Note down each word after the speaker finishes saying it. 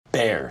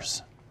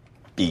Bears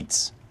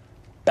beats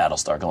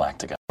Battlestar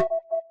Galactica.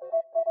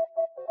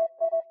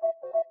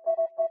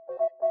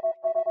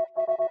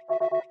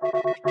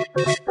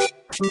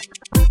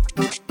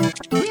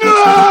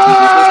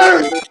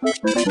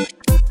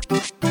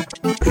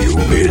 You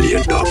really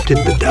adopted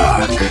the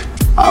dark.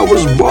 I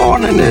was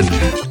born in it.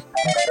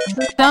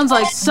 Sounds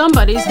like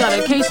somebody's got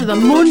a case of the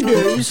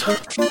Mondays.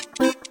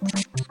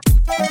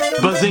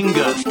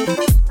 Bazinga!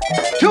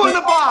 2 in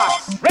the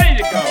box!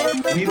 Ready to go!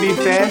 We be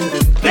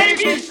fast, they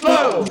be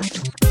slow!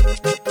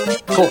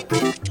 Cool.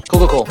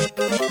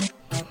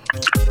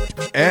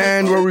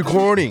 And we're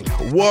recording.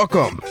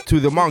 Welcome to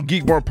the Mount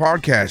Geekboard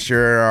Podcast,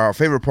 your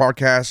favorite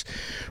podcast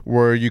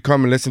where you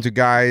come and listen to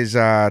guys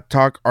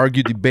talk,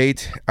 argue,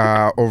 debate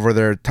over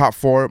their top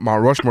 4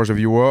 Mount Rushmores, if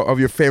you will, of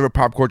your favorite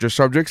pop culture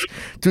subjects.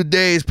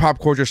 Today's pop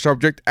culture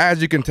subject,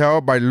 as you can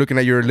tell by looking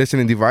at your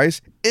listening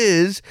device,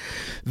 is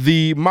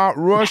the Mount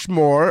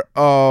Rushmore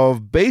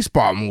of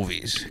baseball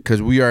movies,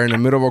 because we are in the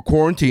middle of a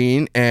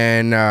quarantine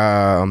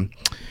and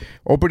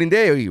opening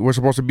day was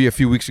supposed to be a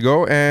few weeks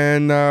ago,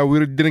 and we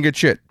didn't get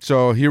shit.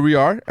 So here we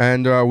are,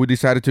 and we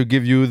decided to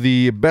give you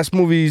the best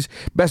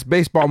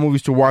baseball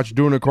movies to watch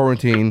during the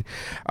quarantine.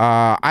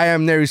 I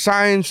am Nary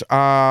Science.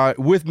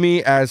 With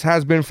me, as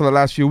has been for the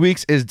last few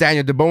weeks, is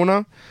Daniel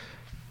DeBona.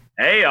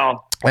 Hey,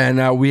 y'all.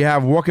 And we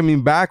have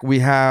welcoming back, we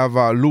have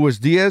Luis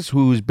Diaz,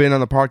 who's been on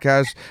the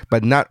podcast,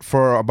 but not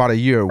for about a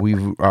year,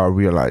 we've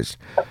realized.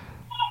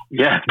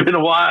 Yeah, it's been a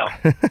while.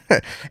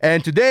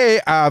 And today,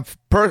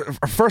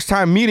 first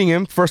time meeting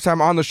him, first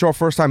time on the show,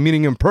 first time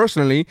meeting him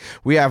personally,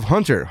 we have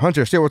Hunter.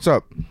 Hunter, say what's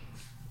up.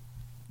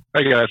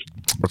 Hey, guys.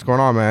 What's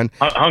going on, man?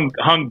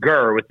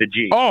 Hunger with the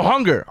G. Oh,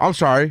 Hunger. I'm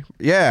sorry.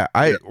 Yeah.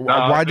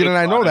 Why didn't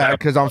I know that?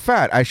 Because I'm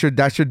fat.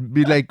 That should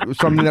be like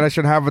something that I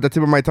should have at the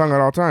tip of my tongue at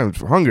all times.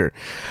 Hunger,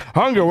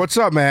 what's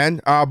up, man?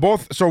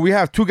 So we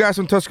have 2 guys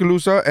from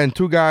Tuscaloosa and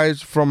 2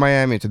 guys from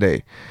Miami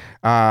today.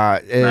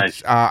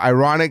 It's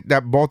ironic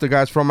that both the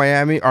guys from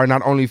Miami are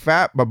not only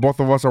fat, but both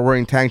of us are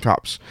wearing tank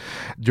tops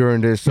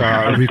during this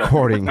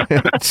recording.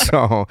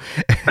 so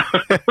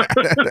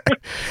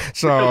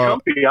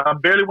comfy.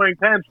 I'm barely wearing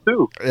pants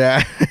too.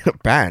 Yeah,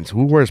 pants.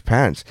 Who wears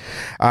pants?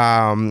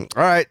 All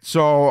right.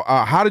 So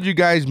how did you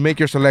guys make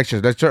your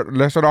selections? Let's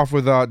start off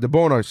with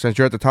DeBona, since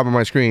you're at the top of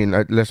my screen.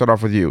 Let's start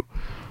off with you.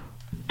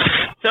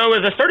 So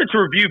as I started to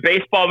review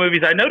baseball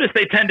movies, I noticed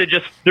there tends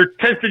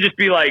to just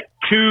be like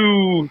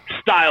 2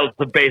 styles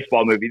of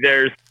baseball movie.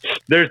 There's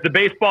the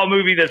baseball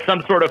movie that's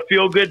some sort of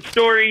feel good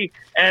story,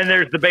 and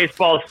there's the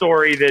baseball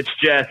story that's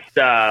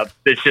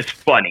just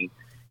funny.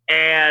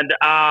 And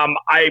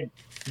I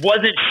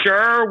wasn't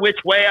sure which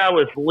way I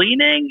was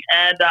leaning,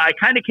 and I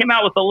kind of came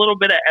out with a little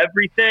bit of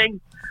everything.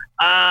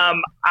 I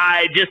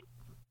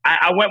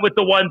went with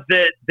the ones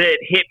that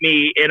hit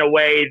me in a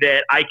way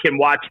that I can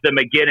watch them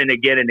again and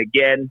again and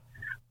again.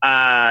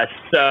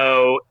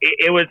 So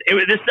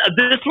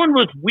this one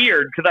was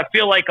weird because I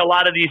feel like a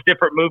lot of these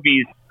different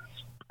movies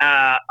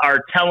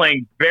are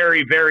telling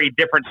very, very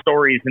different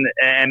stories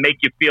and make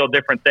you feel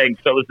different things.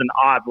 So it was an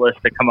odd list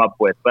to come up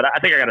with, but I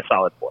think I got a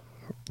solid 4.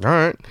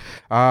 All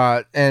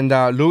right. And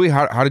Louis,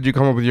 how did you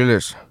come up with your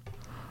list?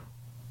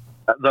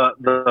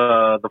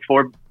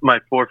 My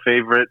 4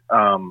 favorite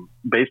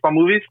baseball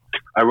movies,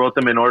 I wrote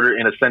them in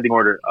ascending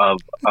order of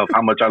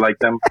how much I like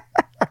them,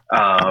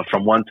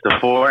 from 1 to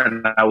 4,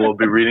 and I will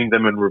be reading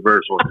them in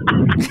reverse order.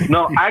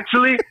 No,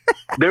 actually,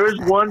 there is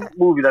one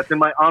movie that's in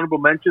my honorable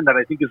mention that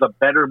I think is a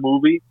better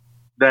movie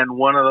than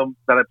one of them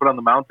that I put on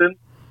the mountain.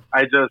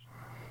 I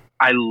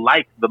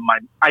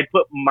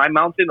put my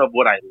mountain of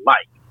what I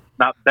like,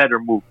 not better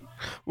movies.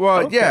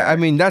 Well, okay. Yeah, I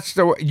mean that's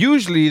kind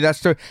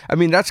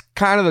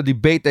of the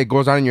debate that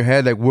goes on in your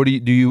head. Like, what do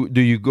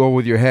you go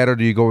with your head or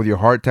do you go with your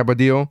heart type of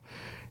deal?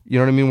 You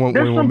know what I mean? When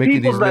we're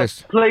making these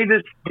lists, play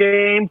this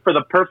game for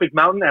the perfect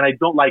mountain, and I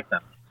don't like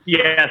them.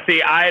 Yeah,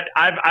 see,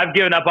 I've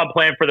given up on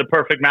playing for the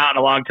perfect mountain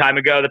a long time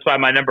ago. That's why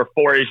my number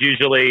 4 is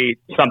usually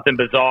something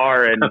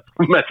bizarre and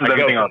messes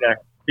everything up. There.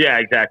 Yeah,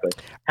 exactly.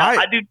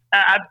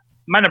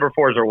 My number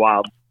 4s are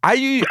wild. I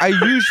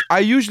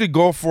usually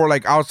go for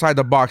like outside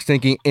the box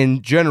thinking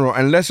in general,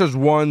 unless there's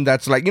one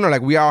that's like,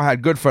 like we all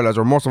had Goodfellas,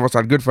 or most of us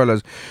had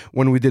Goodfellas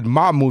when we did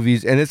mob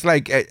movies, and it's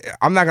like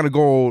I'm not gonna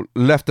go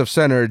left of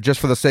center just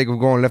for the sake of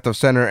going left of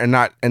center and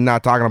not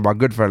talking about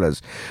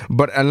Goodfellas.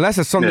 But unless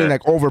it's something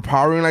like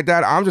overpowering like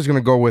that, I'm just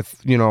gonna go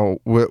with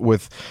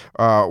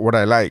what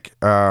I like.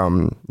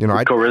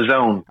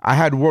 Corazon. I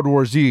had World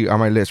War Z on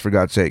my list, for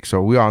God's sake,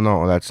 so we all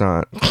know that's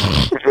not.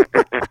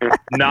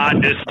 Not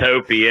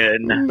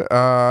dystopian.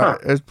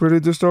 It's pretty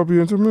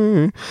dystopian to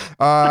me.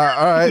 All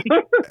right.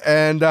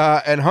 And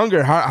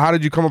Hunger, how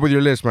did you come up with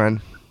your list,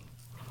 man?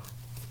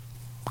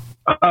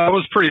 It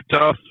was pretty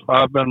tough.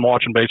 I've been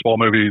watching baseball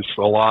movies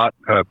a lot.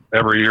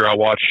 Every year I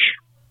watch,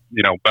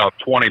 about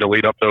 20 to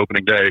lead up to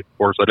opening day. Of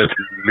course, I didn't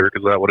year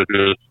because that would have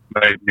just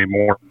made me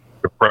more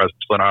depressed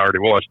than I already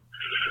was.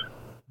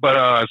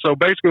 But so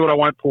basically what I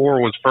went for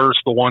was first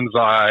the ones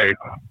I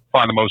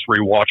find the most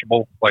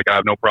rewatchable. Like I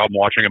have no problem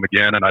watching them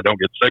again and I don't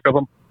get sick of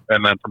them.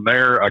 And then from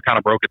there, I kind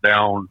of broke it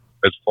down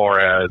as far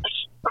as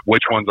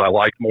which ones I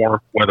like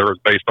more, whether it's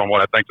based on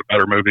what I think's a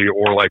better movie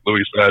or, like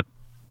Louis said,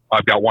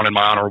 I've got one in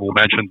my honorable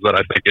mentions that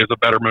I think is a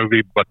better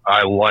movie, but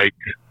I like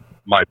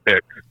my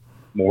pick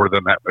more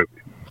than that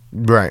movie.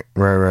 Right.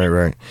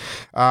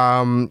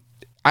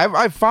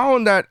 I've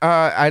found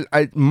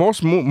that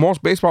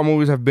most baseball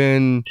movies have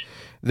been,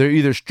 they're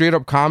either straight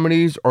up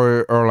comedies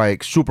or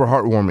like super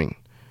heartwarming.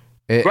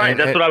 Right,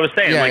 that's what I was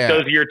saying. Yeah,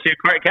 those are your two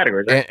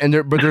categories. Right?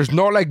 But there's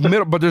no like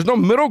middle, but there's no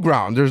middle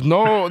ground. There's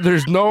no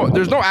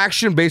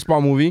action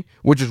baseball movie,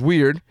 which is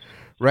weird,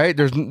 right?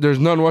 There's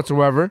none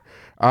whatsoever.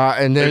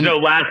 And then there's no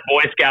last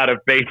Boy Scout of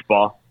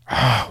baseball.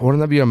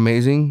 Wouldn't that be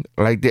amazing?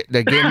 Like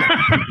the game,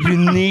 you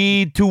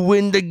need to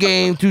win the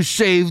game to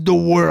save the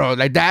world.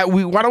 Like that.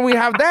 Why don't we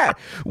have that?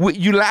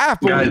 You laugh,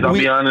 but Guys, I'll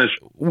be honest.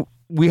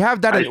 We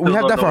have that. We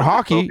have that for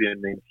hockey.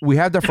 We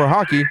have that for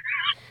hockey.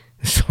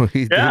 So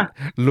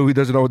Louis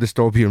doesn't know what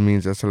dystopian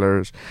means. That's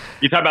hilarious.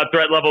 You talk about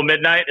Threat Level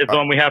Midnight is the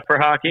one we have for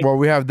hockey? Well,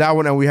 we have that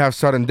one, and we have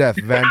Sudden Death,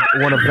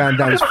 one of Van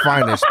Damme's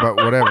finest, but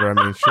whatever.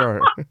 I mean, sure.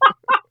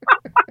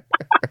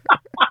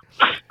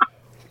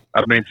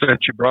 I mean, since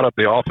you brought up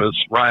The Office,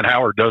 Ryan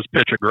Howard does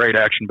pitch a great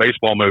action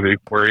baseball movie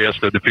where he has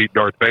to defeat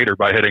Darth Vader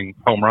by hitting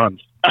home runs.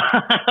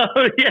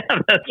 Oh, yeah,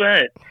 that's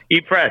right.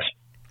 Eat fresh.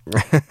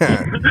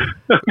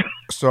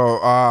 So,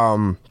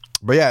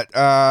 but yeah,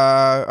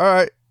 all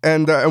right.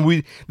 And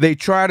they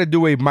try to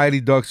do a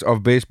Mighty Ducks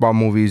of baseball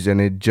movies, and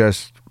it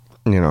just,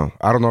 I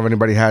don't know if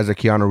anybody has a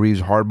Keanu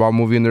Reeves hardball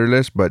movie in their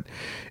list, but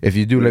if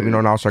you do, let me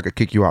know now so I could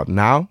kick you out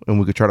now, and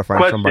we could try to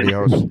find somebody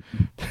else.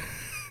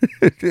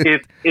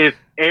 If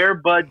Air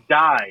Bud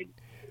died,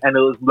 and it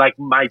was like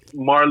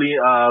Marley,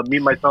 me,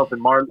 myself,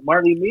 and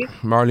Marley, me,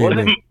 Marley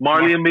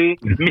and me,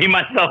 me,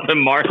 myself, and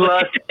Marley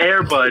plus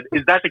Air Bud,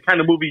 is that the kind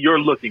of movie you're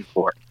looking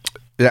for?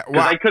 Yeah,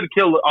 well, I could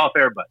kill off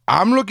Air Bud.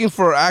 I'm looking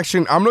for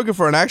action. I'm looking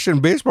for an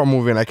action baseball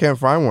movie, and I can't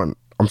find one.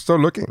 I'm still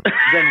looking.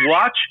 Then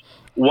watch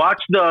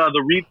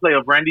the replay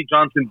of Randy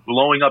Johnson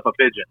blowing up a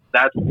pigeon.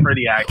 That's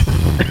pretty action.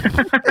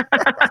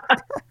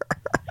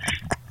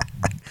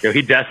 Yo,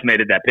 he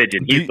decimated that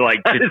pigeon. He's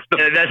like,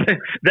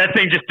 that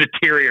thing just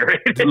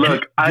deteriorated.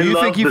 Look, I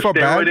love the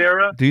steroid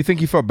era. Do you think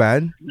he felt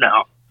bad?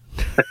 No.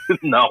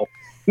 No.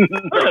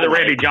 The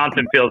Randy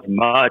Johnson feels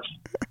much.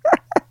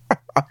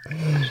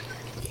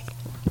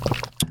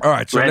 All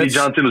right, so Randy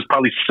Johnson was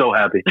probably so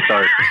happy.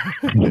 Sorry.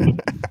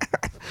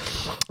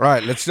 All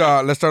right, let's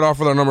start off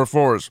with our number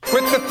 4s.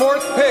 With the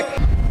fourth pick.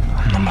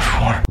 Number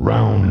 4.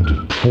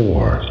 Round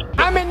 4.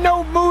 I'm in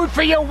no mood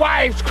for your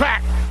wives'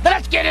 crap.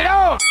 Let's get it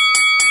on.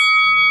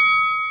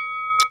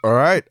 All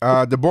right,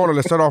 DeBono,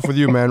 let's start off with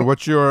you, man.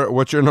 What's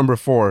your number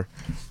 4?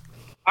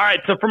 All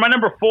right, so for my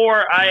number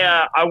 4,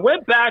 I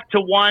went back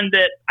to one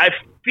that I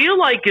feel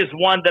like is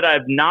one that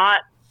I've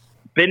not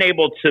been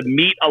able to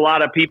meet a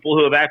lot of people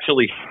who have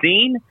actually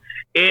seen.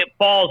 It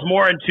falls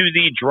more into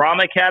the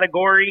drama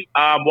category,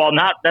 while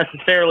not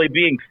necessarily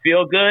being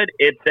feel good.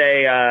 It's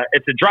a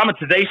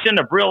dramatization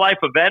of real life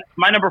events.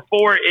 My number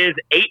 4 is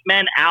 8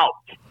 Men Out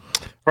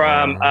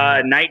from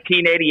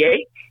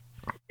 1988.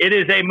 It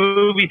is a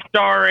movie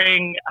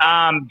starring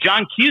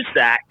John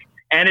Cusack,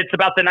 and it's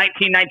about the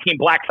 1919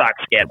 Black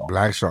Sox scandal.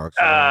 Black Sox.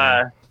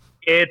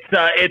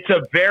 It's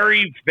a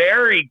very,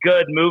 very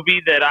good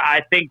movie that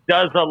I think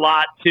does a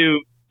lot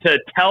to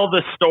tell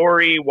the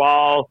story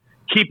while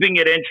keeping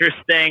it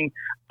interesting.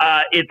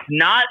 It's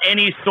not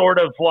any sort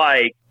of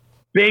like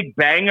big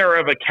banger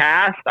of a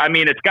cast. I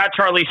mean, it's got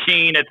Charlie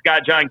Sheen, it's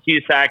got John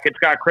Cusack, it's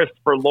got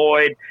Christopher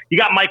Lloyd, you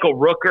got Michael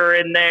Rooker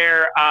in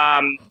there.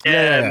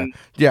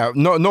 Yeah.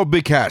 No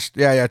big cast.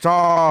 Yeah. It's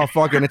all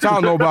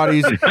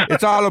nobodies.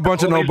 It's all a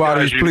bunch of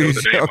nobodies.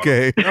 Please.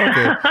 Okay.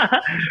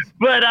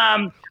 But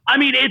I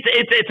mean,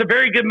 it's a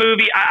very good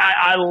movie.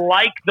 I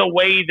like the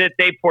way that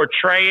they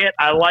portray it.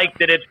 I like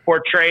that it's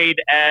portrayed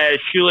as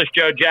Shoeless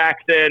Joe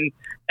Jackson.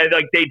 And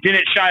like they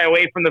didn't shy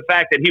away from the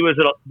fact that he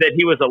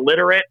was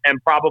illiterate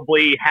and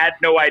probably had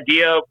no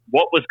idea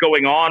what was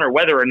going on or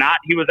whether or not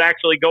he was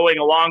actually going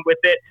along with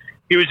it.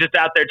 He was just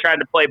out there trying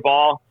to play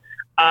ball.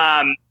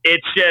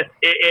 It's just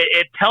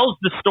it tells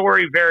the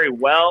story very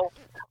well.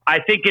 I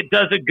think it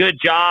does a good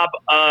job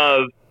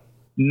of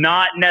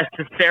not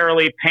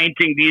necessarily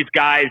painting these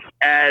guys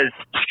as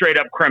straight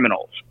up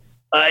criminals.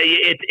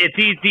 It's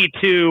easy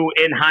to,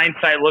 in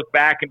hindsight, look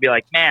back and be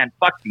like, man,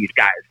 fuck these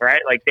guys,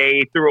 right? Like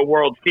they threw a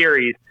World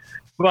Series.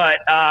 But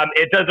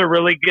it does a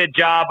really good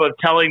job of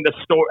telling the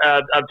story,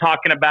 of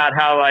talking about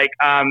how like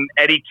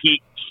Eddie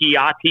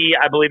Chiati,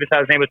 I believe is how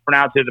his name was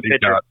pronounced, as a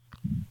pitcher.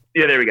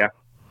 Yeah, there we go.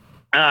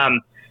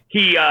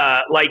 He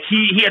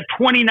had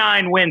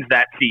 29 wins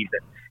that season.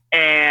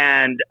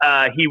 And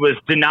he was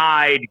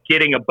denied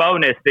getting a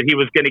bonus that he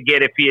was going to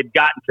get if he had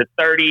gotten to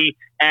 30,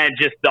 and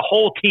just the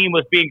whole team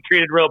was being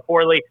treated real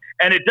poorly.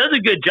 And it does a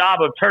good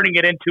job of turning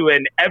it into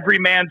an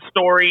everyman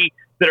story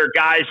that are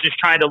guys just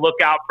trying to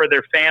look out for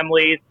their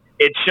families.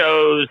 It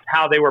shows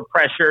how they were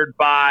pressured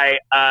by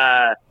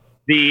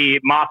the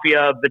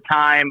mafia of the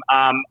time.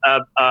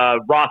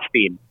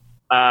 Rothstein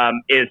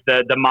is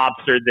the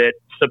mobster that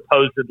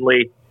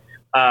supposedly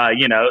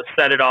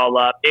set it all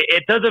up.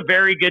 It does a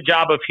very good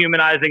job of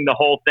humanizing the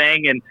whole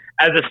thing. And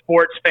as a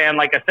sports fan,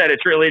 like I said,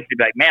 it's really easy to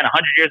be like, man,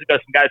 100 years ago,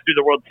 some guys threw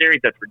the World Series.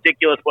 That's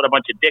ridiculous. What a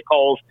bunch of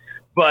dickholes.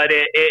 But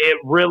it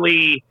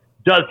really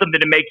does something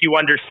to make you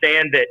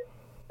understand that,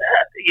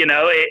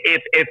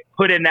 if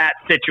put in that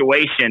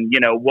situation,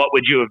 what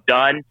would you have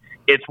done?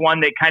 It's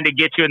one that kind of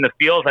gets you in the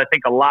feels, I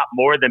think, a lot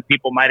more than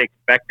people might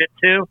expect it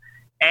to.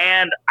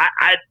 And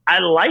I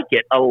like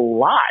it a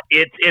lot.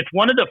 It's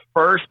one of the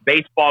first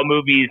baseball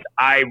movies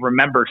I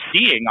remember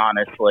seeing,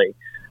 honestly,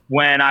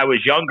 when I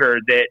was younger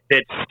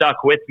that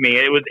stuck with me.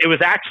 It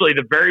was actually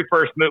the very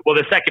first movie,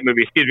 the second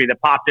movie,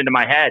 that popped into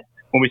my head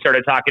when we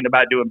started talking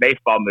about doing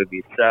baseball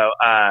movies. So,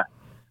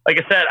 like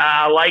I said,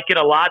 I like it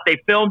a lot. They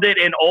filmed it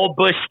in Old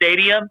Busch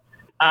Stadium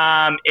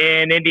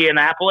in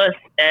Indianapolis,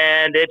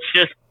 and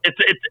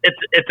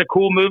it's a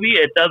cool movie.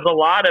 It does a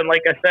lot, and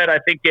like I said, I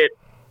think it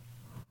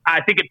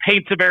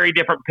paints a very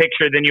different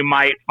picture than you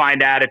might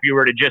find out if you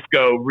were to just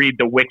go read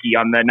the wiki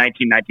on the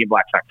 1919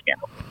 Black Sox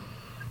scandal.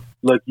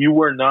 Look, you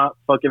were not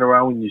fucking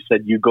around when you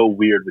said you go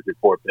weird with your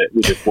fourth. Hey,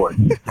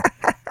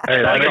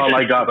 that's all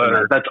I got.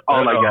 That's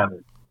all I got.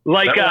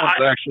 Like that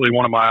one's actually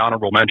one of my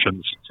honorable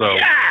mentions. So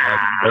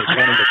that's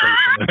one of the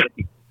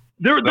things.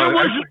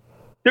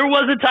 There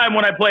was a time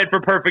when I played for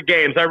Perfect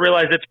Games. I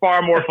realized it's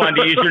far more fun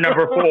to use your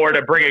number 4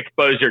 to bring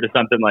exposure to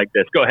something like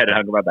this. Go ahead and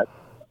hung about that.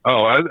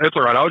 Oh, it's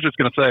all right. I was just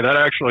going to say that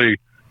actually,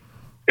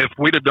 if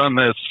we'd have done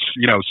this,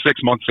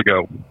 6 months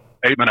ago,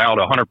 8 Men Out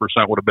 100%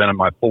 would have been in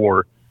my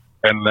 4.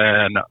 And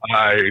then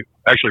I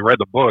actually read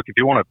the book. If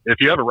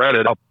you haven't read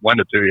it, I'll lend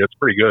it to you. It's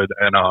pretty good.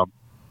 And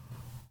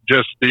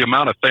just the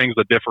amount of things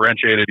that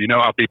differentiated. You know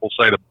how people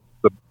say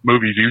the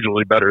movie's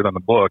usually better than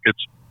the book.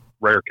 It's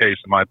rare case,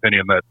 in my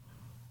opinion, that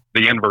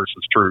the inverse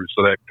is true.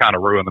 So that kind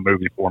of ruined the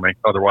movie for me.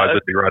 Otherwise,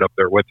 it'd be right up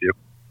there with you.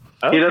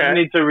 Okay. He doesn't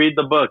need to read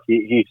the book.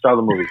 He saw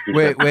the movie.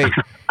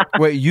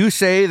 Wait. You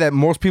say that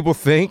most people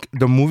think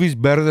the movie's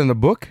better than the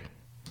book?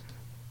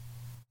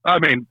 I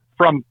mean,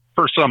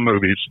 for some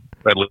movies,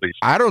 at least.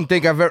 I don't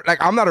think I've ever,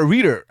 I'm not a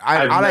reader.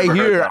 All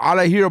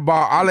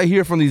I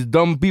hear from these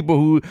dumb people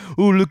who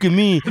look at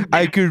me,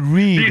 I could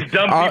read. These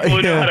dumb people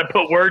who know how to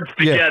put words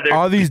together. Yeah,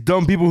 all these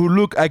dumb people who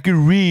look, I could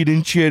read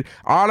and shit.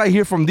 All I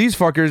hear from these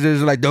fuckers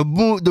is like, the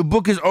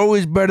book is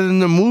always better than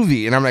the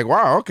movie. And I'm like,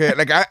 wow, okay.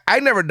 Like, I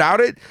never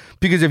doubt it,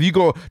 because if you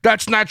go,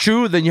 that's not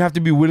true, then you have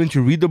to be willing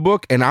to read the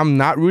book, and I'm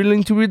not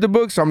willing to read the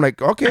book. So I'm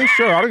like, okay,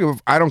 sure.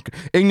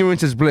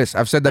 Ignorance is bliss.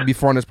 I've said that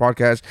before on this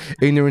podcast.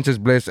 Ignorance is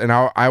bliss, and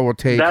I will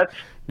take...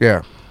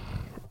 Yeah.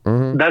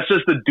 Mm-hmm. That's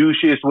just the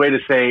douchiest way to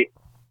say,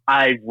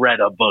 I've read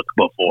a book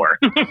before.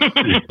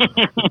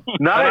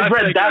 Not I've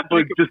read that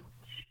book, just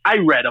I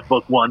read a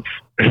book once.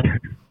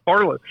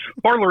 Part of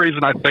the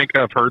reason I think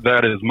I've heard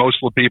that is most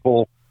of the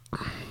people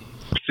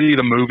see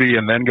the movie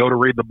and then go to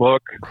read the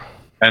book.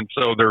 And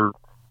so they're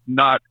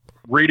not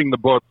reading the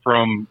book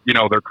from,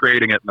 they're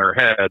creating it in their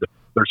head.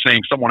 They're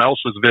seeing someone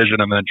else's vision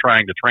and then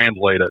trying to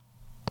translate it.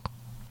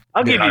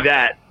 I'll give you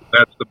that.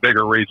 That's the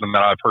bigger reason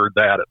that I've heard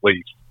that, at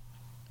least.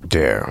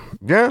 Yeah.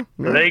 So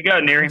there you go,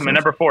 Neary. My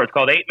number 4. It's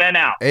called 8 Men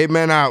Out. 8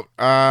 Men Out.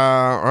 All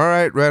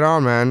right, right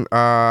on, man.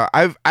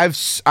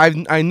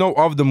 I know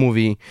of the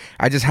movie.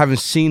 I just haven't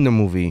seen the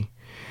movie.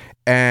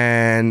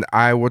 And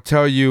I will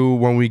tell you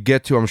when we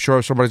get to, I'm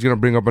sure somebody's gonna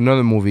bring up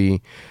another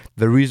movie.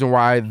 The reason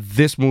why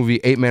this movie,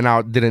 8 Men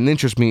Out, didn't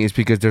interest me is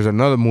because there's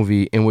another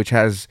movie in which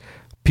has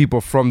people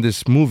from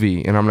this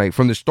movie, and I'm like,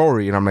 from the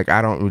story, and I'm like,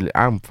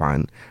 I'm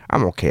fine.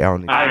 I'm okay.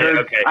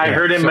 I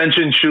heard him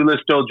mention Shoeless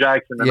Joe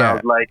Jackson, and I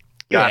was like,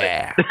 got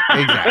it.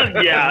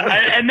 Exactly. Yeah,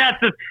 and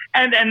that's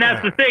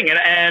the thing,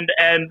 and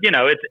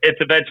it's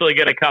eventually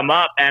going to come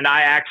up, and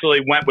I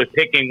actually went with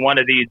picking one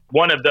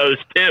of those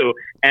two,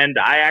 and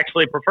I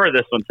actually prefer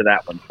this one to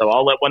that one. So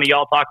I'll let one of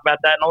y'all talk about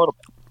that in a little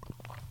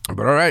bit.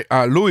 But all right,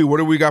 Louis, what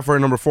do we got for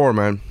number 4,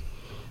 man?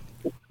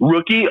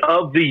 Rookie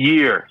of the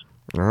Year.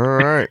 All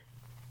right.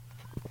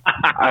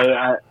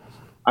 I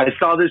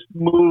saw this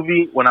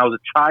movie when I was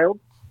a child,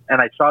 and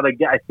I saw it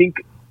again. I think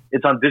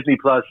it's on Disney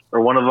Plus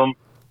or one of them.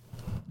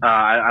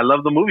 I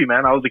love the movie,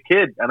 man. I was a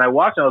kid, and I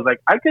watched it. I was like,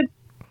 I could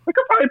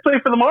probably play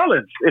for the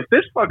Marlins. If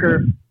this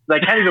fucker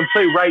that can't even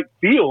play right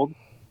field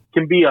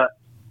can be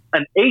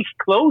an ace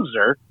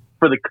closer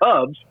for the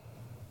Cubs,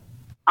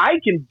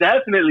 I can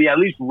definitely at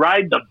least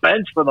ride the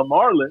bench for the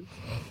Marlins.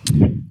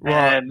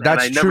 Well,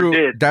 that's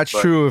true. That's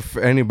true. If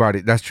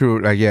anybody, that's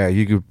true. Like, yeah,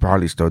 you could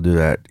probably still do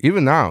that.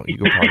 Even now, you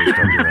could probably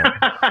still do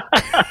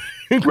that.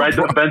 Ride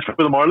the bench for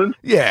the Marlins?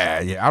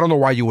 Yeah. I don't know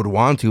why you would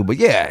want to, but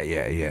yeah.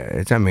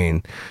 It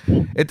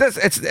does.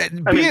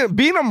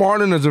 Being a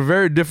Marlin is a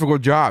very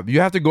difficult job.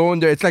 You have to go in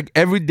there. It's like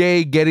every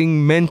day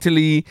getting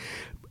mentally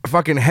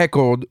fucking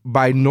heckled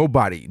by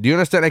nobody. Do you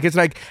understand? Like, it's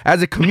like,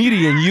 as a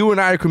comedian, you and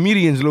I are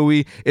comedians,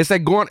 Louis. It's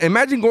like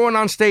imagine going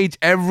on stage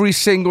every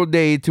single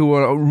day to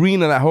an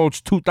arena that holds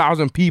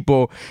 2,000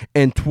 people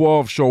and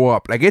 12 show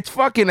up. Like, it's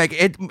fucking, like,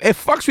 it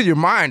fucks with your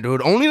mind,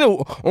 dude. Only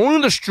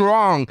the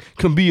strong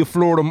can be a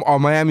Florida or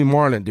Miami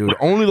Marlin, dude.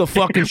 Only the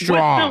fucking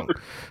strong.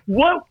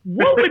 What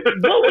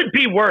would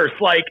be worse?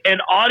 Like,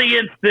 an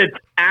audience that's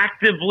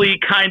actively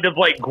kind of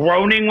like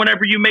groaning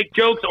whenever you make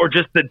jokes, or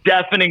just the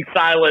deafening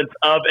silence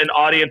of an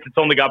audience that's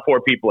only got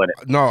 4 people in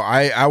it? No,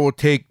 I will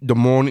take the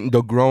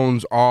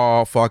groans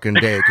all fucking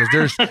day, because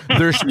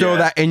there's still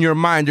that in your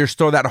mind. There's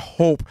still that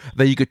hope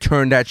that you could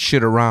turn that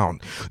shit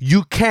around.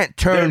 You can't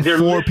turn They're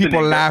 4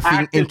 people listening. They're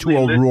laughing into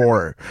a actively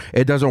roar.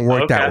 It doesn't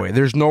work that way.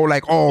 There's no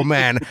like, oh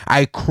man,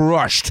 I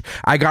crushed.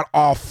 I got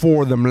all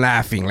 4 of them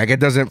laughing. Like, it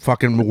doesn't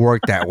fucking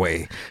work that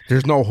way.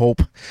 There's no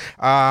hope.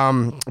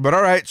 But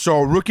all right.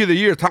 So Rookie of the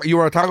Year. You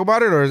want to talk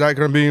about it, or is that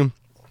gonna be? Is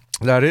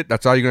that it?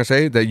 That's all you're gonna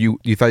say? That you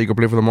thought you could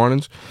play for the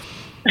Marlins?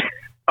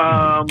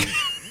 I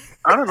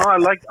don't know. I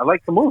like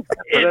the move.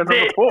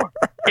 Number 4.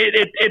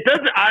 It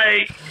doesn't.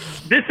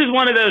 This is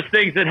one of those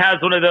things that has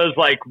one of those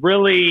like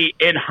really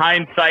in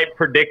hindsight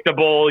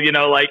predictable,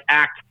 like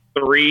act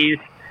 3s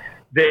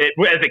that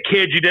as a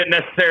kid you didn't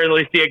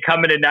necessarily see it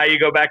coming, and now you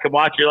go back and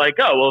watch, you're like,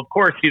 oh well, of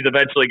course he's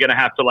eventually going to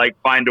have to like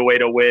find a way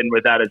to win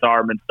without his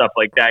arm and stuff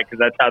like that, because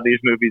that's how these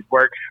movies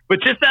work.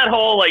 But just that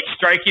whole like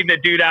striking the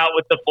dude out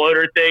with the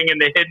floater thing and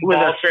the hidden with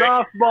ball a trick.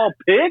 softball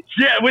pitch.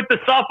 Yeah, with the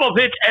softball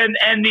pitch and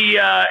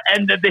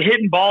the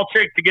hidden ball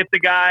trick to get the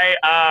guy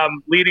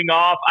leading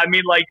off. I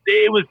mean, like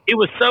it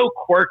was so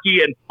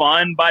quirky and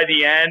fun by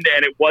the end,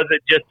 and it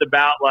wasn't just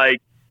about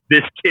like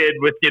this kid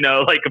with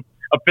like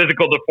a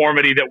physical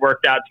deformity that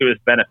worked out to his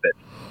benefit.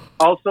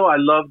 Also, I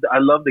love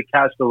the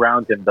cast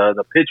around him.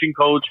 The pitching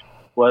coach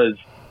was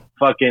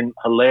fucking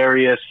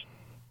hilarious.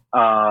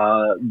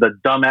 The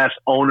dumbass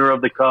owner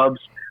of the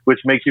Cubs, which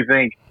makes you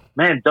think,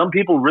 man, dumb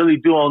people really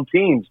do own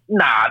teams.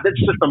 Nah, that's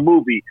just a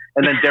movie.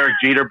 And then Derek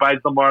Jeter buys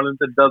the Marlins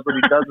and does what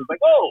he does. It's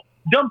like, oh,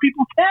 dumb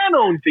people can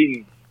own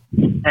teams.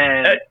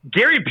 And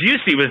Gary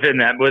Busey was in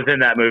that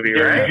movie,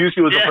 Gary right?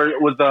 Busey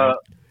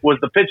was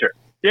the pitcher.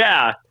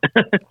 Yeah.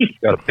 You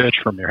got to pitch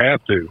from your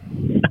have to.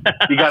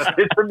 You got to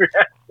pitch from your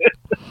have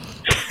to.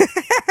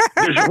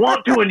 There's you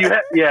want to and you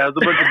have. Yeah, it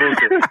was a bunch of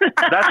bullshit.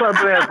 That's what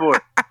I'm playing for.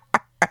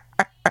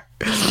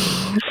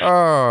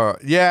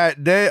 Yeah,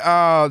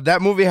 that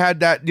movie had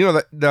that.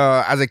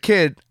 The as a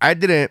kid, I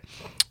didn't.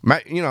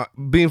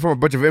 Being from a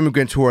bunch of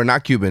immigrants who are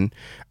not Cuban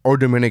or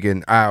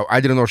Dominican, I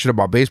didn't know shit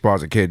about baseball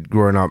as a kid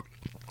growing up,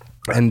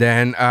 and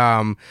then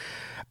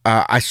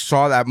I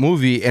saw that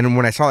movie, and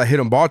when I saw that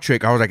hidden ball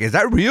trick, I was like, is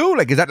that real?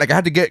 Like, is that like I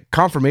had to get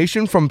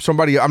confirmation from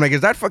somebody? I'm like,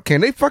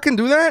 can they fucking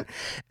do that?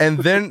 And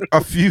then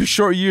a few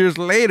short years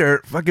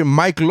later, fucking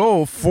Mike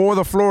Lowe for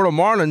the Florida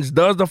Marlins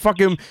does the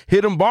fucking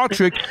hidden ball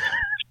trick.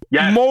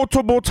 Yes.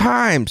 Multiple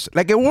times.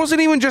 Like, it wasn't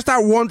even just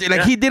that one.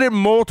 Like, he did it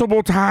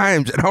multiple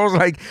times. And I was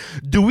like,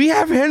 do we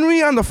have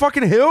Henry on the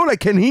fucking hill? Like,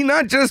 can he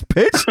not just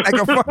pitch like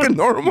a fucking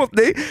normal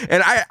thing?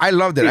 And I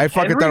loved it. I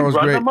fucking thought it was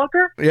great.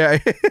 Yeah.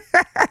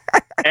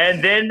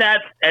 And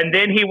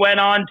then he went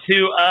on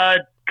to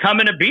come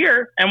in a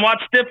beer and watch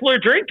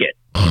Stifler drink it.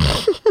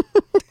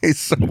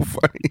 It's so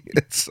funny.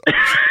 It's so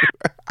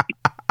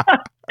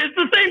It's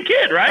the same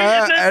kid,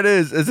 right? It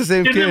is. It's the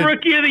same kid. Is it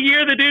Rookie of the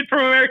Year, the dude from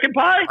American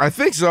Pie? I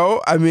think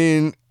so. I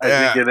mean,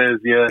 I think it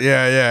is. Yeah.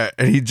 Yeah.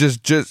 And he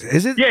just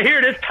is it? Yeah, here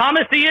it is.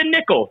 Thomas Ian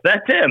Nichols.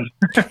 That's him.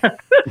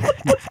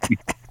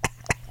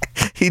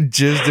 He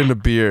jizzed in a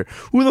beer.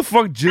 Who the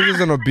fuck jizzes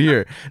in a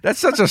beer? That's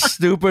such a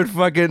stupid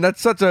fucking.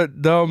 That's such a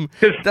dumb.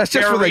 That's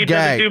just for the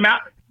gag.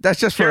 That's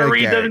just for Tara a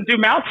Reid gag. doesn't do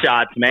mouth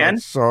shots, man.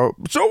 So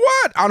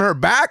what? On her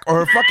back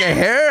or her fucking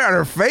hair? On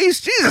her face?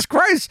 Jesus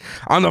Christ!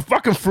 On the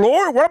fucking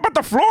floor? What about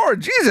the floor?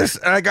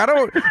 Jesus! Like, I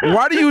don't.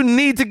 Why do you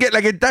need to get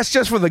like it? That's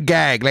just for the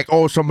gag. Like,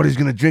 oh, somebody's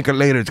gonna drink it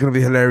later. It's gonna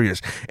be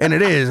hilarious, and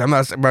it is. I'm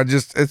not. But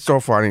just it's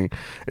so funny.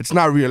 It's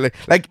not real.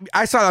 Like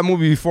I saw that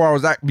movie before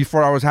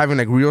I was having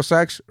like real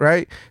sex,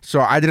 right?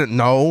 So I didn't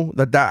know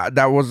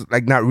that was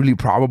like not really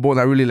probable,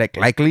 not really like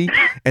likely.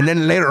 And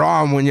then later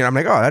on, when I'm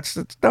like, oh, that's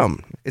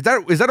dumb. Is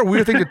that a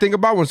weird thing to think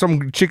about when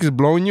some chick is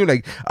blowing you?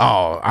 Like,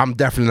 oh, I'm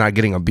definitely not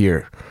getting a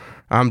beer.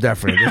 I'm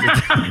definitely.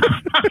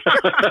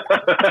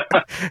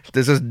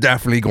 This is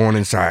definitely going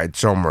inside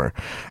somewhere.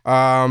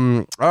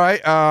 All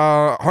right,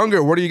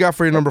 Hunger. What do you got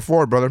for your number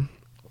 4, brother?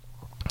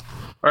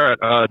 All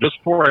right. Just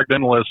before I get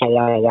into this, I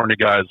want to warn you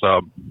guys.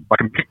 My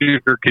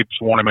computer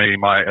keeps warning me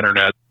my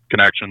internet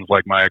connections,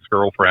 like my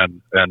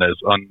ex-girlfriend, and is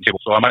unstable,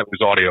 so I might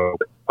lose audio.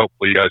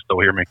 Hopefully, you guys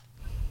still hear me.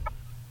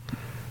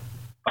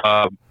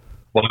 But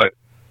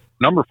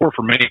number 4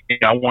 for me,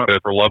 I went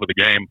for Love of the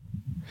Game.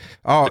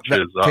 Oh,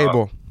 that is,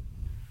 Table.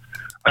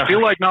 I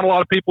feel like not a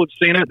lot of people have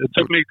seen it. It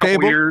took me a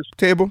couple years.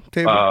 Table.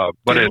 But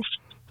table. it's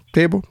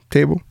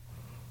Table.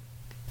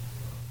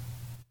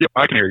 Yep,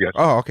 I can hear you guys.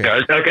 Oh, okay. Yeah,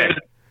 okay.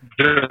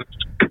 Just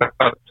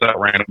that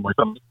randomly.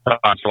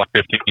 Sometimes for like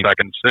 15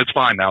 seconds. It's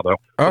fine now, though.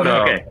 Okay. But,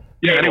 Okay.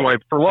 Yeah. Anyway,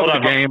 for Love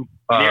of the Game.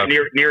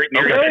 Near okay.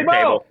 the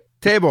table.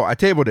 Table. I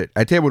tabled it.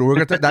 We're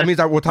gonna. That means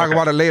we'll talk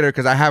about it later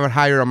because I have it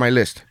higher on my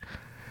list.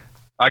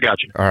 I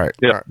got you. All right.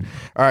 Yeah.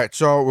 All right.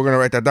 So we're gonna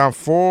write that down.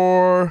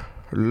 For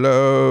the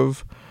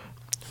love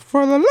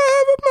of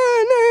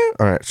money.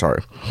 All right.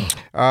 Sorry.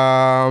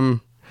 All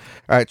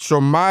right.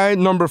 So my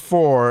number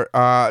 4.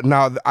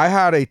 Now I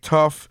had a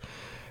tough.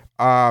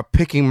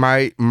 picking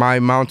my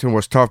mountain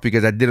was tough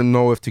because I didn't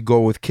know if to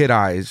go with Kid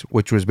Eyes,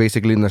 which was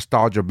basically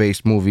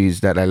nostalgia-based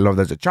movies that I loved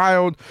as a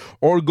child,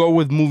 or go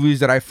with movies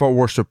that I felt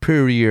were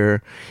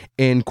superior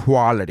in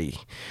quality.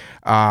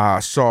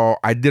 So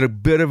I did a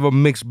bit of a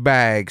mixed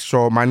bag.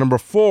 So my number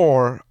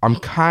 4, I'm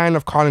kind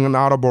of calling an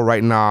audible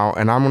right now,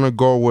 and I'm gonna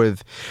go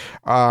with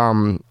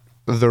The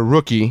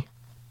Rookie,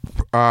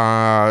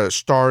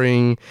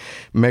 starring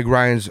Meg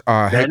Ryan's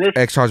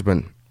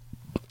ex-husband.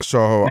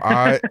 So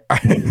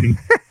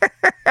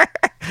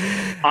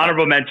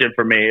honorable mention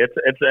for me.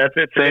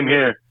 It's Same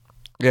here.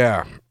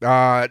 Yeah,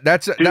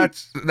 that's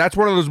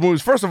one of those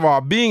movies. First of all,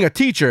 being a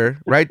teacher,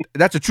 right?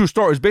 That's a true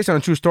story. It's based on a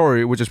true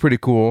story, which is pretty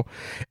cool.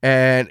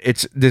 And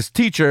it's this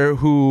teacher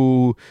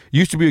who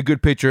used to be a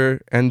good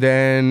pitcher, and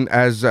then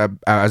as a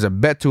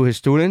bet to his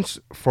students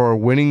for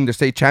winning the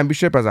state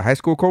championship as a high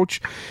school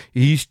coach,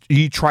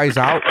 he tries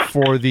out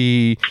for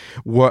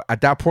what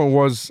at that point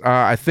was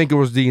I think it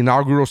was the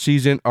inaugural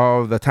season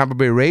of the Tampa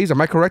Bay Rays.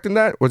 Am I correct in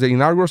that? Was it the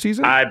inaugural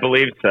season? I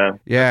believe so.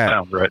 Yeah,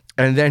 Sounds right.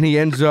 And then he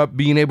ends up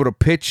being able to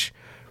pitch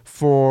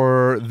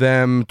for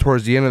them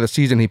towards the end of the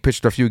season. He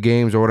pitched a few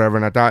games or whatever,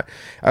 and I thought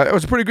it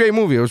was a pretty great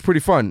movie. It was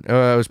pretty fun. It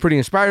was pretty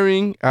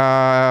inspiring,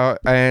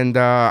 and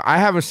I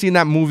haven't seen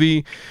that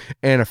movie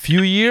in a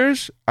few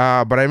years,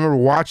 but I remember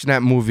watching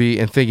that movie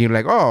and thinking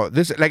like, oh,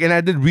 this, like, and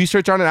I did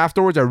research on it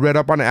afterwards. I read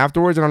up on it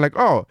afterwards, and I'm like,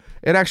 oh,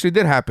 it actually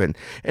did happen.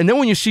 And then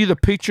when you see the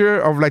picture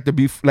of like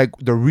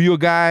the real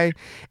guy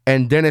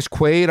and Dennis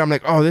Quaid, I'm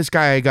like, oh, this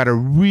guy got a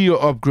real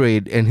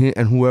upgrade, and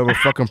whoever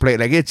fucking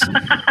played, like, it's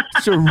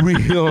a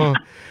real.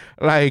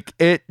 Like,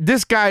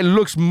 this guy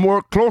looks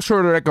more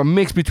closer to like a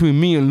mix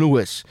between me and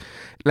Lewis.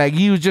 Like,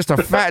 he was just a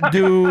fat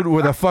dude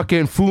with a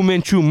fucking Fu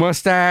Manchu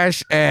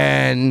mustache,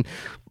 and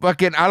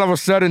fucking all of a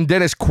sudden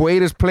Dennis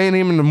Quaid is playing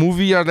him in the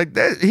movie. I was like,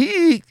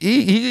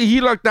 he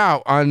lucked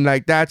out on,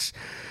 like, that's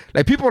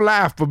like, people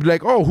laugh, but be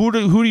like, oh, who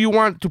do you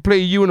want to play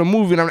you in a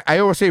movie? And I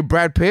always say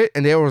Brad Pitt,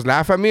 and they always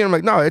laugh at me. And I'm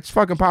like, no, it's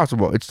fucking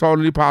possible. It's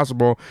totally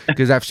possible,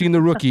 because I've seen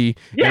The Rookie,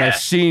 and I've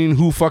seen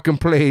who fucking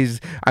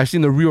plays. I've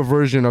seen the real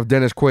version of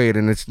Dennis Quaid,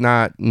 and it's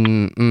not.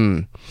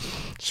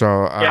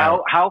 So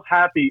how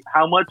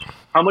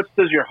much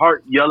does your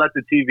heart yell at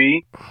the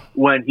TV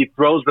when he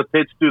throws the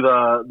pitch to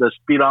the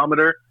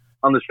speedometer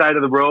on the side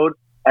of the road,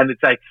 and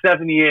it's like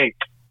 78?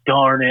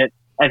 Darn it.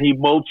 And he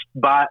mopes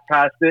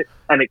past it,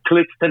 and it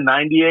clicks to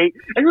 98.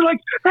 And you're like,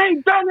 hey,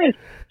 Dennis,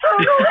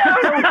 turn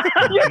around.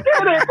 You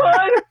did it,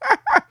 bud.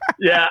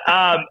 Yeah,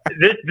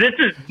 this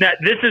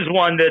is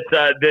one that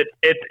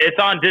it's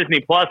on Disney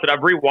Plus, and I've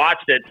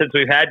rewatched it since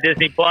we've had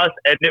Disney Plus,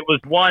 and it was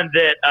one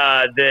that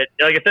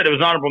like I said, it was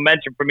an honorable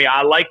mention for me.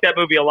 I like that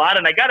movie a lot,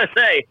 and I gotta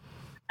say,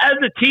 as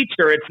a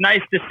teacher, it's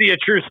nice to see a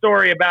true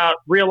story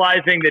about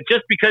realizing that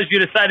just because you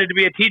decided to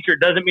be a teacher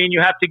doesn't mean you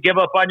have to give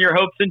up on your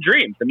hopes and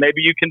dreams, and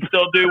maybe you can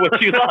still do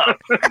what you love.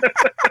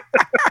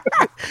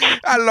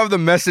 I love the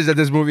message that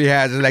this movie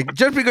has. It's like,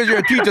 just because you're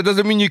a teacher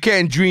doesn't mean you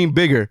can't dream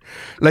bigger.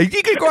 Like,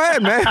 you can go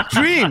ahead, man.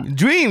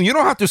 Dream. You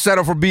don't have to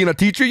settle for being a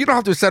teacher. You don't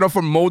have to settle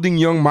for molding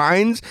young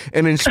minds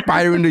and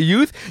inspiring the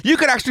youth. You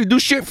could actually do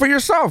shit for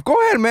yourself. Go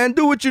ahead, man.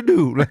 Do what you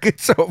do. Like,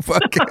 it's so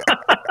fucking...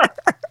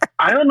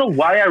 I don't know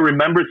why I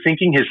remember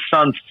thinking his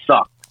son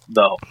sucked,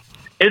 though.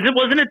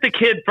 Wasn't it the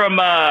kid from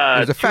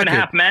Two and a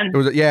Half Men? It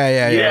was yeah.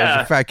 It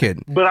was a fat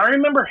kid. But I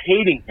remember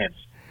hating him.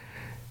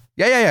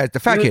 Yeah. The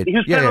fat kid. He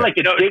was kind of like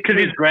a dick to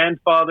his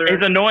grandfather.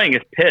 He's annoying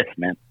as piss,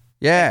 man.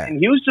 Yeah. And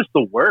he was just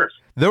the worst.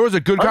 There was a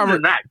good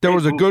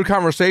good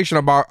conversation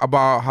about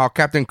how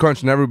Captain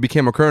Crunch never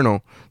became a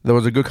colonel. There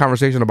was a good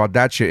conversation about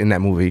that shit in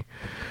that movie.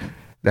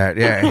 That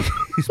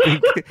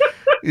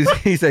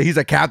he's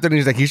a captain, and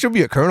he's like, he should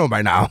be a colonel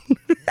by now.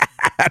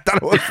 I thought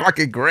it was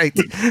fucking great.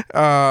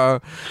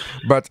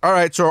 But all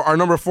right, so our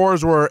number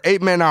 4s were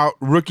 8 Men Out,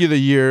 Rookie of the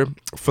Year,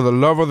 For the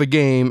Love of the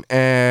Game,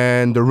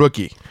 and The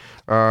Rookie.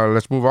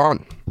 Let's move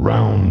on.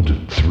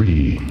 Round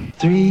 3.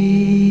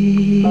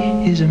 3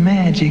 is a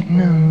magic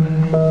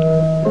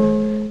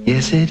number.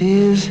 Yes, it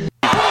is.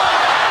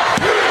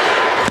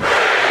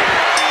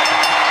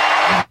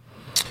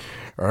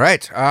 All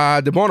right,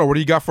 DeBono, what do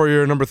you got for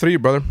your number 3,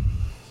 brother?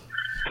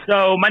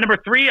 So my number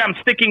 3, I'm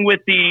sticking with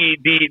the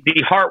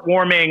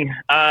heartwarming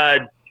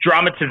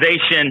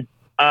dramatization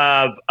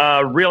of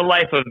a real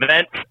life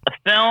event, a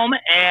film,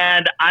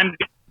 and I'm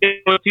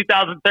going with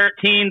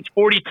 2013's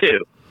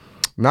 42.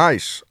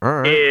 Nice. All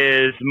right.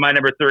 Is my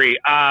number 3.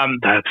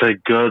 That's a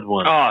good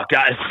one. Oh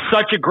God, it's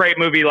such a great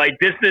movie. Like,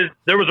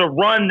 there was a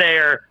run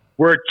there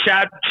where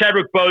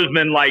Chadwick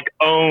Boseman like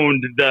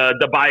owned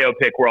the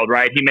biopic world,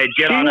 right? He made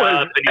Get On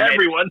Up, and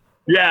everyone.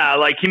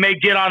 Like, he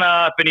made Get On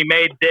Up, and he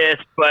made this.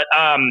 But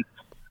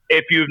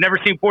if you've never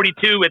seen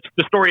 42, it's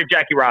the story of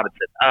Jackie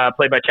Robinson,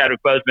 played by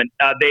Chadwick Boseman.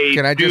 They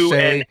Can I just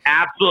say, an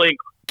absolutely.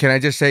 can I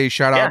just say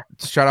shout out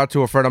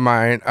to a friend of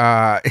mine.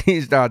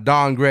 He's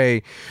Don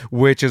Gray,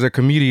 which is a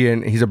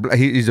comedian. He's a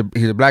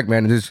black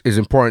man. And this is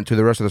important to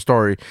the rest of the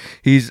story.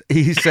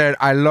 He said,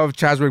 I love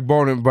Chadwick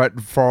Boseman, but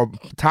for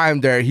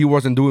time there, he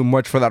wasn't doing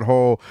much for that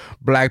whole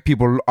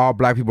all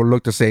black people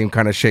look the same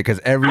kind of shit. Because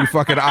every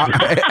fucking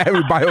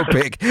every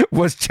biopic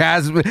was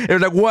Chadwick. It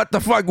was like, what the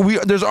fuck?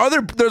 There's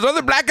other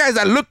black guys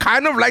that look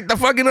kind of like the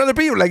fucking other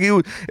people. Like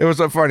it was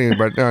so funny,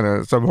 but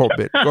no, some whole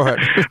bit. Go ahead.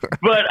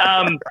 But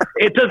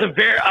it does a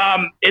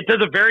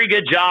very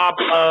good job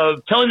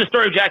of telling the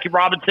story of Jackie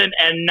Robinson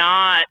and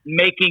not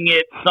making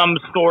it some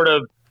sort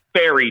of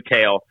fairy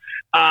tale.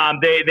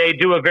 They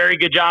do a very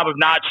good job of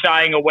not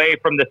shying away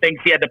from the things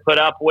he had to put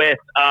up with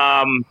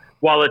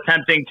while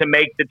attempting to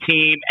make the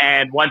team.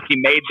 And once he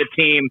made the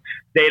team,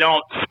 they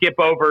don't skip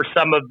over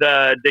some of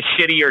the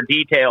shittier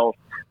details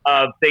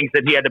of things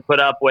that he had to put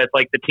up with,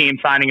 like the team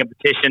signing a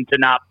petition to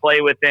not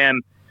play with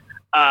him,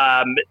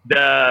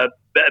 the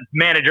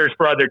managers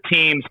for other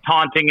teams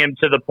taunting him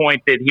to the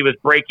point that he was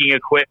breaking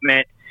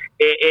equipment.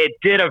 It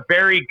did a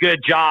very good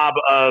job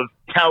of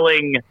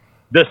telling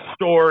the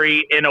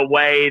story in a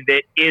way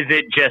that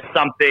isn't just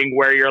something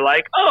where you're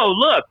like, oh,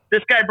 look,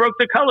 this guy broke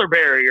the color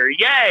barrier.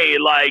 Yay.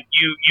 Like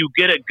you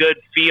get a good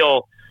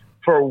feel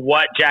for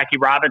what Jackie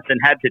Robinson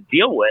had to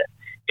deal with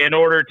in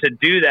order to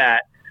do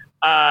that.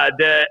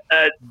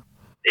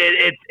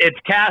 It's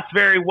cast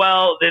very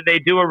well. They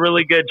do a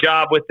really good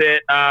job with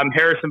it.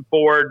 Harrison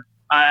Ford,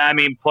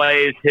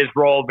 plays his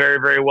role very,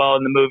 very well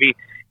in the movie.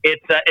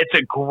 It's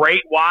a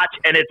great watch,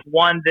 and it's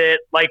one that,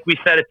 like we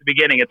said at the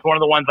beginning, it's one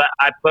of the ones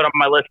I put on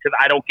my list because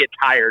I don't get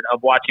tired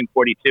of watching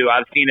 42.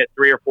 I've seen it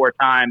 3 or 4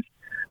 times,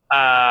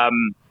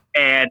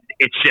 and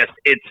it's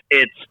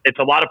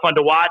a lot of fun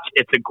to watch.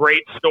 It's a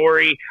great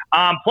story.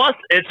 Plus,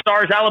 it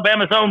stars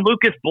Alabama's own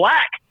Lucas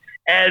Black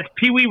as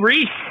Pee Wee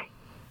Reese.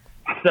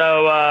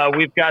 So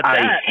we've got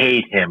that. I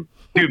hate him.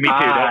 Dude, me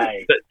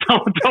too.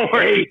 Don't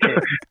worry.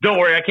 Don't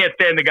worry. I can't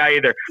stand the guy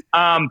either.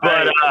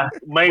 But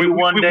maybe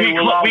one day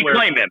we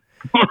claim him.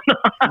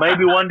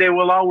 Maybe one day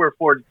we'll all wear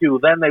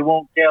 42. Then they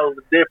won't tell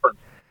the difference.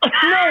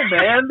 No,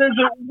 man. There's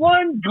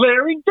one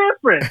glaring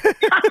difference.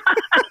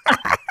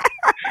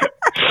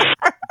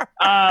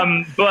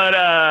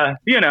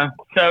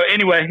 So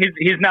anyway,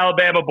 he's an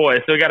Alabama boy,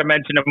 so we got to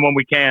mention him when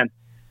we can.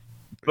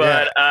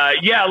 But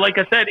like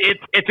I said,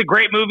 it's a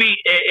great movie.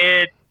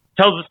 It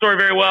tells the story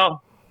very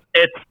well.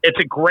 It's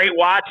a great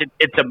watch.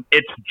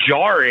 It's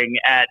jarring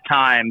at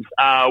times,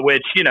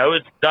 which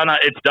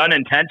it's done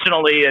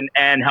intentionally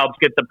and helps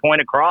get the point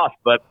across.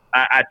 But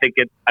I think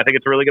it's a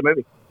really good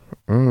movie.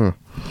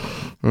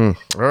 All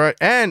right,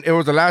 and it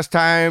was the last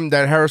time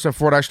that Harrison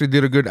Ford actually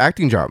did a good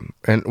acting job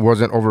and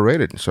wasn't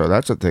overrated. So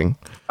that's a thing.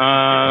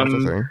 That's a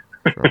thing.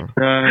 So.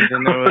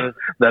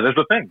 That is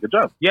the thing. Good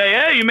job.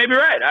 Yeah, you may be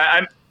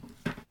right.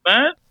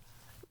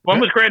 When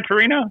was Gran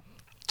Torino?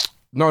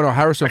 No,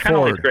 Harrison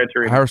Ford.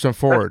 Harrison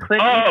Ford.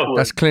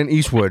 That's Clint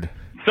Eastwood.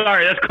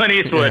 Sorry, that's Clint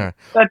Eastwood. Yeah.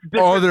 That's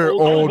other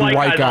old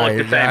white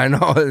guys. I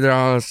know they're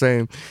all the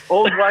same.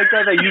 Old white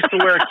guy that used to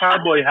wear a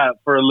cowboy hat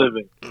for a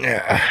living.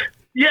 Yeah.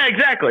 Yeah,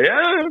 exactly.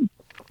 All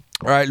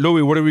right,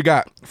 Louis, what do we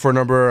got for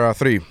number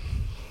 3? All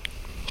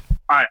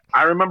right,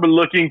 I remember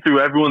looking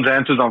through everyone's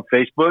answers on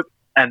Facebook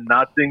and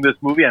not seeing this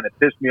movie, and it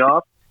pissed me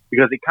off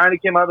because it kind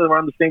of came out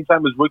around the same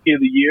time as Rookie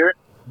of the Year.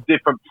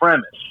 Different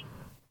premise.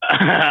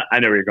 I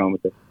know where you're going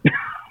with it.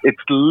 It's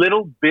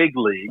Little Big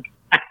League,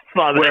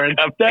 where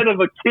instead of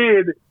a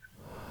kid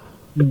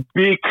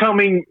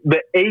becoming the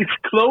ace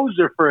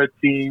closer for a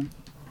team,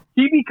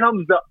 he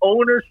becomes the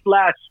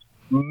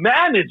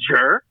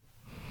owner/manager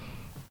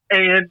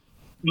and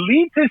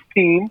leads his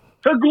team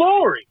to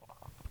glory.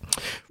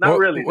 Not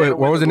really. Wait,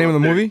 what was the name of the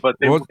movie? What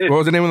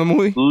was the name of the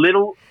movie?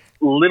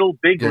 Little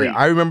Big League.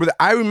 I remember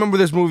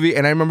this movie,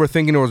 and I remember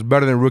thinking it was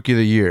better than Rookie of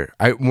the Year.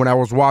 When I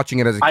was watching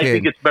it as a kid. I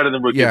think it's better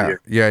than Rookie of the Year.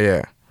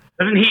 Yeah.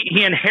 Doesn't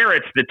he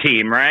inherits the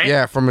team, right?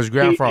 Yeah, from his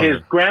grandfather.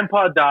 His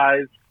grandpa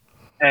dies,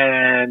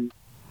 and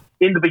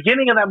in the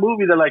beginning of that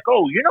movie, they're like,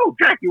 "Oh,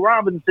 Jackie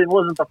Robinson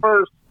wasn't the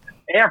first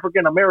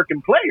African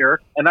American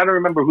player," and I don't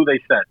remember who they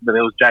said, but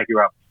it was Jackie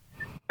Robinson.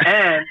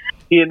 And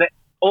the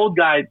old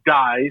guy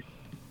dies.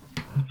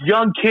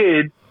 Young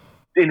kid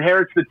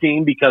inherits the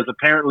team because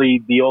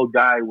apparently the old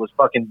guy was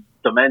fucking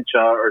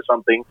dementia or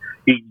something.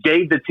 He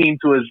gave the team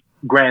to his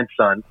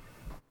grandson,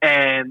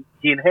 and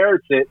he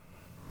inherits it,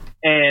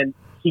 and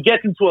he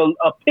gets into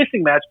a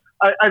pissing match.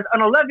 An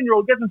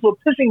 11-year-old gets into a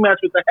pissing match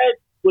with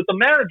the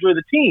manager of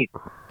the team,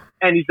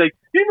 and he's like,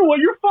 "You know what?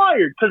 You're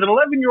fired," because an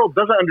 11-year-old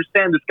doesn't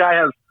understand this guy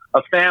has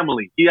a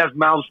family. He has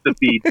mouths to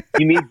feed.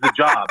 He needs the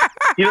job.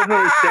 He doesn't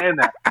understand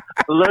that.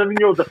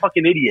 11-year-old's a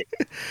fucking idiot.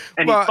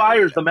 And he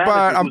fires the manager.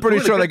 But I'm pretty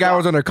sure the guy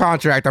was under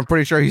contract. I'm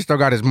pretty sure he still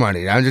got his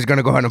money. I'm just going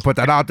to go ahead and put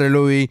that out there,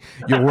 Louis.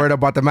 You're worried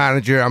about the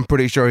manager. I'm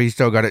pretty sure he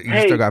still got it. He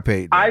still got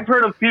paid. I've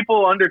heard of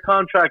people under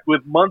contract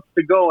with months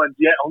to go and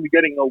yet only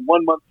getting a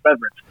 1-month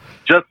severance.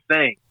 Just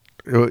saying.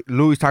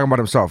 Louis talking about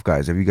himself,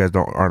 guys. If you guys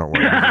aren't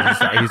aware,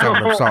 he's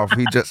talking about himself.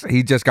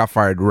 He just got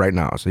fired right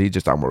now. So he's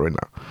just talking about right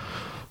now.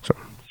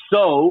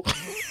 So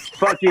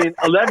fucking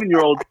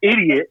 11-year-old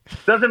idiot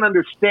doesn't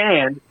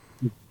understand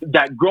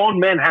that grown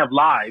men have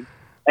lives,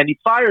 and he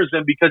fires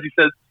them because he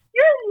says,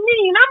 "You're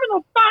mean, I'm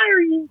going to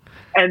fire you,"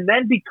 and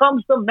then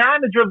becomes the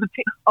manager of the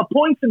team,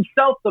 appoints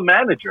himself the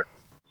manager.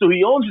 So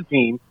he owns the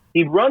team,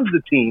 he runs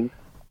the team,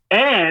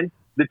 and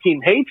the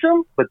team hates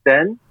him, but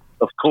then,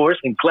 of course,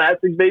 in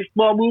classic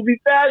baseball movie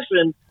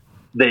fashion,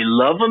 they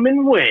love him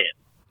and win.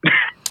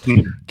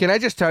 Can I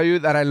just tell you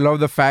that I love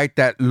the fact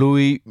that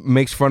Louis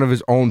makes fun of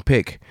his own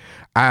pick?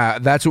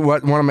 That's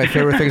what one of my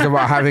favorite things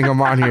about having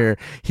him on here.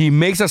 He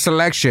makes a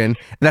selection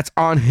that's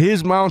on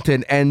his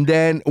mountain, and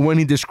then when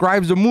he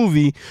describes the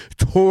movie,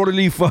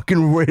 totally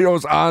fucking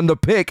rails on the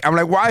pick. I'm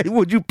like, why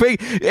would you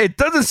pick? It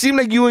doesn't seem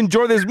like you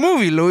enjoy this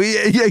movie, Louis.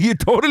 Yeah, you're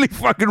totally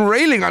fucking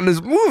railing on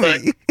this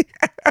movie.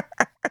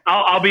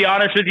 I'll be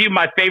honest with you.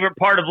 My favorite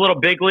part of Little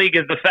Big League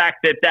is the fact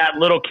that that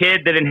little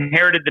kid that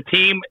inherited the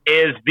team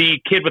is the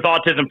kid with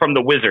autism from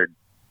The Wizard.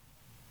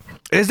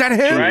 Is that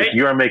him? Right?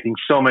 You are making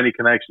so many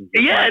connections.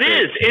 Yeah, it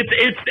is.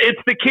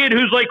 It's the kid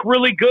who's like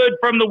really good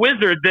from The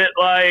Wizard that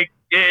like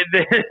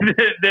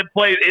that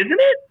plays, isn't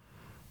it?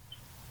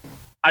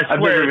 I swear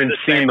I've never even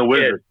seen The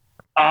Wizard. Kid.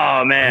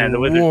 Oh man, The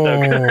Wizard's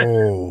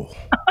so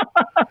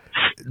good.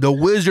 The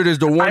Wizard is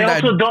the one I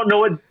also don't know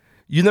what.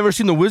 You never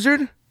seen The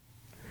Wizard?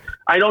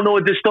 I don't know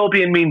what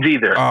dystopian means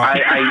either.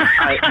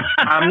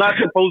 I'm not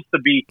supposed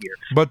to be here.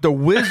 But The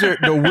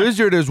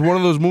Wizard is one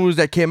of those movies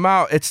that came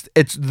out. It's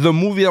the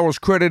movie that was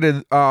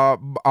credited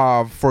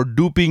for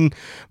duping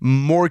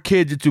more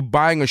kids into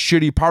buying a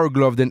shitty Power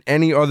Glove than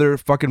any other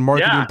fucking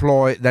marketing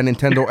ploy that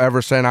Nintendo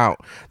ever sent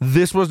out.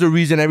 This was the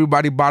reason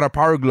everybody bought a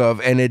Power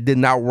Glove, and it did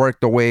not work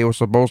the way it was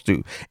supposed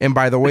to. And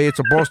by the way it's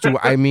supposed to,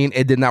 I mean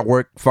it did not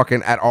work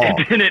fucking at all.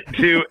 It didn't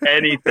do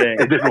anything.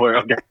 It didn't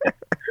work. Okay.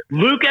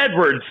 Luke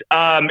Edwards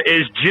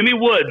is Jimmy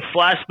Woods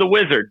 / The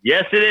Wizard.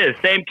 Yes, it is.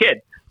 Same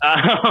kid.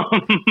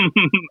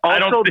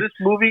 Also,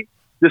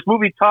 this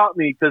movie taught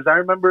me, because I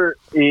remember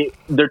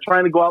they're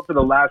trying to go out for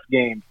the last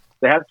game.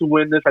 They have to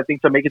win this, I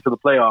think, to make it to the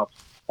playoffs.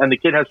 And the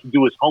kid has to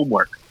do his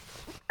homework.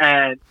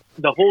 And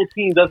the whole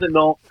team doesn't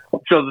know.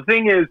 So the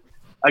thing is,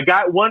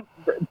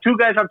 two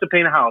guys have to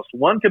paint a house.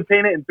 One can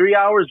paint it in 3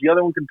 hours. The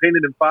other one can paint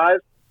it in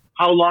 5.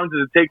 How long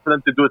does it take for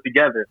them to do it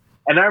together?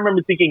 And I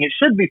remember thinking it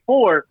should be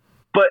 4,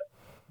 but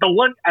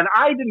and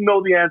I didn't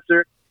know the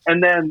answer,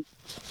 and then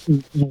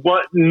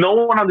no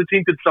one on the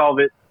team could solve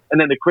it, and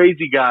then the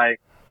crazy guy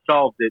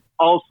solved it.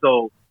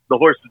 Also, the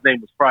horse's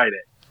name was Friday.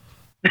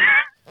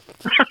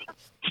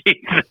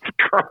 Jesus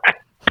Christ.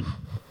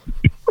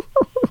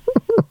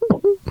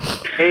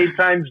 A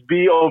times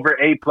B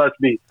over A plus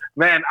B.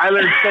 Man, I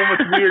learned so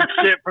much weird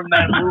shit from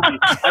that movie.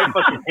 I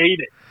fucking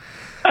hate it.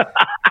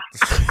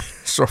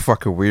 So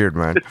fucking weird,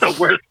 man. It's the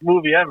worst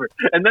movie ever.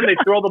 And then they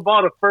throw the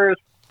ball to first,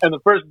 and the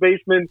first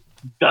baseman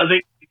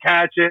doesn't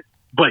catch it,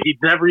 but he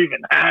never even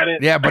had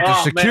it. Yeah, but the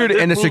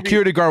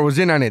security guard was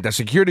in on it. The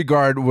security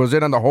guard was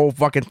in on the whole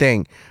fucking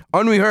thing.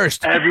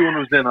 Unrehearsed. Everyone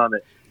was in on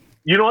it.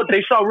 You know what?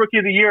 They saw Rookie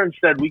of the Year and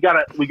said, we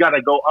gotta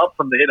go up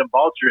from the hidden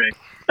ball string.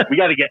 We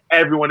gotta get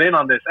everyone in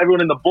on this.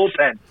 Everyone in the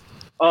bullpen.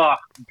 Oh,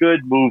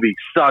 good movie.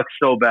 Sucks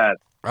so bad.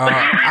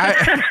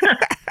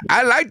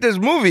 I like this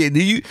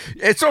movie.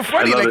 It's so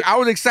funny. I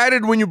was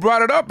excited when you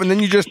brought it up, and then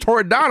you just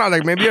tore it down. I was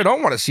like, maybe I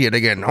don't want to see it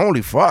again.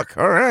 Holy fuck!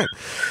 All right,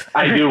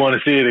 I do want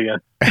to see it again.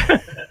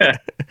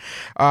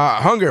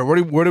 Hunger.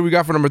 What do we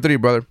got for number 3,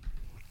 brother?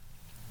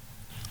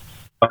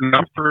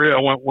 Number 3, I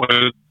went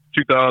with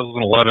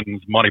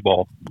 2011's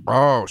Moneyball.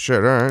 Oh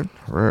shit! All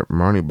right,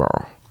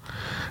 Moneyball.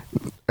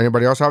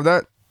 Anybody else have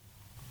that?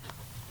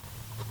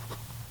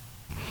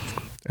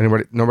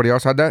 Nobody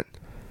else had that?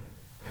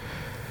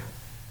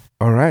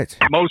 All right.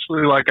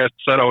 Mostly, like I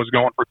said, I was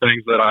going for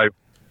things that I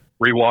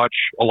rewatch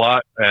a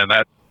lot, and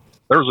that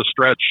there was a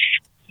stretch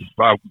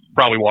I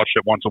probably watched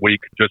it once a week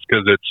just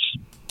because it's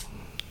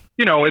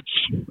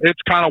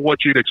kind of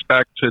what you'd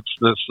expect. It's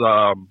this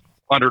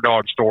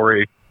underdog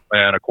story,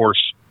 and of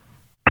course,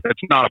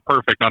 it's not a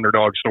perfect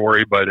underdog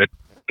story, but it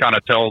kind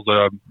of tells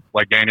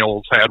like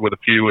Daniel's had with a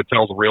few. It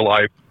tells a real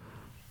life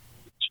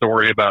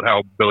story about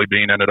how Billy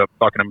Beane ended up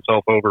fucking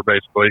himself over,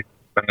 basically.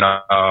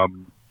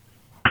 And,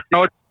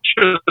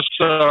 it's just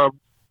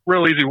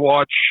real easy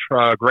watch.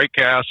 Great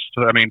cast.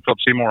 I mean, Philip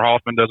Seymour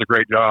Hoffman does a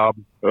great job.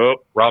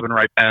 Robin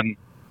Wright Penn,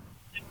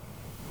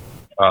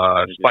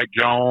 Spike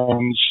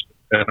Jones,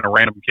 and a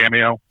random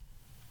cameo.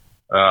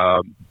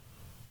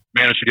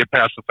 Managed to get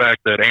past the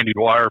fact that Andy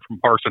Dwyer from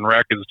Parks and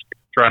Rec is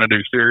trying to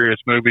do serious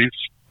movies.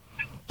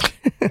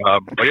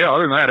 But yeah,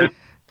 other than that,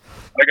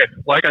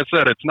 like I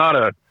said, it's not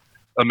a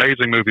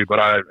amazing movie, but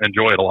I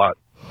enjoy it a lot.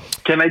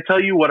 Can I tell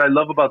you what I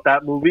love about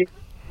that movie?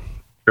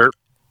 Sure.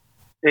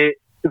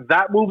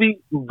 That movie,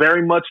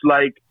 very much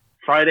like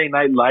Friday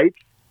Night Lights,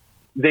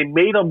 they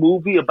made a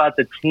movie about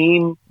the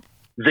team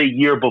the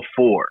year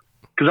before.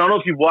 Because I don't know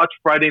if you've watched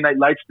Friday Night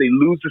Lights, they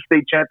lose the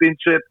state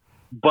championship,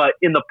 but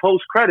in the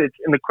credits,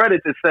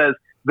 it says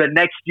the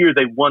next year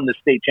they won the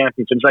state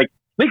championship. It's like,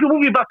 make a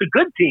movie about the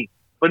good team.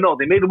 But no,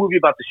 they made a movie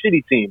about the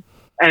shitty team.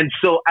 And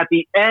so at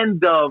the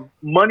end of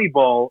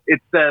Moneyball,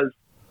 it says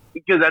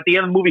because at the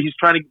end of the movie,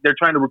 they're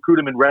trying to recruit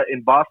him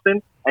in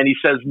Boston, and he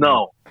says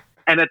no.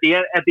 And at the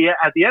end,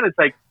 it's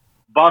like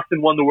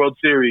Boston won the World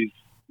Series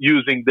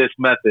using this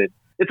method.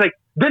 It's like,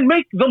 then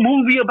make the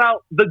movie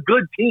about the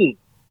good team.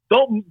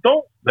 Don't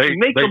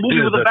make the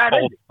movie with a bad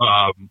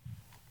ending.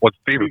 What's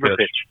Fever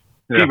Pitch?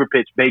 Yeah. Fever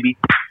Pitch, baby.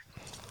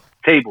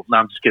 Table. No,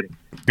 I'm just kidding.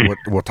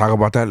 We'll talk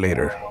about that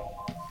later.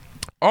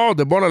 Oh,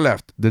 DeBona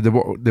left. Did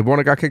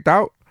DeBona got kicked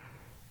out?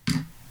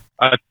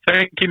 I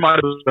think he might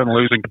have been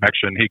losing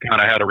connection. He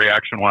kind of had a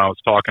reaction when I was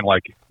talking,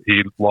 like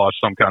he lost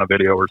some kind of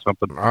video or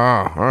something. Oh,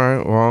 all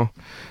right. Well,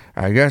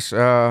 I guess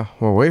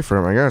we'll wait for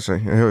him. I guess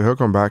he'll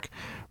come back.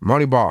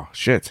 Moneyball.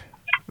 Shit.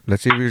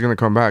 Let's see if he's gonna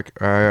come back.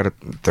 I got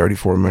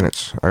 34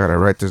 minutes. I gotta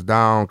write this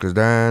down because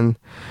then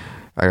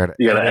you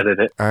gotta edit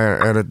it. I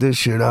gotta edit this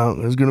shit out.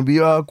 It's gonna be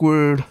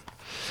awkward.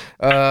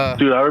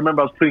 Dude, I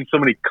remember I was putting so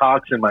many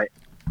cocks in my.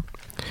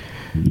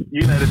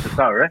 You can edit this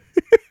out, right?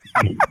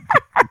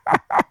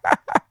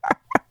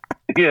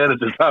 You edit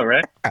this out,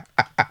 right?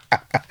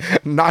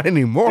 Not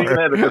anymore. You can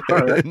edit this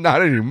out, right?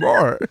 Not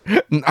anymore.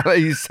 Now that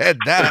you said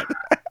that.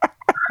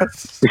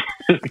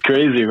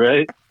 Crazy,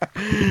 right?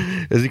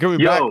 Is he coming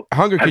back?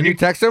 Hunger, can you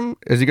text him?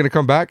 Is he going to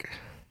come back?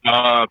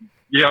 Yeah,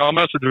 I'll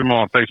message him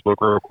on Facebook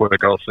real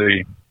quick. I'll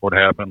see what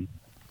happened.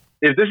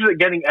 If this is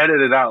getting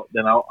edited out,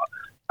 then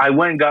I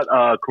went and got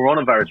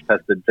coronavirus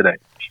tested today.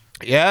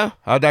 Yeah?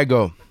 How'd that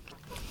go?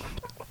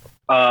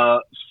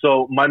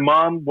 So my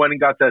mom went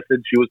and got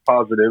tested. She was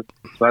positive.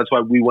 So that's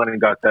why we went and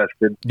got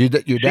tested.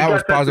 Your dad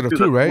was positive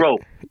too, right?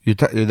 Your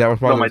dad was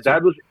positive. No, my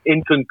dad was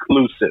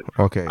inconclusive.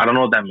 Okay. I don't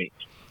know what that means.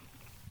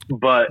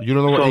 But you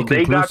don't know what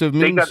inconclusive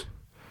means?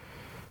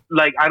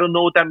 Like, I don't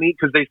know what that means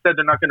because they said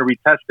they're not going to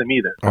retest them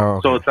either. Oh,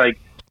 okay. So it's like,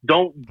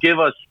 don't give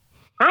us,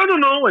 I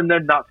don't know, and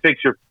then not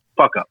fix your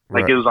fuck up.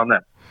 Like, it was on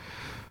them.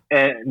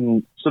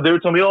 And so they were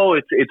telling me, oh,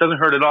 it doesn't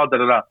hurt at all,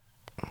 da-da-da.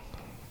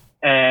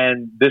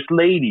 And this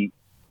lady,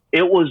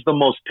 it was the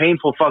most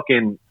painful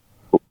fucking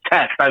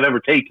test I've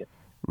ever taken.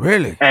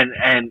 Really?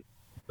 And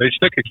they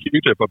stick a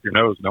Q-tip up your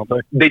nose, don't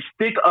they? They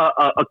stick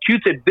a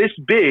Q-tip this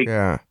big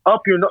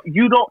up your nose.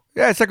 You don't.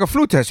 Yeah, it's like a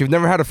flu test. You've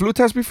never had a flu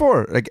test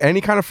before? Like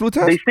any kind of flu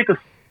test? They stick a.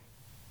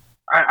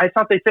 I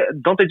thought they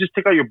said, don't they just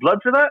take out your blood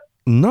for that?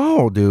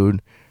 No, dude.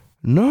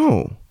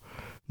 No,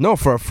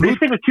 for a flu. They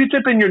stick a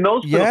Q-tip in your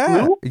nose for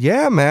the flu?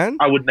 Yeah, man.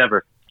 I would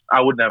never.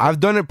 I've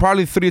done it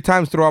probably 3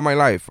 times throughout my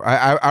life.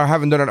 I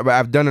haven't done it, but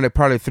I've done it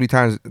probably 3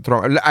 times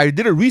throughout. I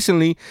did it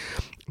recently,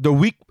 2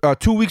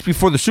 weeks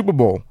before the Super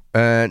Bowl.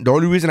 And the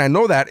only reason I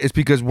know that is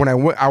because when I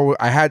went, I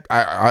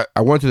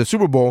went to the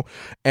Super Bowl,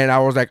 and I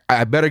was like,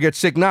 I better get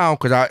sick now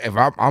because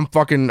I'm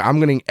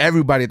getting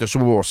everybody at the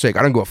Super Bowl sick.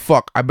 I don't give a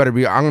fuck. I'm gonna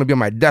be on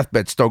my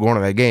deathbed still going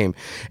to that game.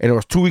 And it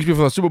was 2 weeks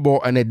before the Super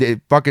Bowl, and they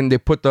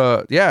put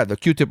the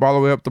Q-tip all the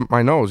way up to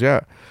my nose.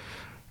 Yeah.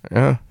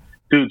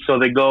 Dude, so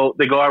they go, all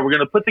right, we're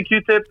going to put the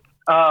Q-tip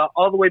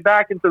all the way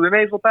back into the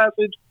nasal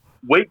passage,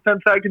 wait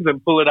 10 seconds,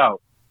 and pull it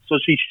out. So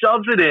she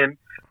shoves it in,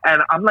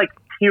 and I'm like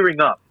tearing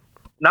up.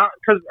 Not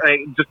because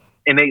just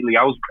innately.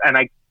 I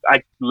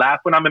laugh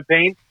when I'm in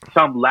pain,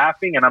 so I'm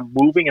laughing and I'm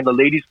moving, and the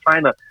lady's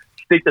trying to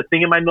stick the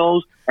thing in my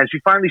nose, and she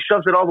finally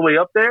shoves it all the way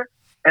up there,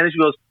 and then she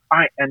goes, all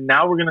right, and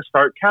now we're going to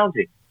start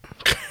counting.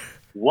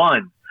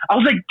 1. I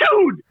was like,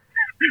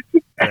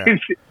 dude! Yeah.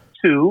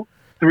 2,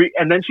 3,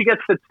 and then she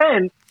gets to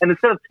 10, and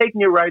instead of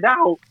taking it right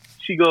out,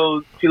 she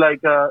swivels it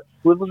a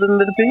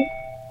little bit,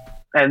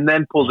 and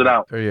then pulls it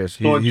out. Oh, yes.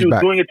 So when she was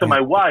doing it to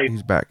my wife...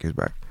 He's back.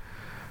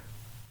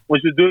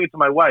 When she was doing it to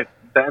my wife,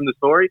 to end the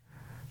story,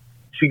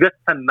 she gets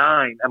to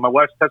 9, and my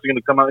wife's tests are going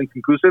to come out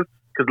inconclusive,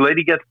 because the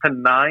lady gets to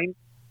 9,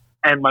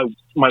 and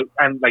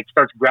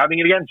starts grabbing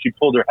it again, and she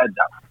pulled her head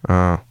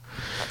down.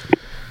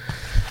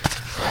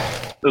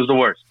 It was the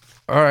worst.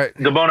 All right.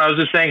 DeBona, I was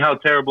just saying how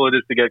terrible it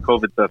is to get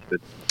COVID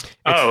tested.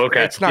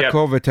 Okay. It's not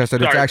COVID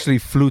tested. It's actually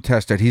flu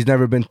tested.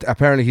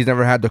 Apparently he's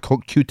never had the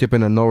Q-tip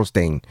in the nose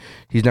thing.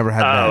 He's never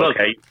had that.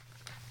 Okay.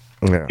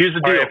 Yeah. Here's the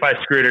deal. If I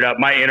screwed it up,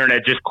 my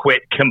internet just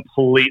quit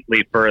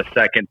completely for a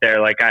second there.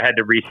 Like, I had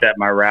to reset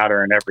my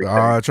router and everything.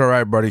 It's all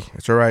right, buddy.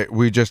 It's all right.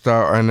 We just,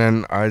 and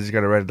then I just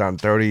got to write it down.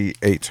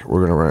 38.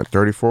 We're going to run it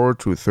 34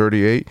 to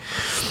 38.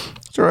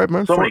 It's all right,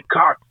 man. So many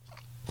cocks.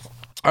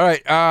 All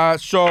right.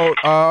 So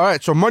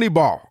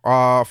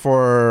Moneyball,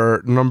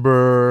 for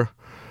number,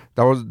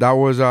 that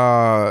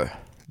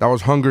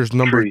was Hunger's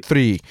number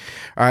 3.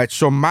 All right.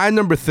 So my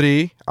number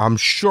 3, I'm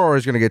sure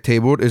is going to get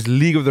tabled, is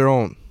League of Their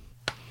Own.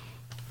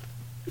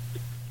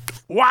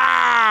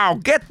 Wow,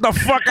 get the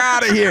fuck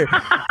out of here.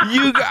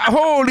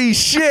 Holy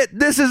shit.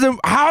 This is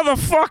how the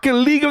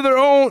fucking League of Their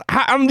Own.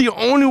 I'm the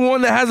only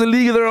one that has a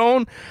League of Their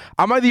Own.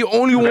 Am I the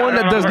only one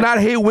that does not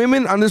hate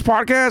women on this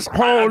podcast?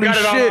 Holy shit.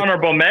 I got it on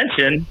honorable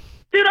mention.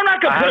 Dude, I'm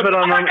not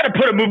gonna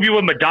put a movie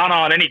with Madonna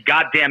on any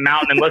goddamn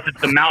mountain unless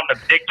it's the Mountain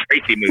of Dick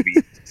Tracy movie.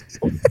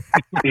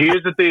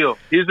 Here's the deal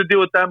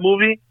with that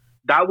movie.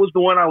 That was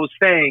the one I was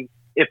saying.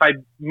 If I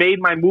made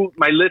my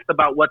list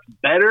about what's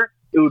better,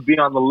 it would be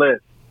on the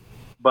list.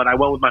 But I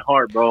went with my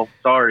heart, bro.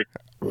 Sorry.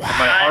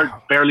 My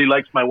heart barely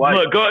likes my wife.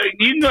 Look,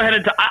 you can go ahead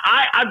and.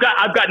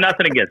 I've got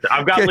nothing against it.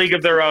 I've got League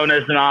of Their Own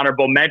as an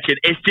honorable mention.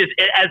 It's just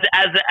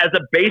as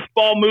a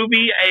baseball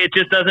movie, it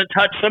just doesn't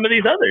touch some of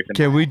these others.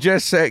 Can we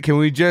just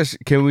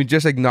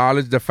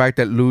acknowledge the fact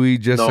that Louis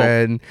just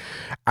said,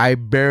 "I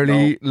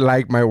barely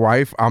like my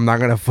wife. I'm not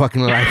gonna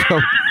fucking like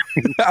them."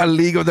 A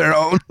League of Their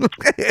Own.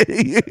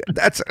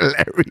 That's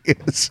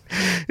hilarious.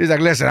 He's like,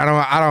 listen, I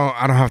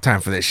don't have time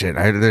for this shit.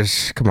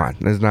 Come on,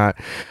 there's not.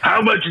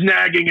 How much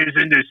nagging is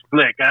in this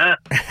flick, huh?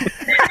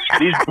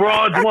 These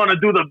broads want to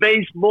do the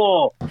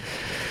baseball.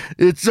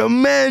 It's a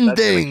man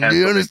thing. Do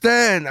you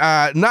understand?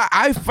 I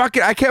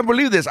can't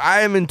believe this.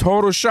 I am in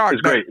total shock.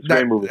 It's great. It's a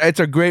great movie. It's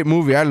a great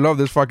movie. I love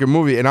this fucking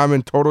movie, and I'm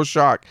in total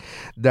shock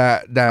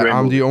that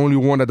I'm the only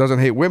one that doesn't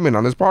hate women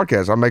on this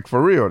podcast. I'm like,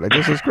 for real. Like,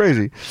 this is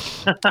crazy.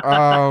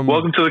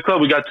 Welcome to the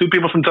club. We got 2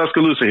 people from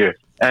Tuscaloosa here,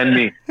 and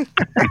me.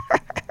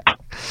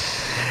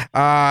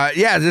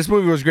 Yeah, this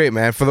movie was great,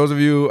 man. For those of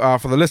you,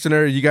 for the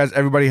listener, you guys,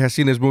 everybody has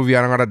seen this movie.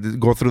 I don't gotta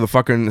go through the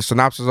fucking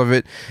synopsis of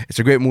it. It's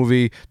a great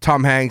movie.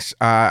 Tom Hanks,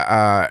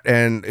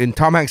 and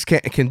Tom Hanks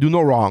can do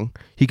no wrong.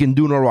 He can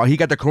do no wrong. He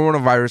got the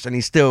coronavirus and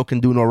he still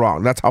can do no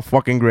wrong. That's how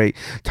fucking great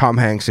Tom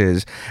Hanks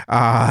is.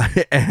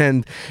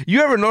 And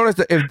you ever notice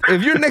that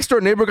if your next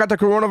door neighbor got the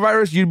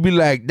coronavirus, you'd be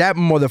like, that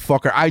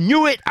motherfucker, I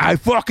knew it. I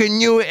fucking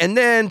knew it. And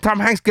then Tom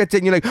Hanks gets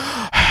it and you're like,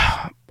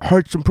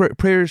 hearts and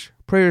prayers,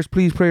 please,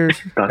 prayers.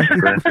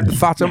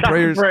 Thoughts and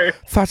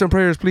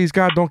prayers, please.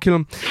 God, don't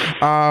kill him.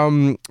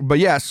 But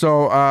yeah,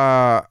 so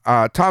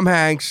Tom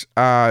Hanks,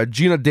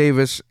 Gina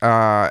Davis,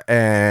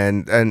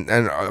 and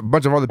a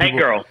bunch of other people.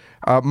 Hey, girl.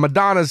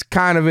 Madonna's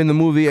kind of in the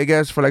movie, I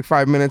guess, for like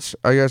 5 minutes.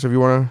 I guess if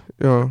you want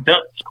to,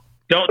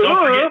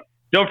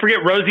 Don't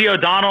forget Rosie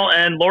O'Donnell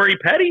and Lori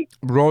Petty.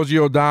 Rosie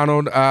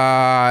O'Donnell.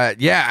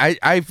 Yeah,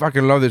 I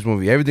fucking love this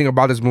movie. Everything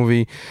about this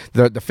movie.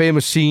 The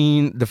famous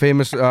scene, the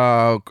famous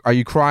are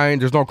you crying?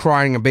 There's no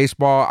crying in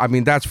baseball. I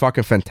mean, that's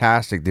fucking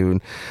fantastic,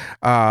 dude.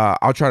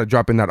 I'll try to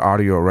drop in that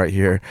audio right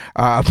here.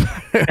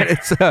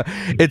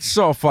 It's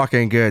so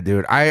fucking good,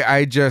 dude.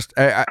 I just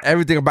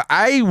everything about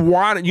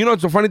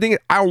it's the funny thing,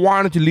 I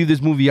wanted to leave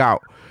this movie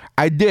out.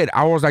 I did.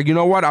 I was like, you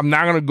know what? I'm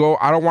not gonna go.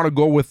 I don't want to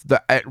go with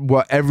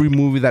every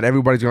movie that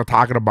everybody's gonna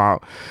talk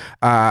about.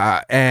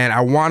 And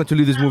I wanted to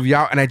leave this movie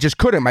out, and I just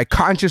couldn't. My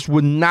conscience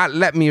would not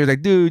let me. It was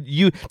like, dude,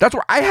 that's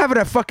why I have it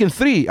at fucking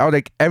 3. I was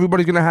like,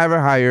 everybody's gonna have it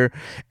higher,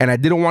 and I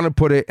didn't want to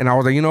put it. And I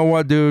was like, you know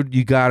what, dude,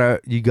 you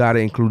gotta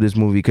include this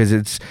movie because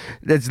it's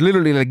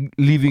literally like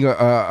leaving one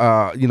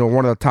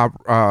of the top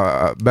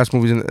best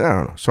movies in. I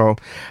don't know. So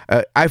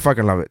I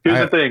fucking love it. Here's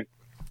the thing.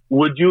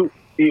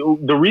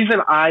 The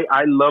reason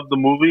I love the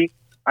movie,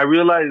 I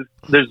realized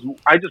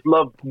I just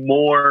love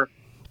more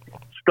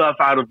stuff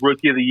out of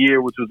Rookie of the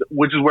Year, which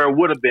is where it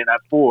would have been at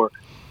 4.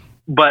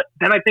 But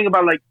then I think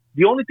about like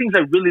the only things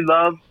I really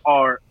love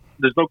are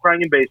There's No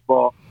Crying in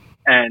Baseball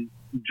and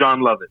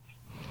John Lovitz.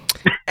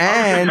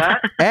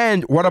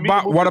 And what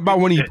about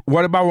when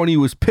he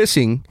was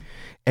pissing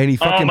and he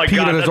fucking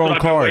peed on his own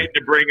card?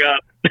 To bring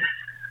up.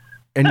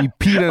 And he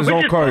peed on his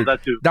own card.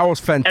 That was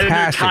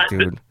fantastic,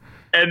 dude.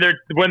 And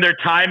when they're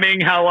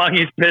timing how long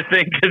he's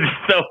pissing because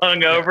he's so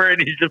hungover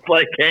and he's just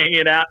like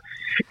hanging out.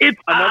 It's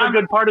another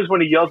good part is when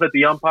he yells at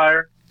the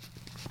umpire.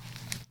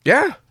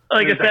 Yeah,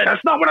 like I said,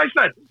 that's not what I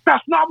said.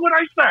 That's not what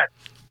I said.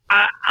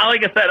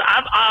 Like I said,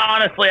 I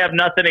honestly have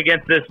nothing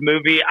against this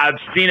movie. I've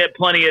seen it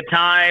plenty of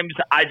times.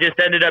 I just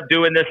ended up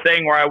doing this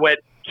thing where I went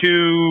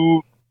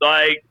to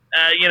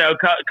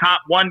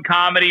one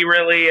comedy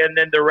really, and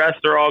then the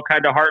rest are all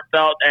kind of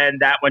heartfelt, and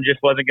that one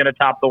just wasn't going to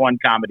top the one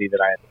comedy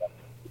that I ended up.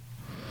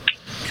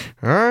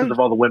 Because of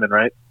all the women,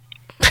 right?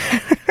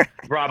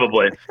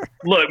 Probably.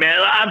 Look, man,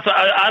 I'm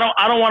sorry.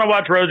 I don't want to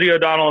watch Rosie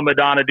O'Donnell and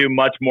Madonna do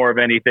much more of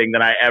anything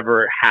than I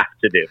ever have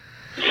to do.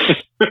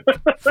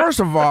 First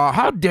of all,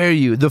 how dare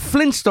you? The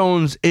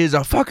Flintstones is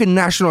a fucking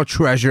national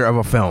treasure of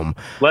a film.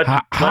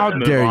 How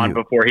dare you?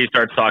 Before he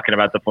starts talking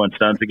about the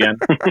Flintstones again.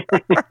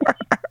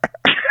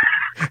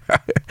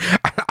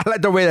 I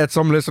like the way that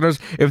some listeners,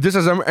 if this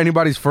is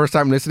anybody's first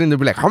time listening, they'll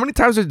be like, how many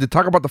times did you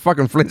talk about the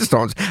fucking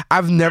Flintstones?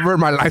 I've never in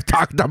my life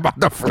talked about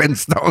the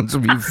Flintstones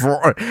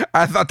before.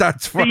 I thought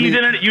that's funny. See,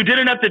 you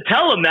didn't have to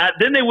tell them that.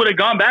 Then they would have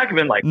gone back and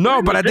been like,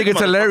 no, but I think it's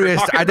hilarious.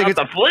 I think it's,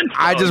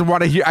 I just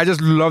want to hear, I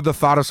just love the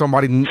thought of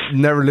somebody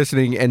never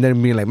listening and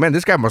then being like, man,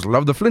 this guy must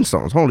love the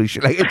Flintstones. Holy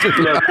shit. Like, it's just,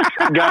 look,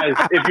 guys,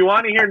 if you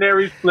want to hear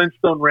Neri's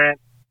Flintstone rant,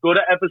 go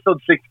to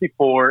episode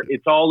 64.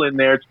 It's all in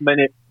there. It's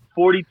minute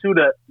 42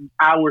 to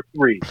hour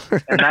 3,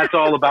 and that's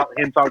all about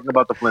him talking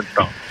about the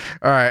Flintstones.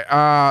 All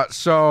right,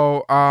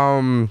 so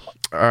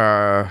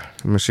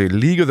let me see.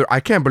 League of Their.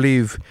 I can't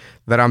believe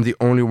that I'm the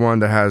only one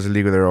that has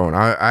League of Their Own.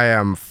 I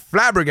am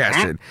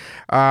flabbergasted.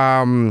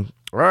 All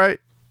right,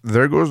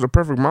 there goes the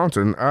Perfect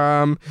Mountain.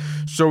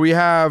 So we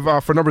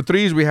have for number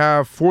 3s we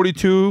have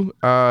 42,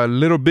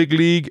 Little Big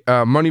League,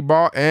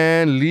 Moneyball,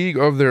 and League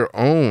of Their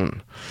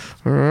Own.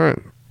 All right,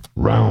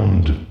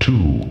 round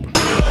 2.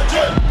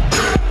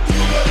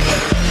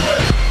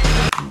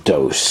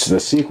 Dose, the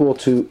sequel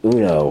to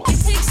Uno.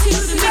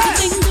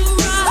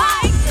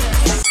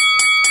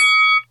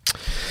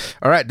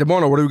 All right,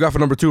 Demono, what do we got for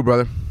number 2,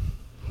 brother?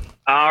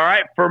 All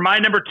right, for my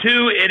number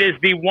 2, it is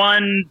the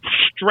one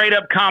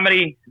straight-up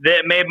comedy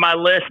that made my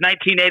list,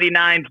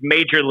 1989's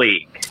Major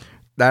League.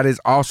 That is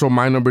also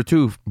my number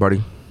 2,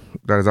 buddy.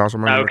 That is also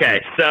my number 2.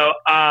 Okay, so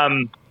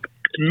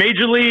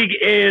Major League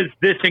is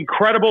this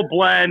incredible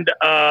blend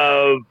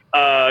of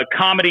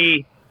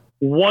comedy,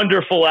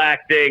 wonderful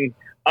acting,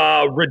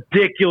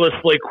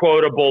 ridiculously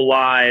quotable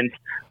lines,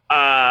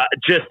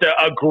 just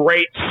a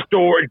great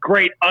story,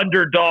 great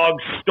underdog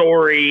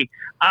story.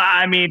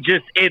 I mean,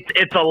 just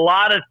it's a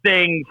lot of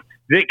things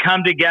that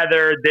come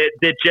together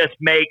that just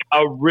make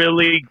a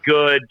really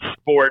good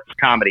sports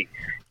comedy,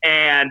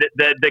 and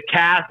the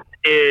cast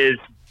is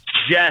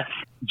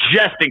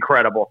just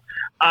incredible.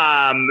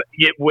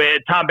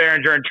 With Tom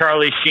Berenger and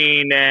Charlie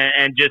Sheen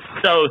and just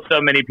so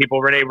many people,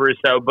 Rene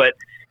Russo, but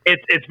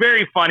it's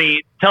very funny.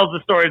 It tells the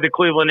story of the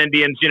Cleveland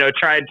Indians,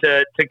 trying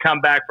to come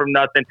back from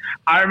nothing.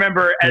 I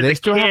rember as a kid. They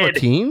still have a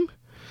team?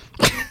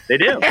 They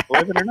do,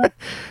 believe it or not.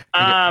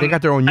 They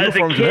got their own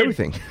uniforms and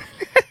everything.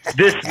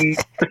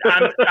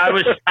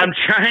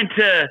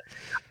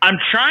 I'm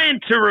trying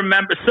to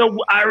remember.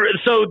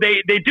 So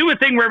they do a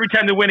thing where every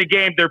time they win a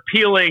game, they're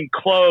peeling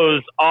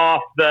clothes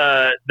off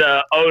the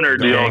owner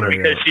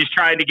because she's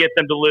trying to get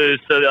them to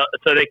lose so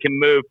they can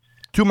move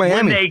to Miami.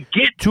 When they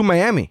get to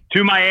Miami,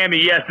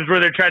 yes, is where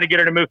they're trying to get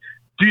her to move.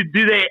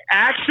 Do they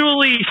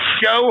actually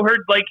show her?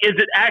 Like, is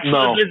it actually?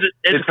 No,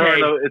 it's her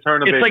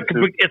in a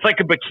it's like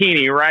a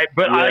bikini, right?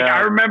 But I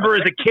remember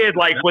as a kid,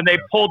 like when they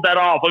pulled that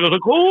off, I was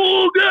like,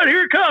 "Oh, good,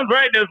 here it comes!"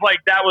 Right? And it was like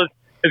that was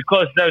as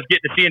close as I was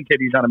getting to seeing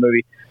titties on a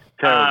movie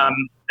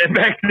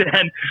back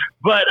then.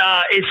 But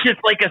it's just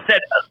like I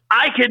said,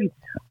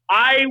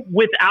 I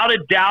without a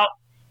doubt,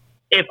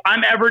 if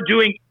I'm ever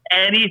doing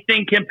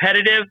anything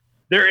competitive,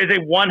 there is a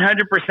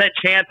 100%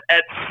 chance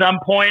at some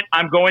point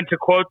I'm going to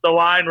quote the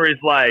line where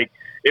he's like,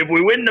 if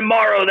we win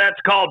tomorrow, that's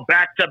called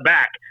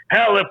back-to-back.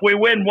 Hell, if we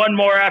win one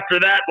more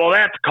after that, well,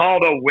 that's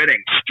called a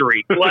winning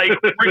streak. Like,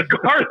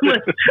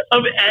 regardless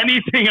of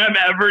anything I'm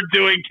ever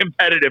doing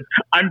competitive,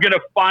 I'm going to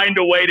find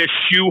a way to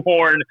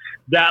shoehorn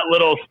that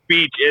little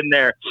speech in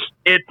there.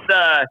 It's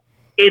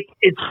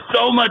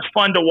so much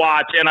fun to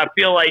watch, and I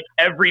feel like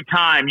every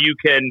time you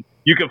can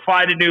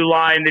find a new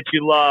line that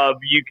you love,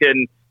 you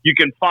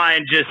can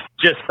find just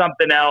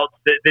something else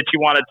that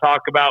you want to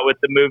talk about with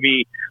the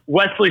movie.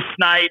 Wesley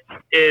Snipes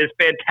is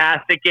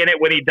fantastic in it.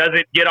 When he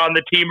doesn't get on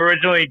the team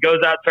originally, he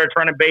goes out, starts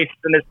running bases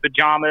in his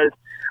pajamas.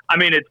 I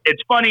mean,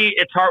 it's funny.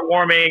 It's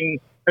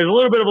heartwarming. There's a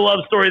little bit of a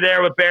love story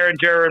there with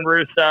Berenger and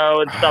Russo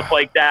and stuff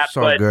like that.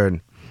 So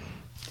good.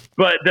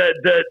 But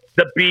the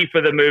beef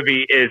of the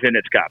movie is in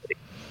its comedy.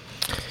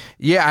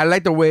 Yeah, I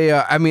like the way.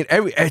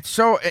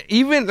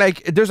 Even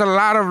like there's a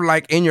lot of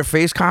like in your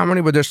face comedy,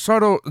 but there's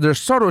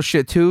subtle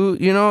shit too.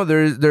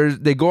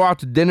 They go out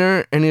to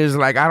dinner and he's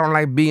like, I don't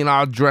like being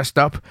all dressed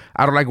up.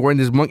 I don't like wearing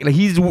this monkey. Like,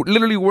 he's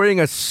literally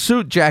wearing a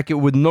suit jacket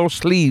with no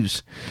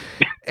sleeves.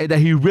 And that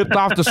he ripped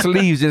off the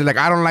sleeves and like,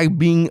 I don't like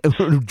being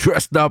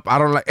dressed up. I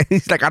don't like.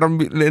 He's like, I don't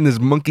be in this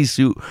monkey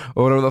suit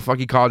or whatever the fuck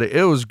he called it.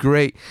 It was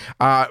great.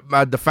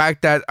 The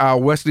fact that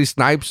Wesley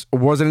Snipes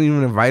wasn't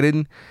even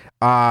invited.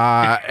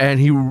 And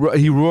he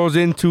rolls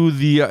into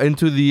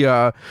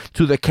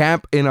the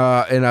camp in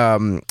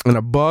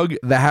a bug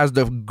that has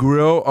the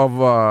grill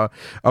of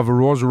a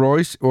Rolls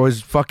Royce.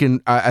 Was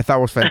fucking I thought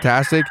was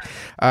fantastic.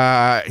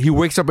 He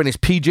wakes up in his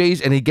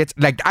PJs and he gets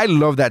like, I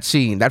love that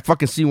scene. That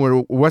fucking scene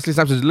where Wesley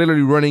Snipes is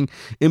literally running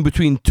in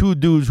between two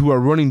dudes who are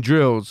running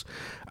drills.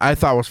 I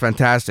thought was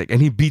fantastic,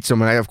 and he beats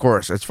them. And of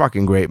course, it's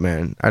fucking great,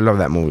 man. I love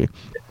that movie.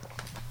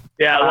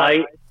 Yeah,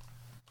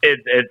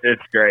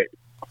 it's great.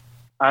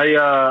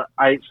 I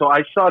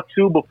saw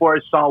 2 before I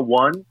saw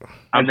 1,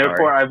 and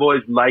therefore I've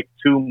always liked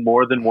 2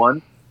 more than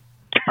 1.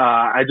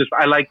 I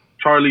like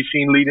Charlie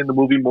Sheen leading the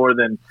movie more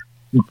than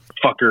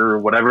fucker or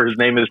whatever his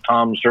name is,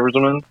 Tom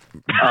Scherziman.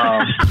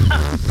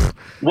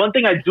 One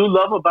thing I do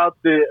love about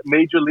the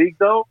Major League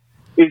though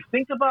is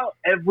think about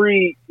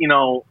every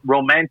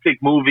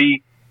romantic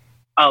movie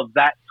of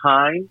that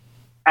time.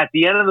 At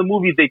the end of the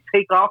movie, they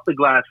take off the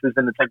glasses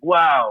and it's like,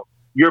 wow,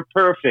 you're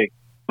perfect.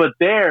 But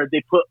there,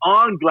 they put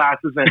on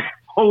glasses and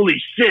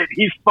holy shit,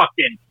 he's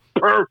fucking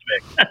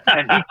perfect,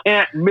 and he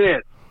can't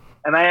miss.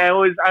 And I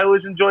always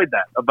enjoyed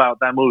that about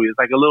that movie. It's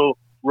like a little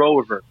role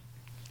reverse.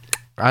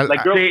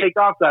 Girls take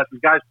off glasses,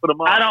 guys put them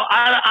on.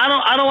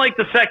 I don't like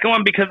the second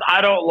one because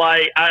I don't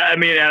like. I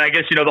mean, and I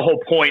guess the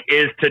whole point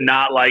is to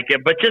not like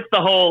it, but just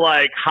the whole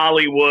like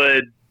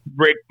Hollywood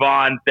Rick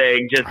Vaughn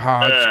thing, just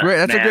it's great.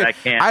 That's man, a good. I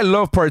can't. I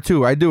love part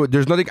 2. I do.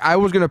 There's nothing. I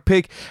was gonna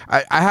pick.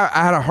 I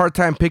had a hard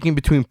time picking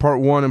between part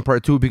 1 and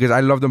part 2 because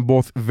I love them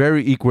both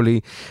very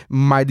equally.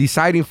 My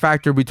deciding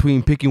factor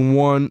between picking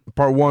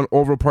part 1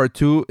 over part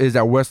 2 is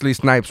that Wesley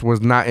Snipes was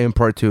not in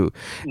part 2,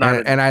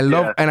 and I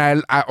love and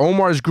I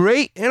Omar's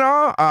great,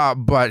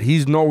 but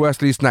he's no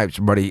Wesley Snipes,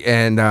 buddy,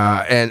 and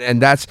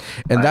that's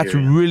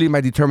really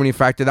my determining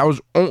factor. That was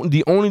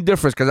the only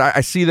difference because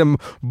I see them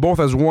both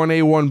as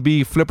 1A,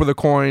 1B, flip of the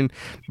coin. mine,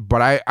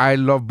 but I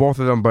love both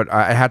of them. But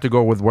I had to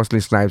go with Wesley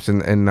Snipes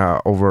and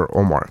over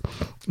Omar.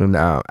 And,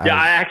 I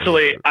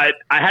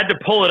had to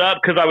pull it up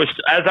because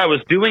as I was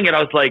doing it, I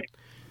was like,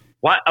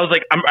 what? I was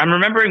like, I'm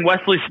remembering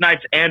Wesley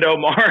Snipes and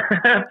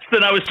Omar Epps,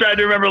 and I was trying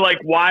to remember like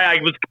why I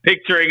was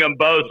picturing them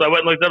both. So I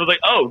went and looked up. I was like,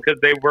 oh,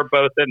 because they were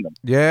both in them.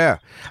 Yeah.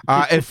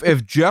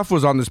 If Jeff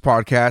was on this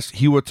podcast,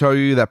 he would tell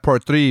you that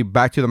part 3,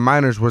 Back to the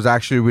Minors, was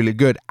actually really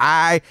good.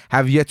 I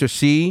have yet to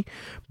see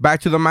Back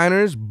to the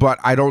Minors, but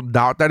I don't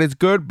doubt that it's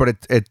good.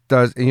 But it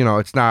does,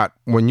 it's not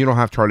when you don't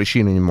have Charlie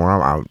Sheen anymore.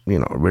 I'm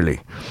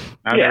really.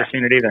 I've never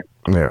seen it either.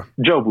 Yeah.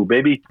 Jobu,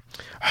 baby.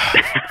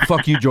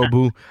 Fuck you,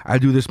 Jobu. I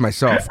do this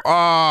myself.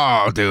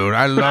 Oh, dude,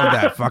 I love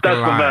that fucking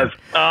line.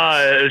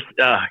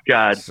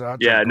 God. Such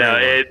yeah, a no,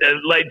 great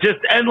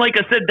like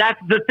I said, that's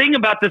the thing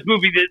about this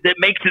movie that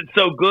makes it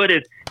so good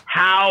is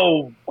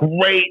how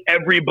great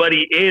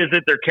everybody is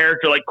at their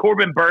character. Like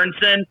Corbin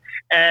Burnson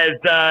as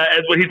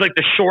when he's like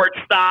the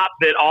shortstop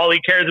that all he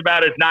cares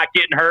about is not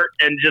getting hurt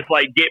and just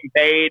like getting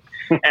paid,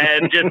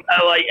 and just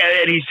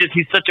and he's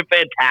such a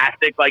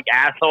fantastic like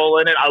asshole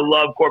in it. I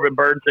love Corbin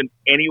Burnson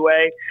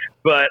anyway,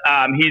 but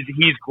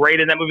he's great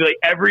in that movie. Like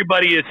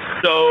everybody is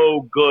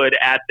so good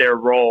at their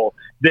role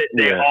that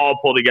they all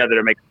pull together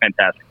to make a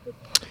fantastic movie.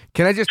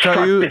 Can I just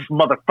tell you, this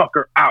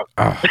motherfucker out?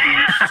 Oh,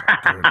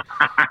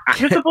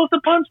 You're supposed to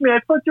punch me.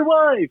 I fucked your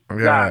wife. Yeah.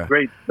 Nah,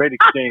 great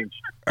exchange.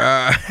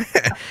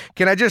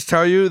 Can I just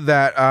tell you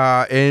that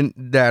the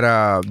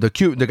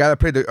guy that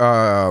played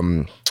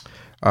the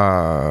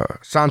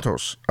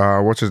Santos,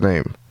 what's his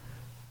name?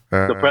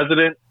 The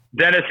president.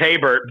 Dennis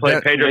Haybert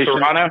played Pedro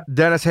Serrano.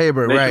 Dennis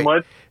Haybert, Nationwide?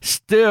 right?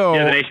 Still,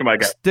 the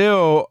Nationwide guy.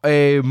 Still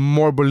a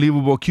more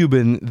believable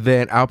Cuban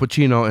than Al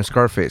Pacino and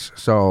Scarface.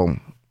 So,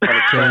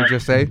 can you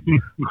just say?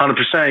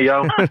 100%,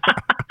 yo.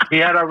 He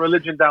had our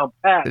religion down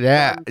pat.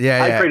 Yeah.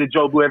 I pray to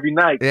Jobu every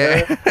night.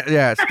 Yeah,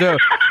 yeah.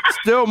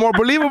 Still more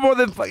believable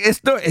than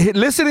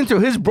listening to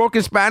his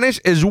broken Spanish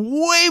is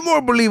way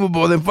more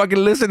believable than fucking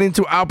listening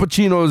to Al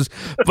Pacino's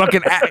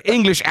fucking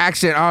English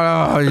accent.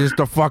 Oh, it's just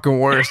the fucking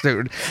worst,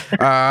 dude.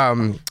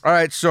 All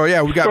right, so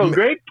yeah, we got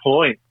great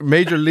point.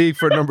 Major League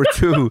for number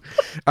 2.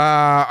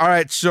 All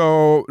right,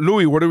 so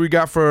Louis, what do we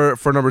got for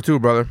number 2,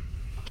 brother?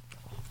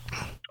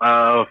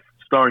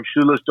 Starring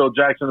Shoeless Joe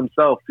Jackson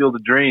himself, Field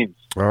of Dreams.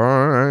 All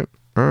right.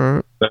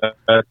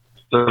 That's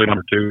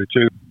number 2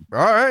 too. All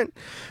right.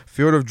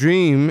 Field of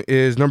Dream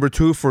is number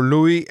 2 for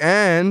Louis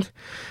and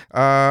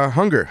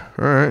Hunger.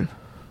 All right.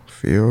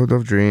 Field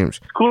of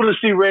Dreams. Cool to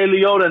see Ray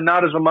Liotta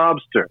not as a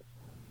mobster.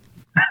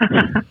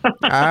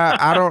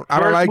 I don't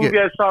like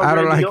it. I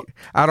don't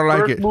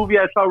like it. First movie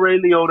I saw Ray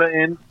Liotta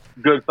in,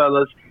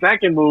 Goodfellas.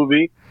 Second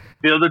movie,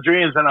 Field of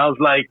Dreams, and I was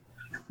like,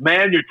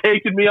 man, you're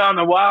taking me on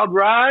a wild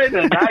ride,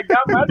 and I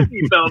got my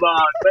seatbelt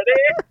on, buddy.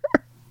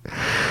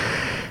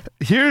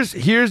 Here's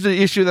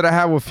the issue that I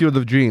have with Field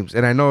of Dreams,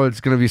 and I know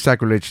it's going to be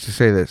sacrilege to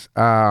say this.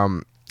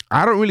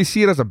 I don't really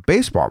see it as a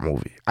baseball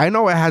movie. I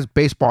know it has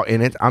baseball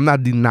in it. I'm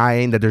not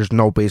denying that there's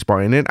no baseball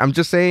in it. I'm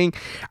just saying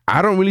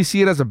I don't really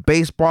see it as a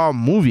baseball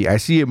movie. I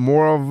see it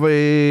more of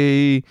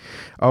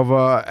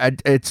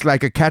it's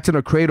like a Cats in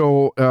a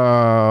Cradle,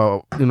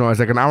 it's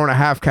like an hour and a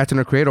half Cats in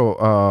a Cradle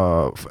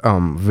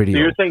video. So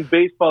you're saying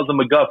baseball's a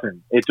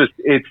MacGuffin.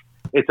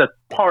 It's a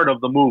part of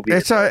the movie.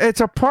 It's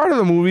a part of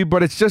the movie,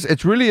 but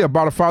it's really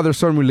about a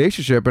father-son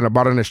relationship and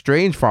about an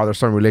estranged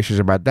father-son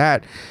relationship at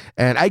that.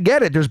 And I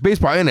get it. There's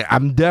baseball in it.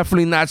 I'm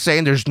definitely not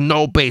saying there's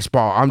no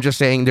baseball. I'm just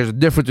saying there's a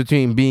difference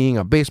between being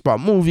a baseball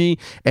movie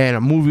and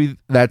a movie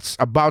that's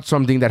about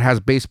something that has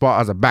baseball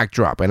as a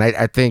backdrop. And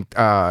I think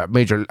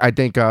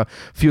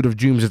Field of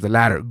Dreams is the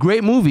latter.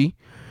 Great movie,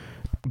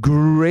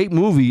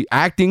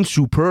 acting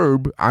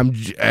superb. I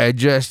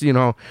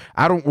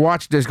don't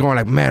watch this going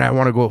like, man, I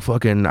want to go go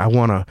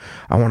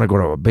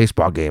to a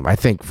baseball game. I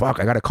think, fuck,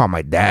 I gotta call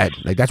my dad.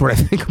 Like that's what I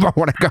think about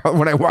when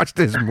I watch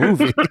this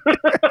movie.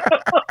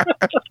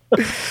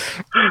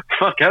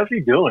 Fuck, how's he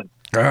doing?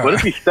 What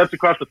if he steps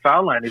across the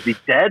foul line? Is he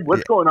dead?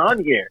 What's going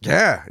on here?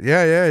 Yeah.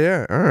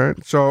 All right.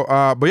 So,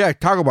 but yeah,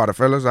 talk about it,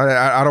 fellas.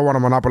 I don't want to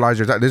monopolize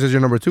your time. This is your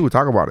number 2.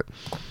 Talk about it.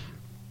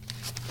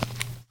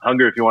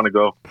 Hunger, if you want to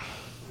go.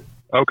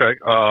 Okay.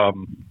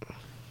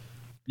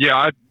 Yeah,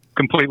 I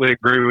completely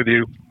agree with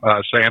you,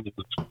 Sam, as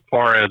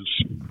far as,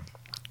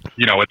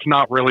 it's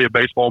not really a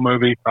baseball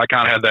movie. I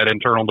kind of had that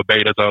internal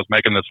debate as I was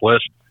making this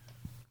list.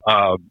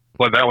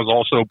 But that was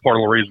also part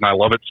of the reason I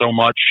love it so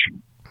much.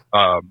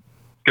 Because,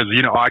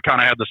 I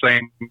kind of had the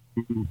same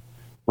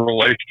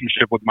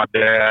relationship with my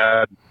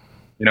dad.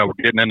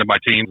 Getting into my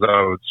teens,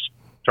 I was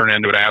turning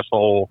into an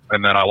asshole.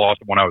 And then I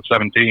lost him when I was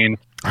 17.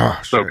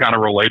 So kind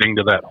of relating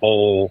to that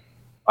whole,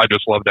 I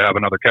just love to have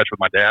another catch with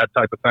my dad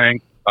type of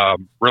thing.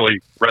 Really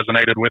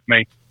resonated with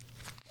me.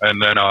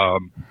 And then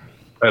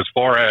as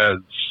far as,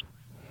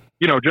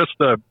 just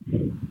the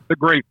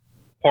great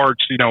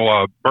parts,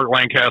 Burt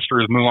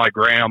Lancaster as Moonlight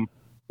Graham,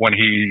 when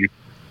he,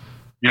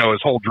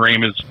 his whole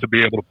dream is to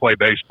be able to play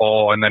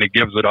baseball, and then he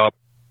gives it up,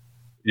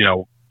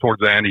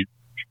 towards the end, he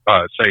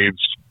saves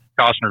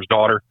Costner's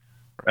daughter,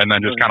 and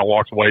then just kind of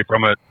walks away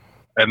from it.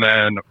 And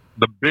then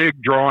the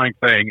big drawing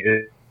thing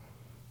is.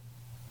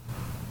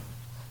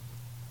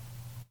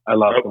 I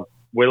lost him.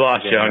 We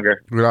lost you,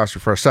 Hunger. We lost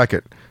you for a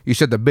second. You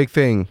said the big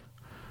thing.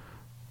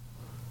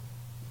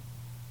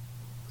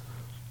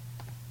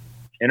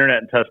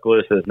 Internet in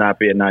Tuscaloosa is not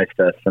being nice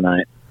to us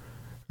tonight.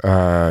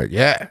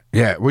 Yeah.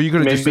 What are you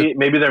gonna just say?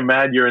 Maybe they're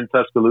mad you're in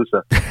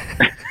Tuscaloosa.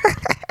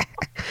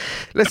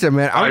 Listen,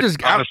 man.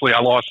 Honestly,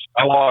 I lost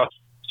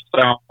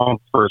sound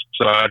first,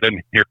 so I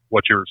didn't hear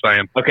what you were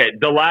saying. Okay,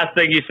 the last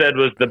thing you said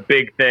was the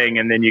big thing,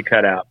 and then you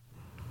cut out.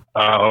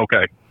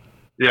 Okay.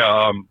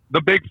 Yeah,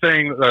 the big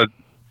thing, one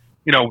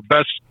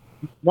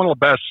of the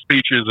best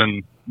speeches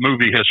in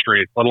movie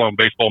history, let alone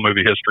baseball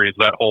movie history, is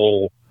that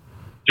whole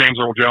James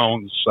Earl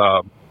Jones,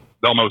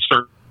 almost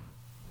certain.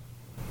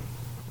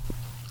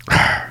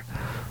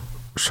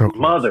 So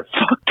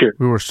motherfucker.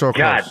 We were so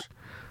God. close.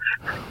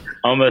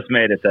 Almost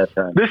made it that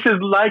time. This is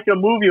like a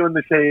movie when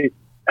they say,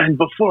 and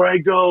before I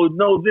go,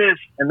 know this,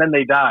 and then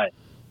they die.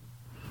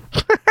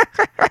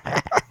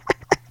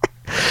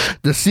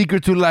 The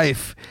secret to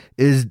life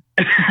is.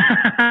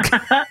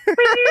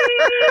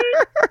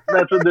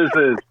 That's what this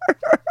is.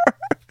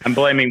 I'm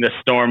blaming the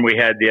storm we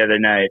had the other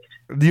night.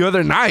 The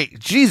other night?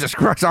 Jesus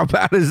Christ, how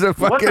bad is the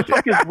fucking... What the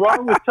fuck is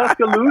wrong with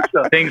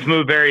Tuscaloosa? Things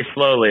move very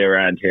slowly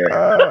around here.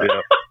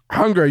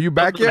 Hunger, are you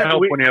back yet?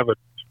 Help when you have a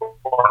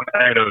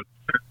tornado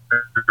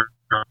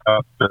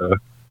to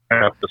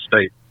half the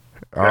state.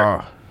 Oh,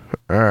 all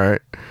right.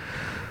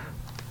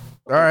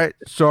 All right,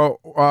 so...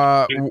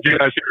 Did you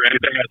guys hear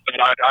anything I said?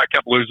 I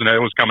kept losing it. It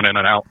was coming in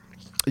and out.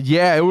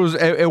 Yeah,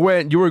 it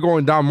went. You were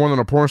going down more than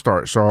a porn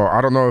star, so I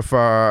don't know if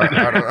I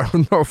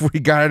don't know if we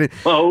got it.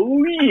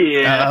 Oh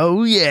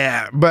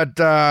yeah, but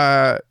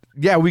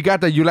yeah, we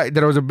got that. You like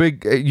that it was a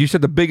big. You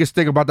said the biggest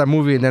thing about that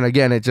movie, and then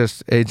again, it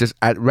just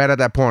right at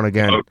that point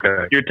again.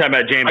 Okay, you're talking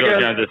about James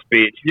Earl Jones'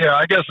 speech. Yeah,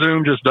 I guess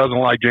Zoom just doesn't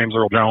like James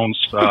Earl Jones.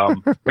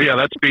 But yeah,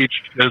 that speech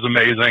is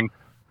amazing.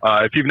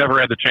 If you've never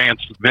had the chance,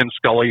 Vin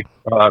Scully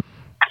read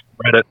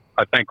it,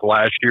 I think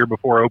last year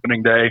before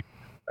opening day,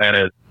 and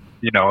it.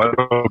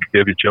 It'll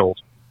give you chills.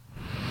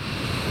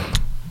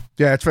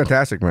 Yeah, it's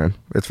fantastic, man.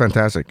 It's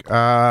fantastic. It's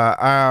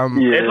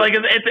like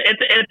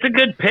it's a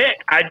good pick.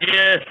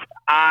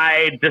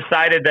 I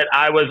decided that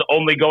I was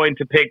only going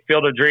to pick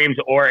Field of Dreams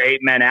or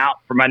 8 Men Out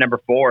for my number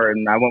 4,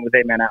 and I went with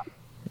 8 Men Out.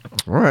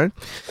 All right,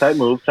 tight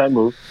move.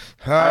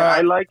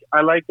 I like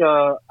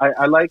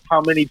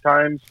how many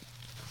times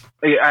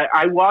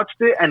I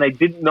watched it and I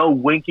didn't know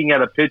winking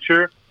at a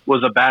pitcher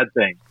was a bad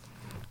thing.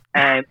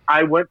 And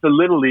I went to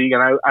Little League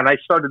and I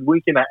started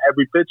winking at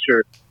every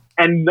pitcher,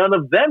 and none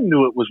of them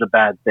knew it was a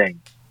bad thing.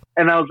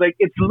 And I was like,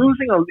 it's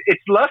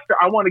luster.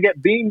 I want to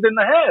get beamed in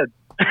the head.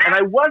 And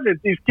I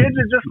wasn't. These kids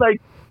are just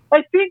like,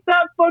 I think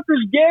that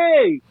fucker's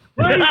gay.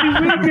 Why is he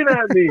winking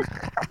at me?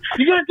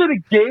 You guys got a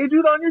gay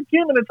dude on your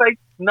team? And it's like,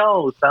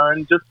 no,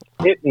 son, just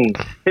hit me.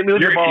 Hit me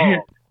with your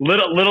ball.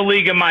 Little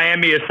League in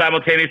Miami is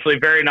simultaneously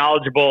very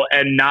knowledgeable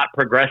and not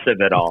progressive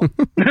at all.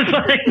 It's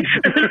like,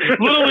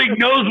 Little League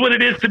knows what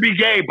it is to be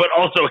gay, but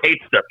also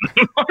hates them.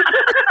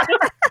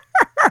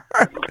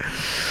 The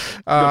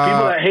people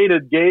that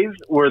hated gays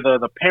were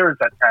the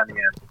parents at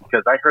Tanian,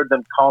 because I heard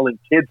them calling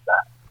kids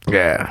that.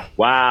 Yeah.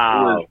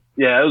 Wow.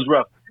 It was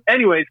rough.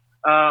 Anyways,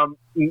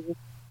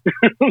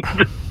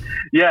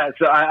 yeah,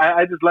 so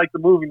I just like the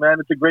movie, man.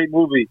 It's a great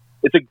movie.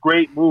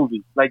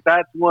 Like,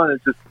 that's one.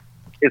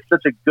 It's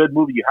such a good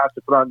movie you have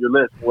to put on your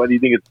list, whether you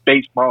think it's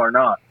baseball or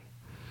not.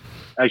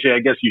 Actually, I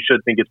guess you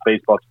should think it's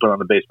baseball to put on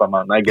the baseball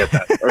mountain. I get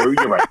that. Or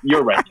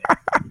you're right.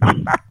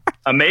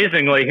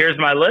 Amazingly, here's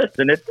my list,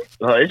 and it's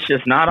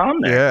just not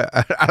on there.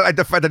 Yeah, I like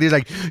the fact that he's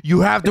like,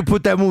 you have to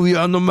put that movie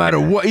on no matter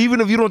what,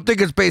 even if you don't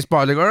think it's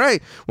baseball. Like, all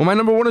right, well, my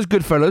number 1 is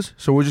Goodfellas,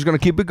 so we're just gonna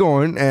keep it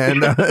going.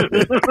 And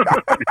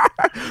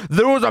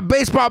there was a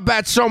baseball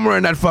bat somewhere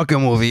in that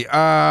fucking movie.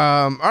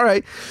 All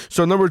right,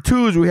 so number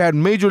 2 is we had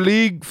Major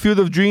League, Field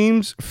of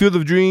Dreams,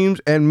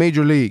 and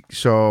Major League.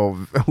 So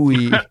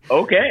we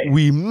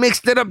we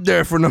mixed it up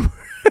there for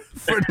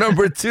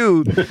number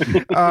 2.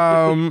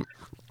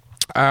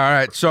 All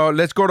right, so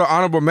let's go to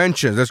honorable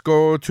mentions. Let's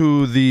go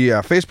to the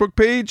Facebook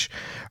page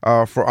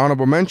for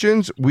honorable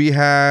mentions. We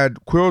had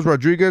Quills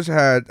Rodriguez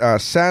had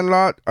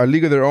Sandlot, A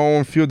League of Their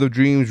Own, Field of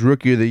Dreams,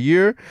 Rookie of the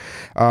Year.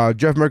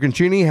 Jeff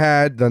Merconcini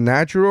had The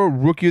Natural,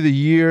 Rookie of the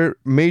Year,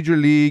 Major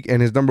League,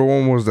 and his number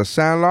 1 was The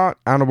Sandlot.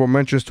 Honorable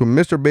mentions to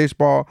Mr.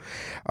 Baseball,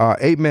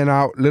 8 Men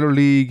Out, Little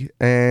League,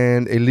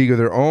 and A League of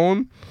Their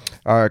Own.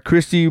 Colin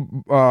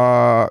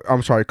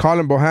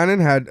Bohannon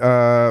had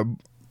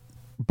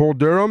Bull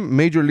Durham,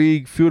 Major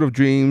League, Field of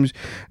Dreams,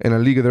 and A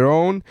League of Their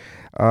Own.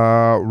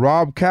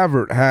 Rob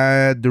Cavert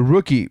had The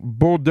Rookie,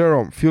 Bull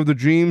Durham, Field of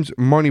Dreams,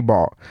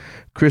 Moneyball.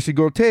 Chrissy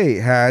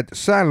Gauthier had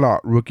Sandlot,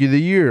 Rookie of the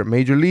Year,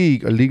 Major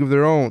League, A League of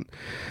Their Own.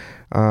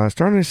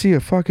 Starting to see a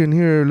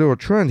little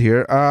trend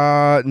here.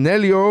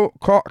 Nelio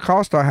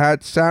Costa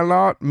had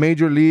Sandlot,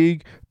 Major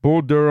League,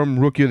 Bull Durham,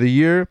 Rookie of the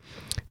Year.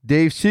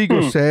 Dave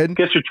Siegel said...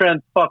 Guess your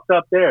trend fucked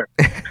up there.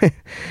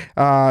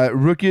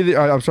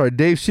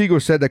 Dave Siegel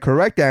said the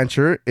correct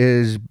answer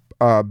is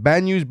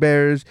Bad News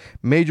Bears,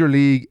 Major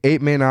League,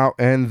 8 Men Out,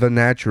 and The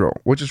Natural,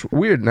 which is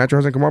weird. Natural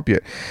hasn't come up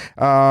yet.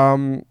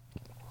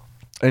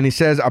 And he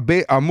says a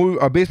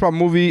baseball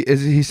movie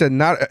is. He said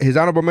not his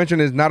honorable mention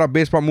is not a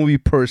baseball movie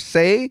per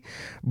se,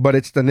 but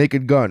it's The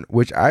Naked Gun,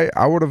 which I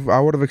would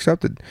have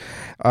accepted.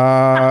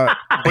 But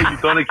you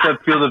don't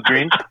accept Field of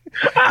Dreams?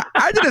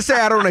 I didn't say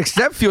I don't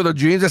accept Field of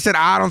Dreams. I said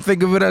I don't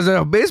think of it as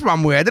a baseball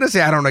movie. I didn't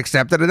say I don't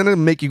accept it. I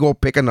didn't make you go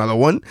pick another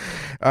one.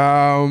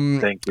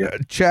 Thank you.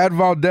 Chad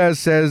Valdez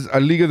says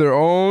A League of Their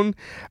Own,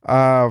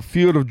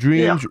 Field of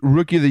Dreams,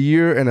 Rookie of the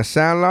Year, and A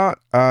Sandlot.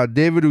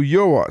 David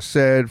Ulloa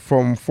said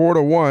from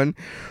 4-1,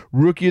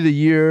 Rookie of the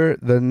Year,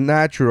 The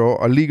Natural,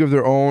 A League of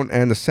Their Own,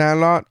 and The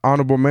Sandlot.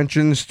 Honorable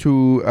mentions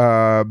to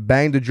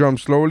Bang the Drum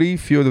Slowly,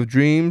 Field of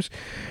Dreams,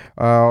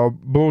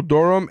 Bull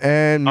Durham,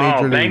 and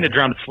Major League. Bang the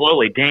Drum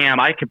Slowly. Damn,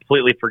 I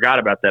completely forgot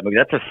about that movie.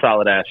 That's a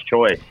solid-ass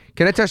choice.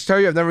 Can I just tell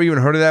you, I've never even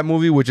heard of that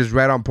movie, which is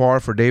right on par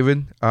for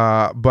David.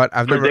 But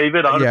I've never...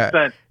 David,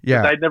 100%.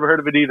 Yeah. I'd never heard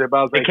of it either. But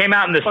I was like, it came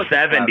out in the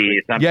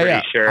 70s, I'm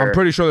pretty sure. I'm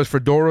pretty sure there's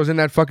fedoras in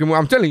that fucking movie.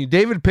 I'm telling you,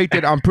 David picked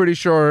it. I'm pretty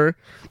sure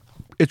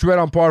it's right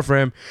on par for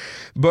him.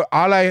 But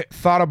all I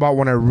thought about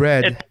when I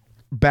read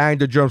Bang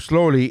the Drum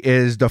Slowly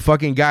is the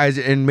fucking guys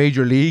in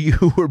Major League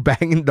who were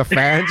banging the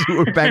fans, who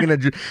were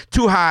banging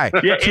too high.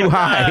 Too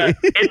high.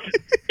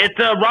 It's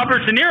a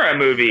Robert De Niro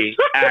movie,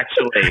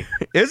 actually.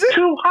 Is it?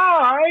 Too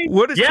high?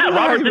 What is Yeah, Too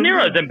Robert High? De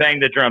Niro's in Bang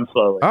the Drum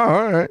Slowly. Oh,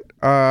 all right.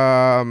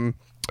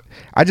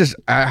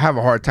 I have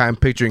a hard time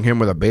picturing him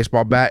with a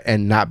baseball bat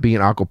and not being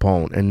Al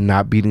Capone and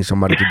not beating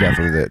somebody to death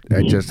with it.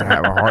 I just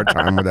have a hard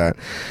time with that.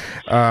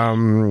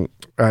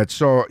 All right,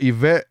 so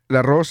Yvette La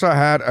Rosa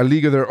had A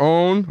League of Their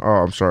Own. Oh,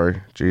 I'm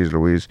sorry. Jeez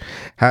Louise.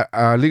 Had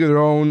A League of Their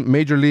Own,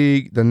 Major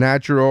League, The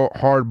Natural,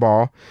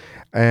 Hardball.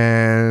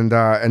 And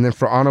then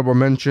for honorable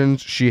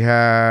mentions, she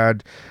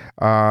had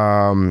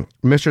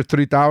Mr.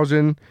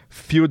 3000,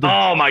 Field of...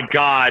 Oh, my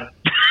God.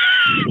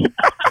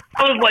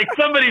 I was like,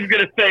 somebody's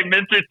going to say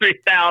Mr.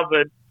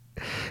 3000.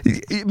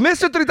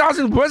 Mr.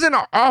 3000 wasn't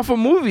an awful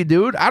movie,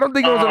 dude. I don't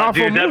think it was an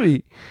awful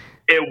movie.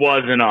 It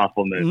was an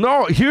awful movie.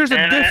 No, here's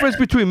the difference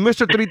between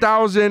Mr.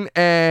 3000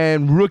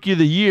 and Rookie of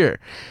the Year.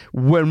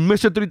 When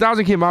Mr.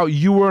 3000 came out,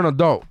 you were an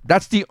adult.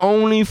 That's the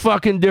only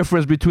fucking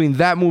difference between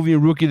that movie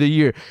and Rookie of the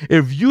Year.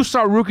 If you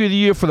saw Rookie of the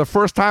Year for the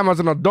first time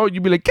as an adult,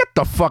 you'd be like, get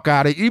the fuck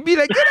out of here. You'd be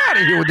like, get out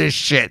of here with this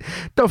shit.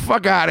 The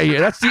fuck out of here.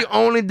 That's the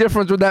only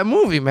difference with that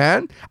movie,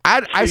 man.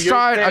 I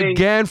saw it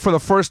again for the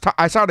first time.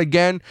 I saw it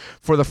again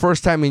for the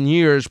first time in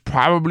years,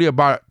 probably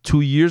about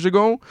 2 years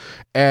ago.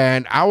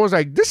 And I was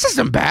like, this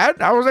isn't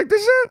bad. I was like,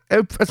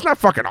 it's not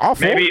fucking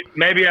awful.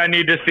 Maybe I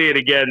need to see it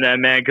again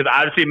then, man, because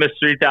I've seen Mr.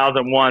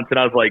 3000 once, and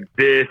I was like,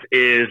 this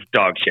is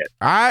dog shit.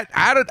 I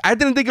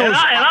didn't think it was... And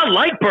I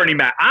like Bernie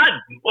Mac. I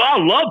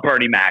love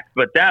Bernie Mac,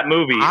 but that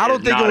movie I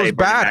don't think it was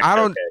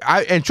bad.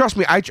 And trust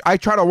me, I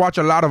try to watch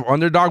a lot of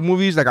underdog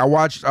movies. Like I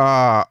watched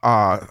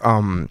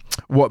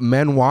What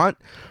Men Want.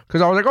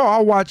 Because I was like, oh,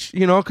 I'll watch,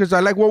 because I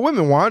like what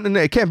women want. And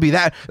it can't be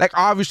that. Like,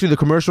 obviously, the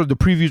commercials, the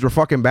previews were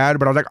fucking bad.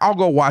 But I was like, I'll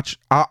go watch.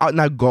 I'll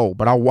not go,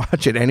 but I'll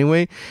watch it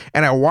anyway.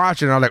 And I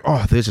watched it, and I was like,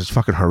 oh, this is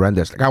fucking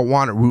horrendous. Like, I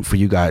want to root for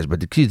you guys,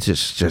 but the kids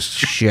just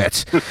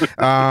shit.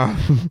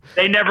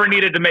 They never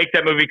needed to make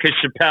that movie because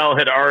Chappelle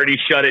had already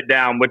shut it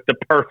down with the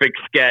perfect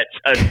sketch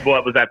of,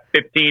 what was that,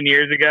 15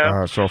 years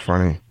ago? So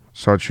funny.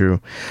 So true.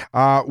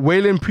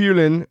 Waylon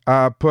Pulin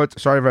put,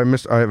 sorry if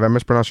I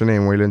mispronounced your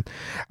name, Waylon.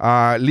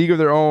 League of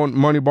Their Own,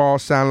 Moneyball,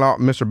 Sandlot,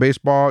 Mr.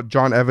 Baseball.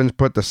 John Evans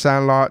put The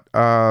Sandlot,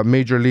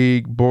 Major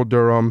League, Bull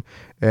Durham,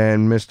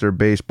 and Mr.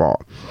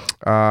 Baseball.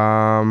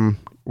 And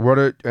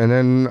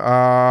then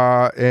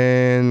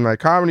in my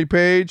comedy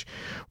page,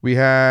 we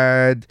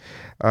had,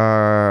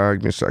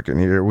 give me a second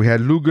here. We had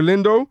Lou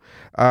Galindo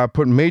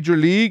put Major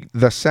League,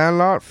 The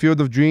Sandlot, Field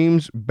of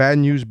Dreams, Bad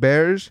News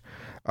Bears.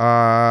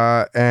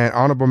 And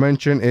honorable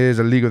mention is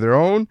A League of Their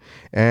Own.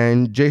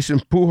 And Jason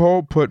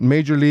Pujo put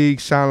Major League,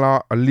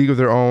 Sandlot, A League of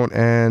Their Own,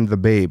 and The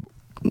Babe.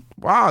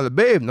 Wow, The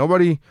Babe. All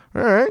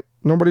right.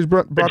 Nobody's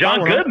brought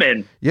John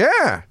Goodman.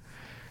 Yeah.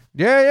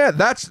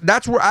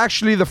 That's where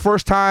actually the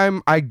first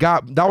time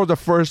that was the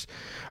first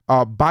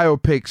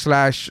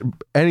biopic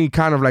 / any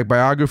kind of like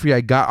biography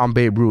I got on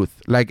Babe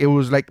Ruth. Like it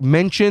was like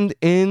mentioned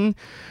in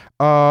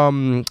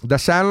The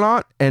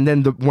Sandlot, and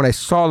then when I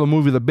saw the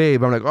movie The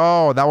Babe, I'm like,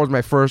 oh, that was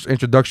my first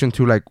introduction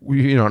to like,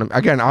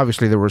 again,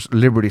 obviously there was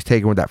liberties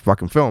taken with that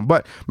fucking film,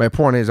 but my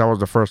point is that was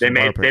the first. They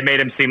made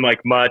him seem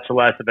like much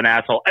less of an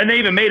asshole, and they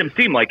even made him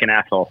seem like an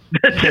asshole.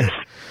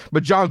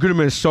 But John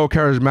Goodman is so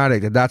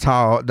charismatic that's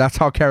how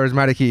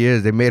charismatic he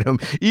is. They made him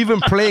even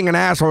playing an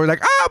asshole. Like,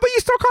 but you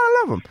still kind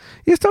of love him.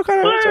 You still kind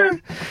of love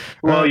him.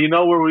 Well, you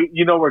know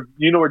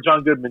where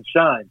John Goodman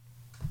shines.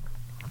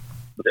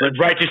 The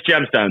Righteous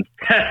Gemstones.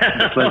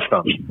 The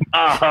Flintstones.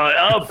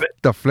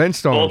 The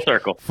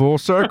Flintstones. Full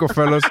circle,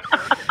 fellas.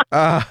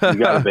 You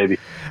got it, baby.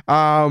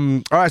 All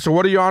right, so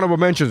what are your honorable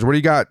mentions? What do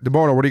you got,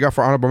 DeBono? What do you got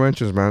for honorable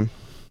mentions, man?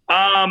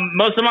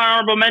 Most of my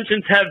honorable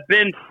mentions have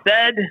been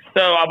said,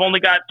 so I've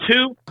only got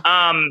two.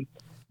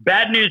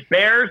 Bad News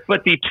Bears,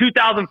 but the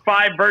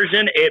 2005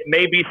 version, it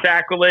may be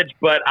sacrilege,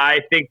 but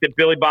I think that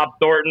Billy Bob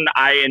Thornton,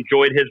 I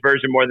enjoyed his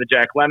version more than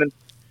Jack Lemmon's.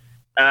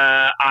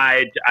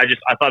 I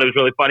thought it was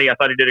really funny. I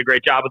thought he did a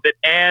great job with it.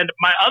 And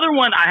my other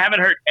one, I haven't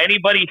heard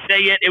anybody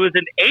say it. It was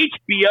an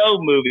HBO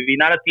movie,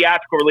 not a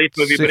theatrical release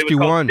movie, 61. But it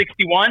was called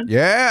 61.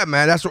 Yeah,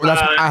 man. That's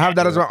I have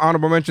that as an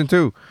honorable mention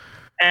too.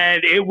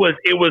 And it was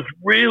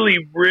really,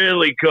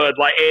 really good.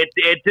 Like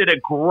it did a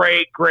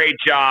great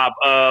job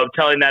of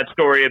telling that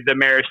story of the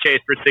marriage chase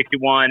for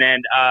 61.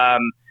 And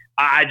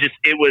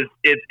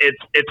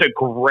it's a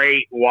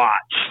great watch.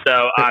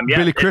 So yeah,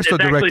 Billy Crystal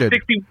directed.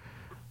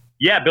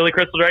 Yeah, Billy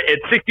Crystal directed.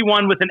 It's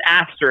 61 with an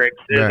asterisk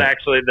is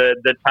actually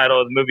the title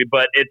of the movie.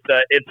 But it's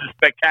a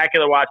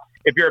spectacular watch.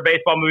 If you're a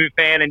baseball movie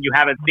fan and you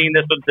haven't seen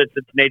this one since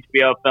it's an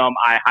HBO film,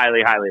 I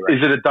highly recommend.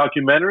 Is it a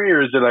documentary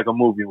or is it like a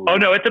movie? Oh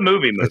no, it's a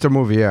movie. It's a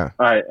movie, yeah.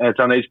 All right, and it's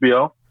on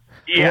HBO.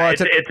 Yeah, well,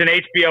 it's an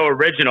HBO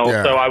original,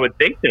 so I would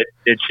think that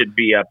it should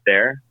be up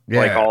there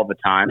like all the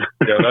time.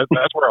 Yeah,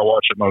 that's where I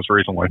watched it most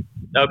recently.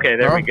 Okay,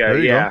 there we go.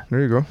 There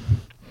you go.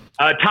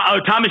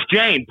 Thomas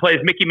Jane plays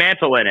Mickey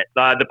Mantle in it,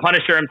 the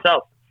Punisher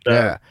himself. So.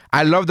 Yeah,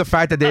 I love the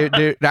fact that they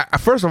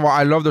first of all,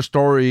 I love the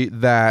story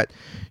that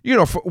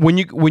when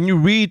you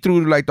read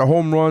through like the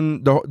home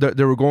run,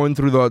 they were going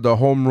through the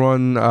home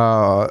run.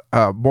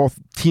 Both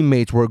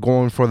teammates were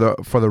going for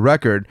the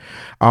record.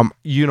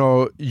 You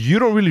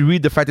don't really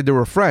read the fact that they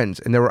were friends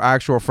and they were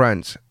actual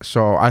friends.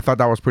 So I thought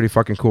that was pretty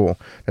fucking cool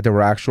that they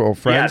were actual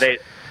friends.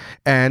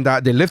 Yeah,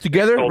 they lived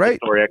together,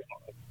 right?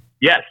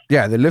 Yes.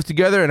 Yeah, they lived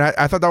together, and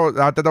I thought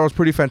that was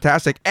pretty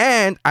fantastic.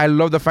 And I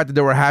love the fact that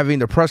they were having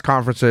the press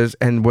conferences,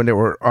 and when they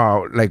were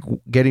like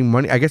getting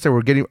money, I guess they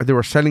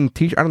were selling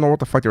t-shirts. I don't know what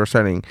the fuck they were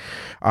selling,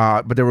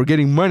 but they were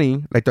getting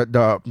money, like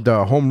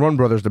the Home Run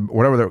Brothers,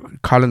 whatever they're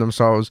calling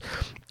themselves.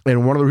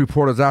 And one of the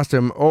reporters asked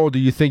him, "Oh, do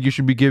you think you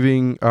should be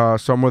giving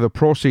some of the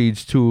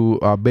proceeds to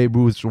Babe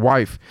Ruth's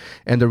wife?"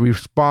 And the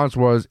response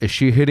was, "Is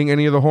she hitting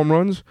any of the home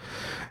runs?"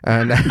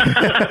 And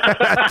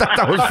I thought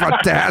that was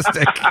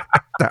fantastic.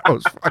 That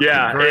was fucking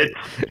great.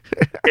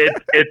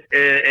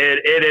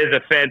 It is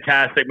a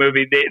fantastic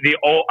movie.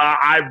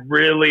 I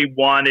really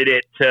wanted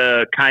it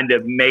to kind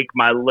of make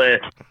my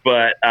list,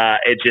 but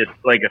it just,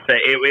 like I say,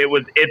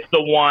 it's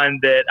the one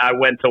that I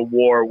went to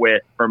war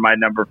with for my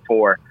number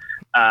 4.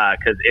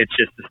 Because it's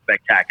just a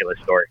spectacular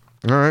story.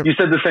 All right. You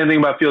said the same thing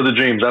about Field of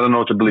Dreams. I don't know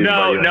what to believe.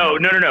 No.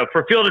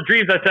 For Field of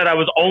Dreams, I said I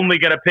was only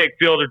going to pick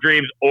Field of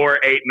Dreams or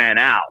 8 Men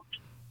Out.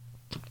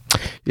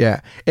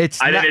 Yeah, I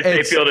didn't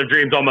say Field of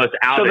Dreams almost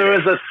out. So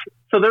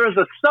there was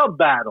a sub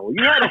battle.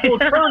 You had a whole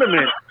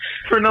tournament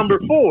for number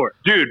 4,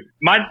 dude.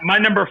 My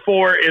number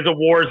 4 is a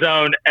war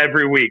zone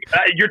every week.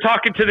 You're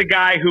talking to the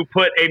guy who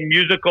put a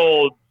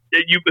musical.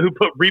 Who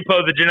put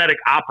Repo the Genetic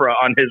Opera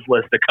on his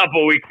list a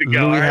couple weeks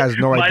ago. Louis has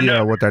no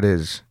idea what that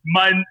is.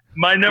 My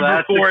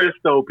number 4 is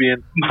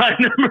dystopian.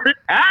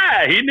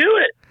 He knew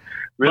it.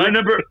 Really?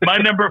 My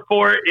number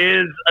 4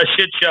 is a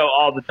shit show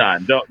all the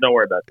time. Don't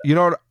worry about that. You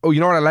know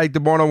what I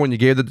liked, Bono, when you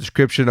gave the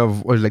description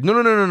of, was like,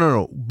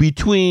 no.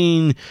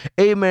 Between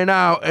 8 Men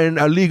Out and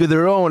A League of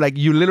Their Own, like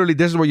you literally,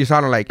 this is what you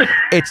sounded like.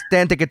 It's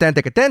ten,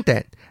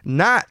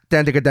 not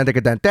ten.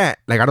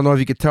 Like I don't know if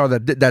you could tell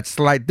that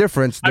slight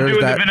difference. I'm doing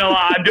the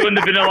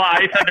Vanilla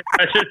Ice under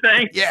pressure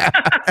thing. Yeah.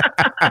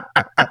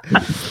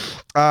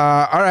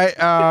 All right,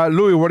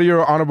 Louis, what are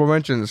your honorable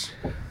mentions?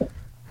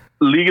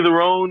 League of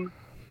Their Own.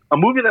 A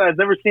movie that I've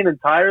never seen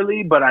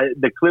entirely, but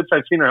the clips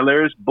I've seen are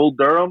hilarious. Bull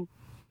Durham.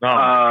 Oh,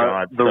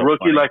 my God. The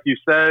Rookie, funny. Like you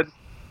said.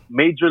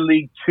 Major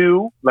League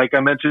 2, like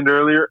I mentioned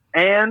earlier.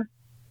 And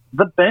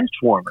The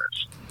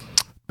Benchwarmers.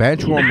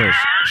 Benchwarmers.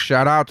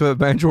 Shout out to the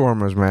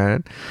Benchwarmers,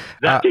 man.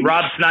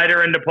 Rob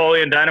Schneider and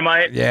Napoleon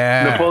Dynamite.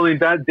 Yeah.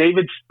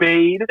 David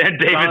Spade. And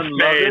David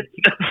Spade.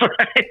 That's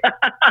right.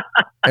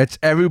 It's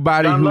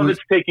everybody John Lovett's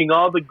taking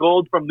all the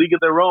gold from League of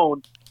Their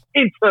Own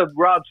into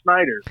Rob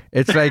Schneider.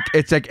 It's like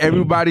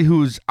everybody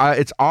who's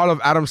it's all of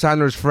Adam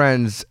Sandler's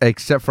friends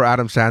except for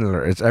Adam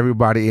Sandler. It's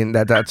everybody in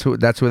that's who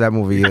that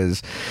movie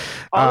is.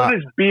 All of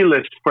his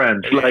B-list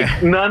friends,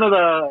 like none of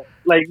the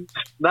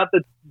not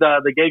the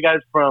gay guys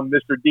from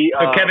Mr. D.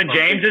 So Kevin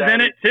James is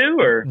in it too,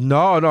 or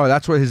no?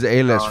 That's what his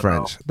A-list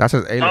friends. No. That's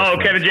his A-list. Oh,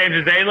 friends. Kevin James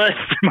is A-list.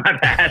 My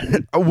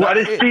bad. What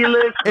is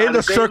C-list? In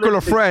the circle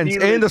of friends.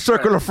 In the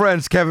circle of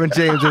friends, Kevin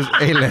James is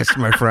A-list,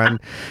 my friend.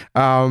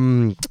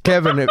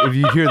 Kevin, if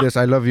you hear this,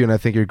 I love you and I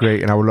think you're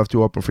great, and I would love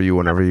to open for you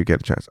whenever you get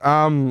a chance.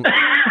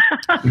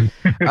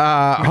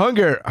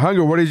 Hunger.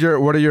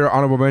 What are your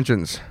honorable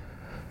mentions?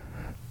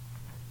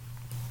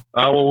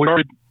 Well, we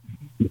already,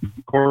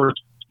 of course,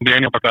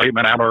 Daniel about 8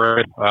 Men Out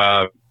already.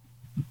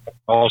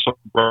 Also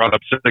brought up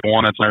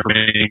 61. That's not for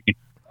me.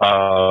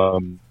 I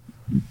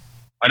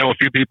know a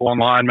few people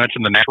online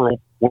mentioned The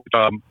Natural.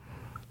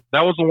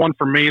 That was the one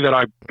for me that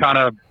I kind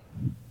of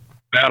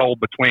battled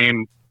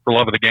between For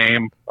Love of the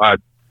Game.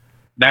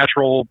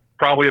 Natural,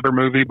 probably a better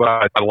movie, but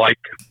I like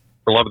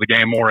For Love of the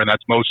Game more, and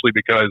that's mostly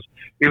because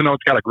even though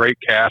it's got a great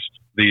cast,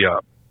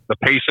 the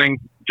pacing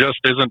just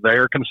isn't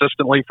there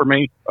consistently for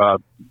me.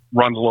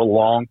 Runs a little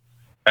long.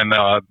 And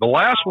the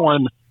last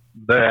one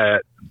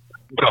that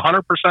would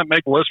 100%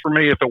 make the list for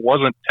me if it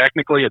wasn't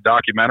technically a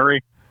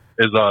documentary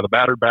is The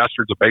Battered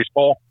Bastards of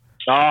Baseball.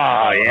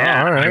 Oh,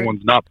 yeah. All right.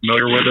 Anyone's not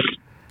familiar with it.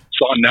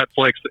 It's on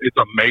Netflix. It's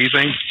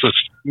amazing. It's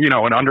just,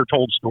 an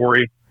undertold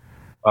story.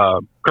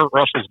 Kurt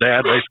Russell's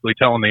dad basically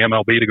telling the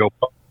MLB to go.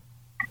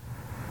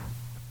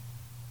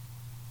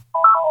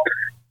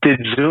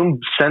 Did Zoom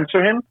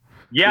censor him?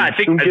 Yeah, I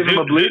think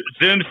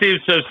Zoom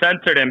seems to have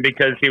censored him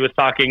because he was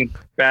talking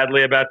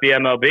badly about the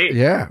MLB.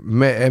 Yeah,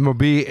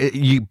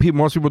 MLB.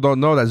 Most people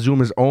don't know that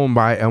Zoom is owned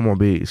by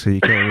MLB, so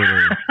you can't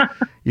really.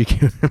 You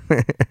can't.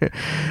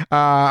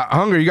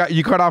 Hunger,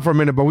 you cut off for a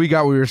minute, but we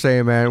got what you were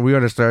saying, man. We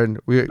understood.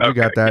 We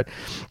got that.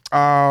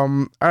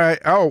 All right.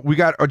 Oh, we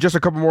got just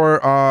a couple more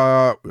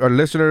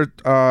listener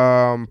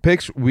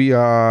picks. We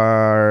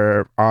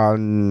are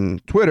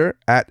on Twitter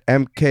at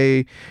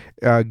MK.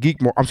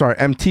 Geekmore. I'm sorry,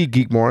 MT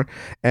Geekmore,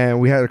 and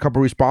we had a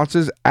couple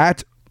responses.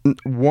 At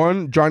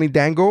one, Johnny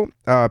Dango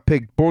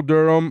picked Bull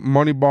Durham,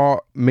 Moneyball,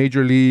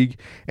 Major League,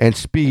 and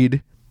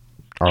Speed.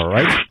 All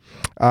right.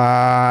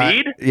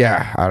 Speed?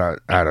 Yeah, I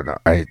don't know.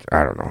 I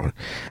don't know.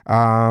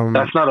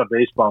 That's not a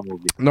baseball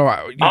movie. No.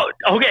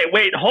 Okay.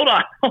 Wait. Hold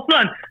on.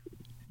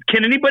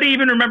 Can anybody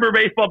even remember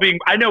baseball being?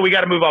 I know we got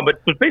to move on, but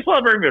was baseball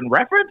ever even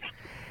referenced?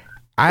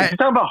 Are you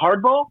talking about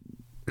Hardball?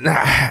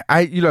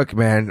 You look,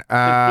 man.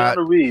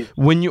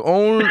 When you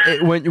own,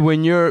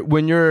 when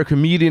you're a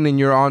comedian and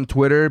you're on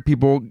Twitter,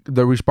 people,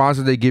 the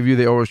responses they give you,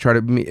 they always try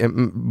to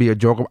be a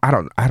joke. I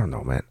don't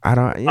know, man. I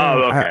don't.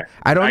 Okay.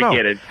 I don't know. I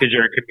get it because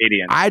you're a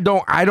comedian. I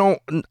don't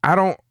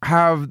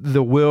have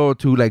the will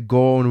to like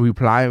go and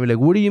reply and be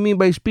like, what do you mean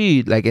by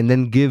speed? Like, and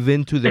then give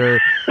in to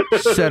their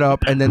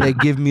setup, and then they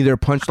give me their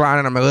punchline,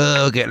 and I'm like,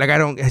 oh, okay. Like, I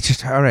don't. It's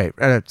just all right.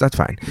 That's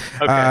fine.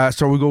 Okay.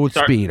 So we go with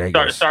speed. I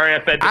guess. Sorry,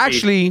 I fed the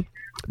Actually.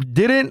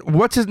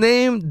 What's his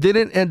name? And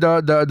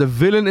the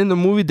villain in the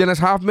movie, Dennis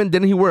Hoffman,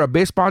 didn't he wear a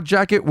baseball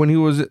jacket when he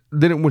was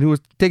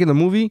taking the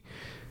movie?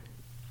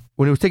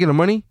 When he was taking the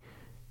money?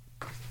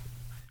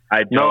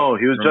 No,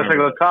 he was just like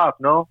a cop,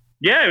 no?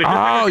 Yeah, he was just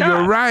like a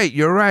cop.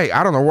 You're right.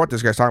 I don't know what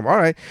this guy's talking about.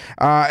 All right.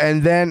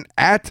 And then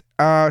at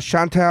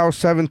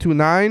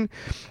Chantal729,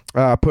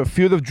 put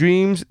Field of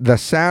Dreams, The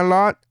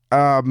Sandlot,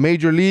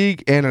 Major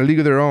League, and A League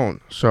of Their Own.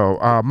 So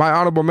my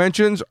honorable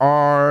mentions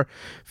are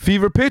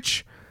Fever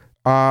Pitch,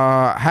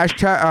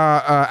 hashtag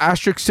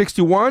asterisk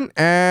 61,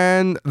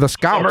 and The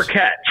Scouts. Summer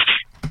Catch.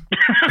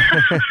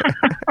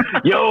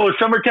 Yo,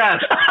 Summer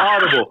Catch,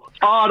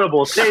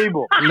 audible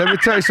table. Let me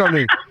tell you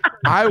something.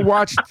 I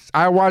watched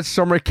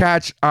Summer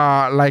Catch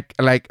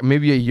like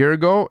maybe a year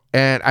ago,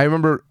 and I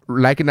remember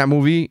liking that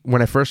movie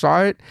when I first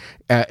saw it.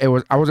 I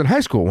was in high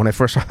school when I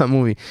first saw that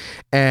movie,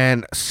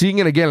 and seeing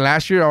it again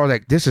last year, I was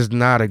like, "This is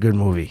not a good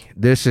movie.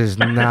 This is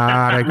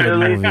not a good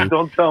movie."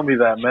 Don't tell me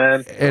that,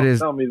 man. Don't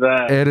tell me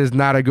that. It is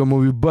not a good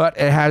movie, but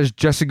it has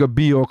Jessica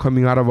Biel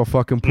coming out of a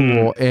fucking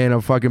pool in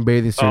a fucking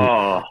bathing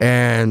suit,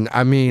 and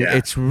I mean,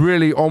 it's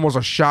really almost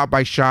a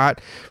shot-by-shot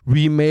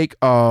remake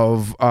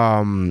of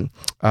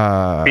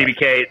BB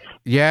Cates.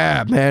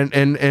 Yeah, man,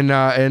 and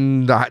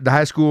the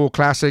high school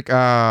classic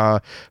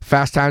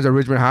Fast Times at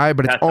Ridgemont High,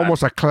 but it's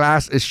almost a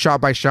class. It's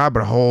shot by shot,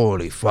 but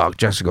holy fuck,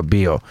 Jessica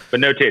Biel.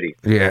 But no titty.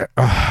 Yeah,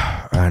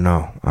 I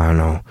know. But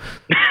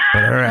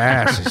her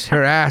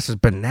ass is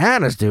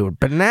bananas, dude,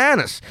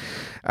 bananas.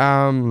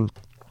 All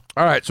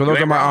right, so those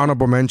are my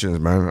honorable mentions,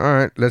 man. All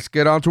right, let's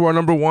get on to our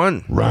number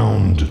one.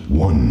 Round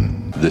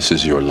one. This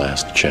is your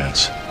last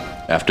chance.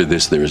 After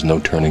this, there is no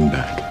turning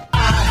back.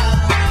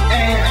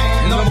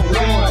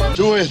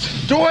 Do it!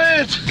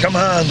 Come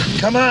on!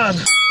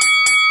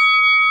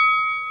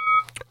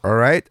 All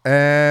right,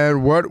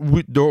 and what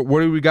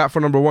do we got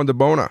for number one,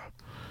 DeBona?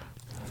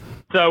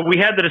 So we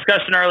had the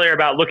discussion earlier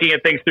about looking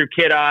at things through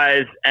kid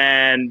eyes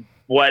and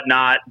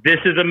whatnot. This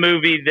is a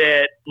movie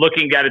that,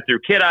 looking at it through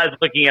kid eyes,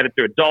 looking at it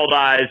through adult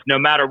eyes, no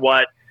matter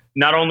what,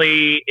 not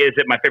only is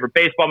it my favorite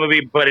baseball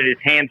movie, but it is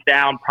hands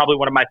down probably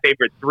one of my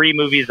favorite 3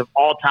 movies of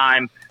all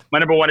time. My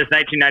number one is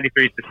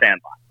 1993's The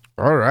Sandlot.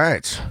 All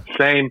right.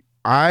 Same.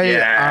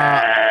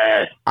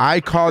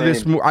 I call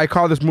this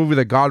movie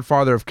the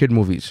Godfather of kid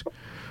movies.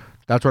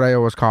 That's what I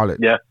always call it.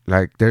 Yeah.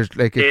 Like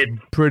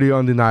it's pretty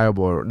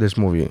undeniable, this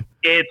movie.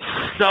 It's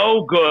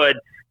so good,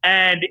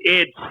 and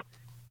it's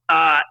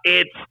a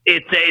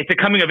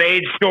coming of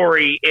age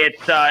story.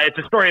 It's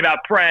a story about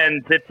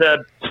friends. It's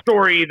a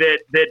story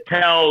that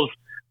tells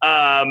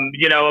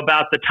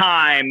about the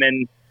time,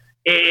 and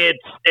it's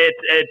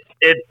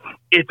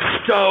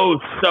so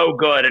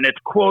good, and it's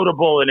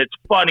quotable, and it's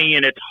funny,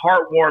 and it's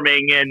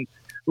heartwarming, and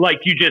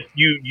like you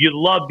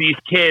love these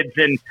kids,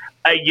 and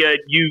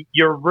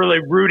you're really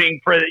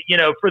rooting for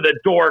the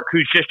dork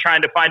who's just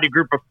trying to find a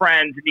group of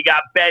friends, and you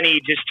got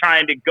Benny just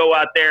trying to go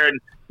out there and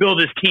build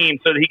his team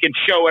so that he can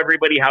show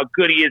everybody how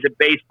good he is at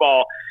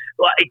baseball.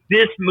 Like,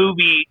 this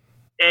movie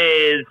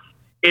is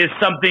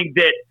something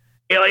that,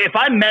 if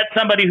I met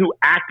somebody who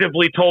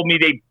actively told me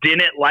they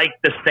didn't like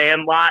The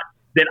Sandlot,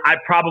 then I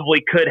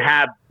probably could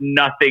have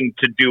nothing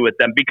to do with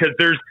them, because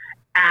there's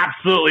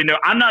absolutely no,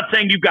 I'm not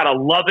saying you've got to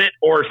love it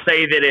or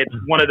say that it's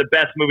one of the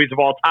best movies of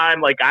all time,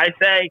 like I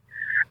say,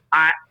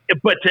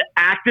 But to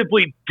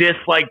actively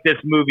dislike this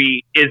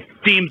movie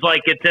seems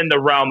like it's in the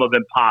realm of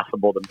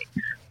impossible to me,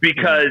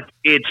 because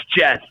it's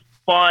just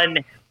fun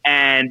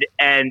and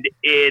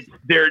it's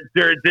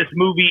this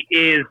movie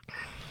is.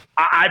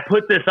 I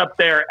put this up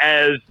there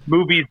as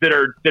movies that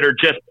are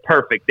just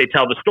perfect. They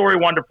tell the story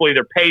wonderfully.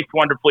 They're paced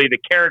wonderfully. The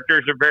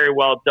characters are very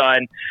well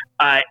done.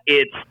 I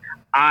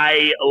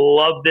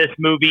love this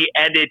movie,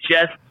 and it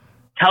just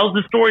tells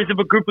the stories of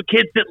a group of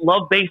kids that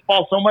love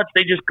baseball so much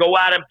they just go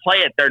out and play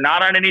it. They're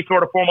not on any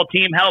sort of formal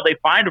team. Hell, they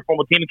find a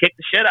formal team and kick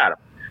the shit out of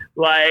them.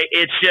 Like,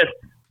 it's just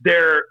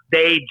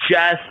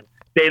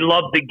they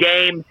love the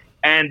game.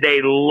 And they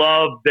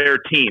love their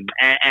team,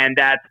 and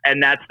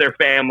that's their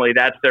family,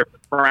 that's their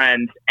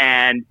friends,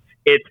 and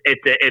it's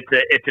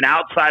an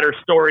outsider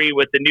story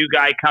with the new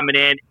guy coming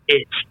in.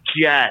 It's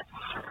just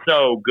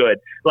so good.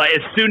 Like,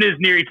 as soon as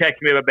Neri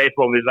texted me about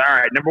baseball, he was like, "All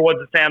right, number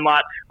one's The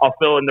Sandlot. I'll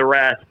fill in the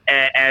rest,"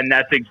 and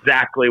that's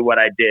exactly what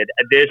I did.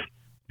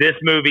 This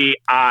movie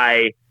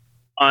I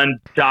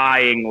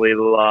undyingly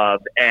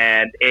love,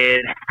 and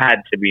it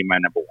had to be my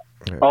number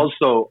one.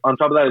 Also, on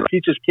top of that, it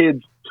teaches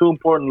kids two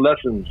important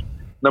lessons.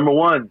 Number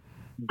one,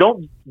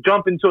 don't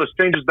jump into a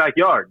stranger's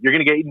backyard. You're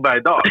going to get eaten by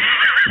a dog.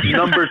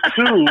 Number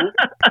two,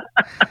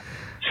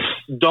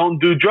 don't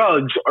do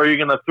drugs or you're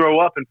going to throw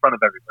up in front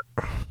of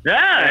everybody.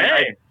 Yeah,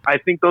 hey. I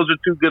think those are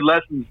two good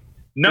lessons.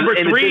 Number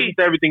three,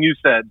 to everything you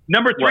said.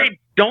 Number three,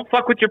 don't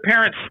fuck with your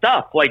parents'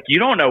 stuff. Like, you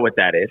don't know what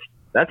that is.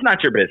 That's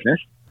not your business.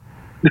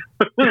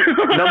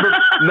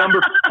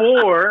 Number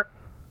four,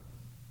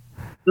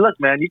 look,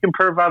 man, you can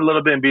perv out a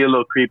little bit and be a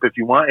little creep if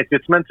you want. If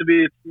it's meant to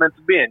be, it's meant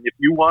to be. And if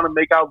you want to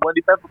make out Wendy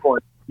Peppercorn,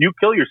 you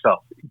kill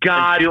yourself.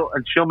 God,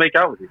 and she'll make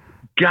out with you.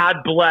 God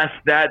bless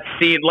that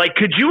scene. Like,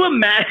 could you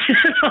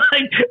imagine,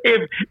 like,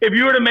 if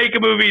you were to make a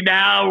movie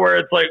now where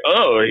it's like,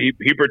 oh,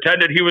 he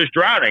pretended he was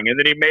drowning and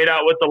then he made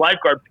out with the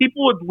lifeguard,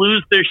 people would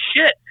lose their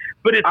shit.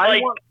 But it's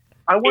I want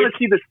to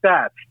see the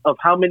stats of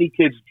how many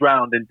kids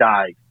drowned and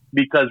died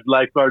because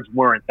lifeguards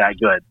weren't that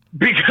good.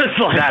 Because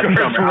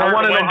lifeguards weren't I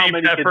want to know Wendy how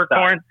many Peppercorn. kids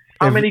died.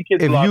 How many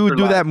kids if lost you their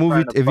do lives that movie,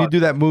 trying to if you fuck? do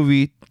that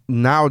movie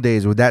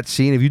nowadays with that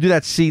scene, if you do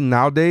that scene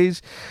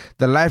nowadays,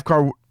 the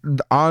lifeguard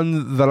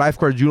on the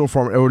lifeguard's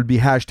uniform, it would be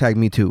hashtag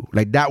Me Too.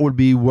 Like, that would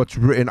be what's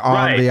written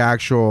on the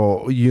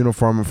actual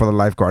uniform for the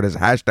lifeguard is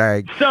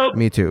hashtag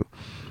Me Too.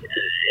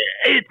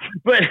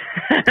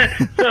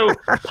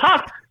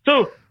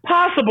 So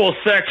possible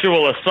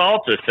sexual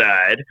assault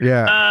aside,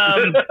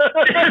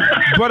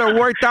 but it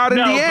worked out in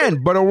the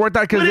end. But it worked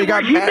out because they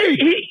got married.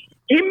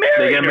 He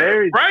married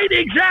her, right?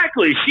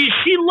 Exactly.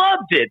 She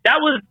loved it. That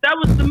was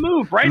the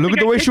move, right? Look at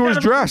the way she was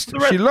dressed.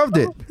 She loved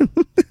it.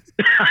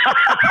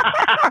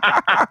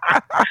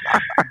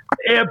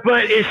 Yeah,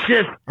 but it's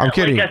just. I'm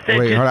kidding. Like I said,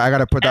 Wait, hold on. I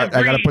gotta put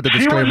the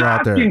disclaimer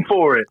out there.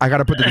 For it. I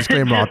gotta put the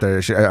disclaimer out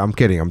there. I'm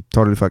kidding. I'm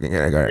totally fucking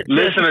kidding. All right.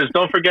 Listeners,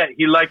 don't forget,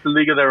 he likes the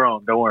League of Their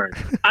Own. Don't worry.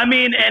 I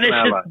mean, and it's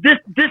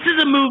just this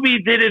is a movie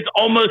that is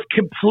almost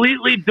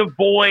completely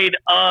devoid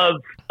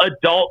of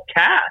adult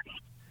cast.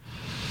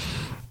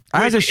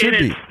 As it should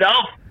be.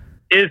 Itself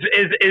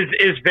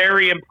is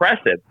very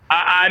impressive.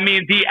 I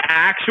mean, the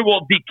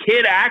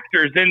kid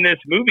actors in this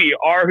movie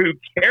are who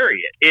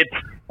carry it.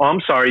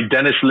 I'm sorry,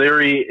 Dennis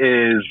Leary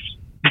is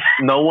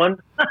no one.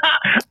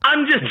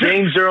 I'm just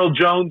James Earl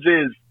Jones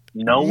is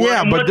no one.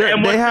 Yeah, but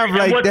they have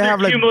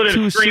like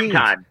 2 scenes.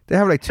 Time? They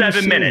have like 2 7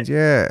 scenes. minutes.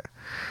 Yeah.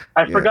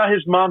 I forgot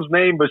his mom's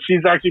name, but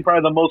she's actually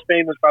probably the most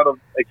famous out of.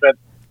 Except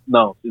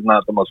no, she's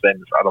not the most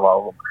famous out of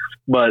all of them.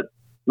 But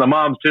the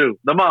mom too.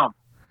 The mom.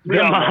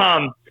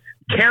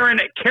 Karen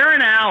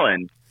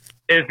Allen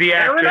is the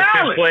actress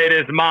who played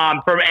his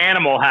mom from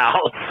Animal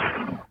House.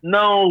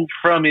 No,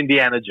 from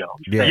Indiana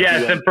Jones.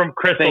 Yes, and from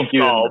Crystal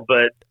Skull,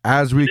 but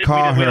as we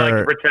call we her, like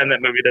to pretend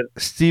that movie does.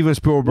 Steven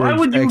Spielberg's Why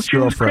would you choose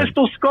ex-girlfriend.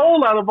 Crystal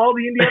Skull out of all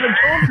the Indiana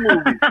Jones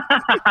movies?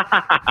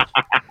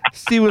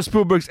 Steven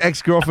Spielberg's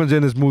ex-girlfriend's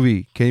in this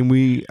movie. Can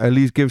we at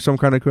least give some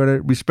kind of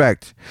credit,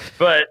 respect?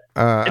 But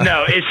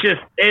no, it's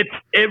just it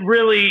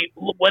really,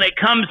 when it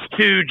comes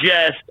to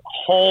just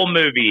whole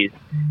movies,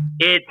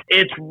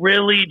 it's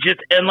really just,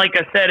 and like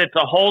I said, it's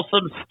a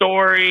wholesome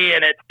story,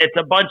 and it's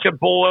a bunch of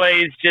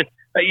boys just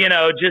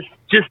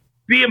just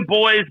being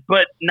boys,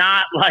 but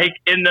not like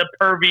in the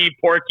pervy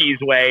Porky's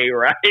way,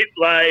 right?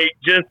 Like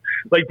just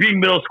like being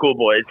middle school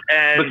boys.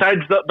 And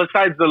besides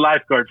the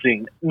lifeguard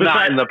scene,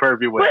 not in the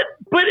pervy way.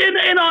 But in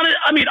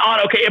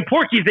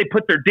Porky's they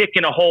put their dick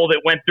in a hole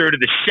that went through to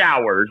the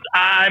showers.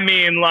 I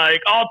mean,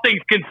 like, all things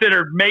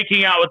considered,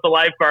 making out with the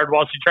lifeguard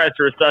while she tries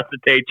to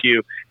resuscitate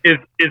you is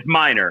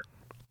minor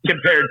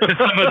compared to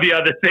some of the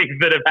other things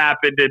that have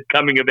happened in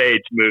coming of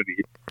age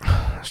movies.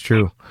 It's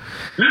true.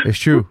 It's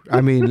true.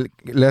 I mean,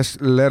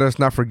 let us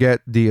not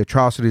forget the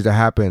atrocities that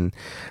happened,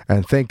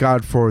 and thank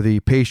God for the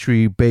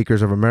pastry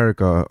bakers of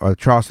America.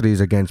 Atrocities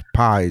against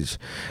pies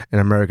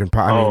and American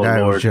pie. I mean,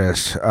 that was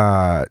just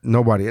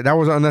nobody. That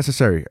was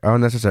unnecessary.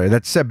 Unnecessary.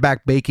 That set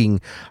back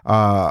baking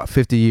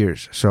 50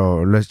 years.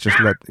 So let's just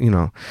let you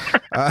know.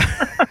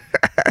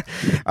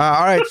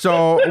 All right.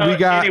 So we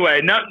got anyway.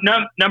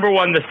 Number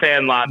one, The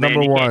Sandlot.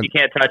 Man, you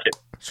can't touch it.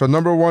 So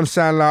number one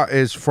Sandlot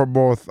is for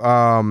both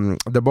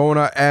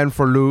Debona and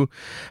for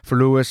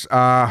Lewis.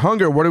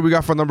 Hunger, what do we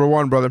got for number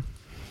one, brother?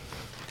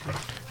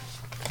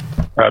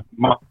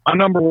 My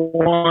number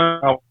one,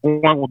 I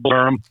went with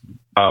Durham.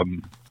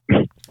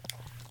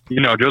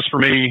 Just for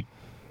me,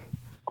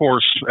 of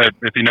course,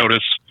 if you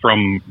notice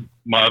from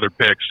my other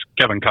picks,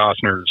 Kevin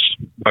Costner's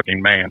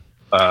fucking man.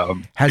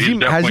 Has he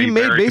made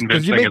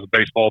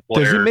baseball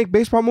player. Does he make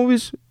baseball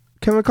movies,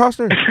 Kevin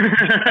Costner?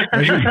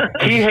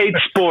 He hates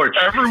sports.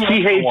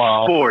 He hates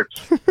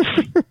sports.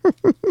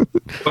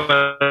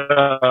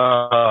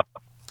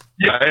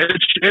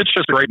 It's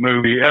just a great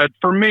movie.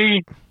 For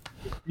me,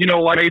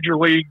 like Major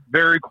League,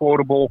 very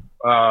quotable,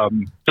 to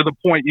the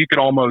point you could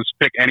almost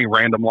pick any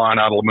random line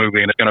out of the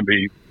movie and it's going to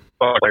be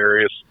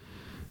hilarious.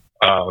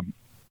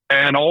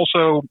 And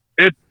also,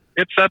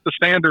 it set the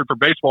standard for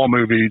baseball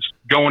movies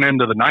going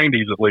into the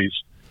 90s at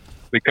least.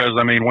 Because,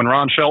 when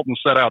Ron Shelton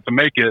set out to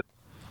make it,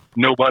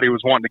 nobody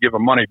was wanting to give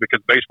him money because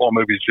baseball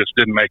movies just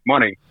didn't make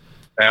money.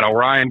 And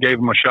Orion gave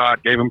him a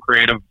shot, gave him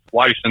creative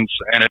license,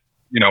 and it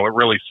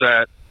really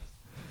set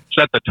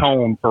the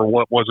tone for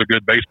what was a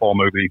good baseball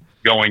movie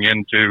going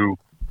into,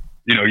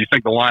 you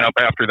think the lineup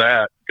after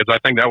that, because I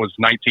think that was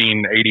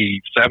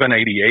 1987,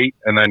 88,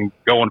 and then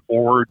going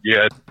forward, you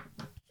had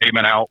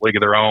Amen Out, League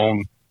of Their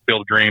Own,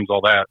 Field of Dreams,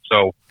 all that.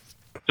 So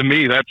to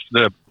me, that's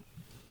the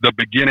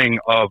beginning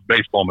of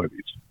baseball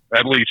movies,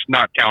 at least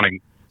not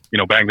counting,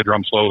 Bang the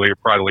Drum Slowly or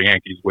Pride of the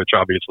Yankees, which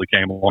obviously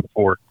came along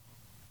before.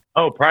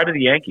 Oh, Pride of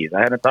the Yankees.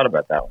 I hadn't thought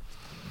about that one.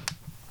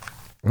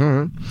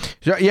 Mm-hmm.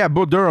 So, yeah,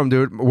 Bull Durham,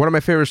 dude. One of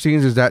my favorite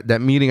scenes is that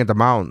meeting at the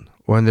mound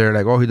when they're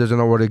like, "Oh, he doesn't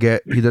know where to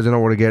get for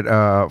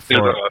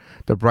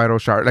the bridal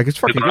shower." Like, it's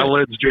fucking. His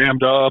eyelids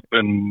jammed up,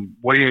 and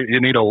what do you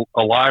need a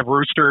live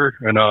rooster,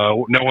 and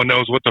no one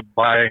knows what to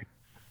buy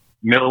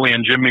Millie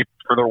and Jimmy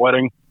for their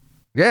wedding.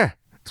 Yeah,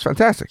 it's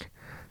fantastic.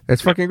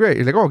 It's fucking great.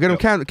 He's like, "Oh, get him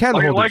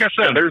candle holders." Like I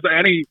said, there's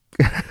any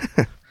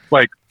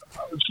like.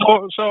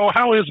 So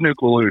how is Nuke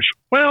Lelouch?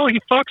 Well,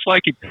 he fucks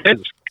like he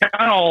pisses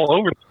kind of all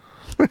over.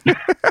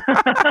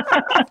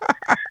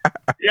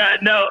 Yeah,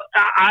 no,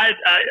 I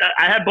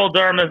had Bull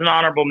Durham as an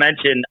honorable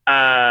mention,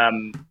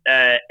 and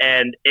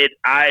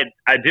I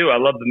do. I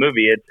love the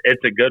movie.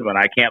 It's a good one.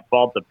 I can't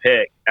fault the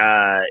pick.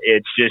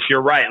 It's just,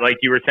 you're right. Like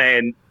you were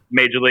saying,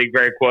 Major League,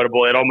 very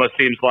quotable. It almost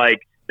seems like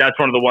that's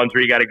one of the ones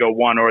where you got to go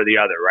one or the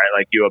other, right?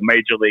 Like you a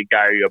Major League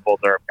guy or you a Bull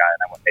Durham guy,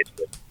 and I went Major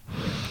League.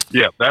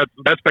 Yeah,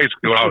 that's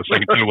basically what I was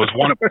thinking too. Was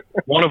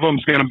one of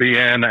them's going to be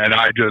in, and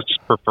I just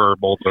prefer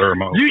Bull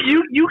Durham.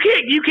 You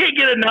can't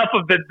get enough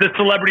of the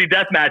celebrity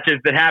death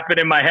matches that happen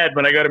in my head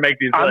when I go to make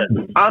these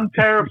lists. I'm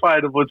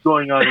terrified of what's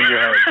going on in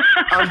your head.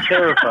 I'm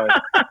terrified.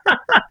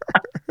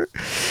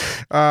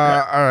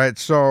 All right,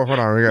 so hold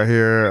on, we got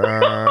here.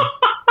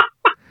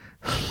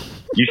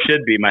 You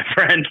should be, my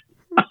friend.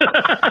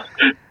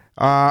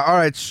 All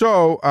right,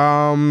 so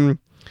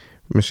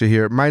let me see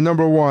here. My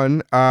number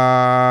one,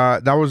 my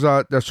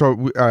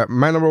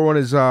number one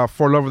is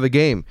For Love of the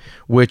Game,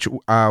 which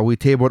we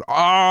tabled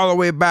all the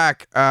way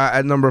back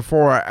at number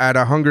 4, at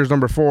Hunger's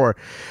number 4.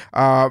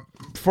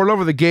 For Love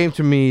of the Game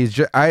to me is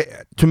just,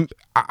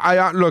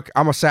 look,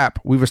 I'm a sap.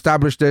 We've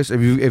established this. If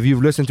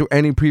you've listened to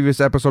any previous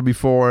episode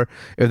before,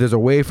 if there's a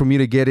way for me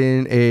to get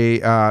in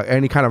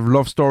any kind of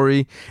love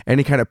story,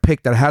 any kind of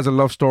pick that has a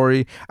love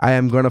story, I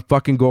am gonna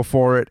fucking go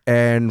for it.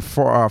 And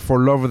for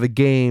Love of the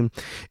Game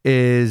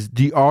is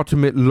the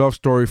ultimate love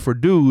story for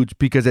dudes,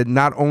 because it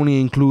not only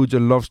includes a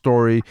love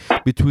story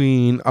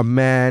between a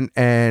man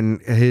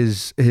and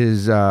his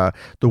the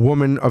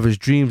woman of his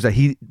dreams that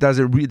he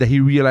that he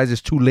realizes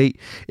too late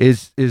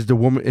is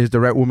the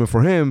right woman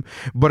for him,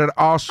 but it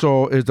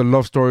also is the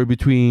love story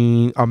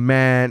between a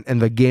man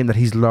and the game that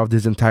he's loved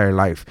his entire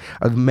life,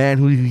 a man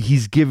who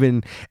he's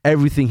given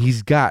everything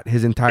he's got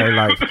his entire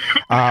life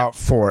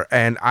for.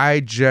 And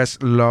I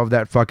just love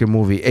that fucking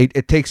movie.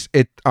 It takes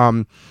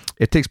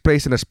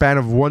place in a span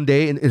of one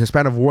day, in a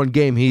span of one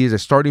game. He is a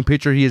starting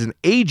pitcher. He is an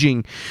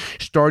aging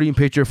starting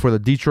pitcher for the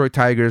Detroit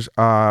Tigers,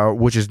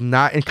 which is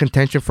not in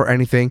contention for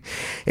anything.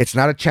 It's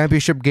not a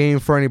championship game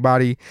for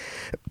anybody.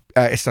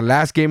 It's the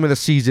last game of the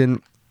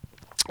season,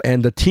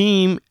 and the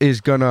team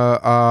is gonna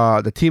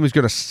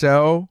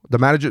sell. The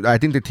manager, I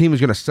think the team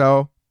is gonna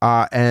sell,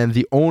 and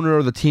the owner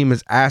of the team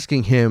is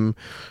asking him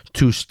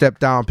to step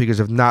down, because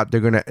if not, they're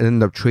gonna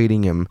end up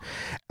trading him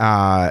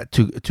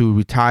to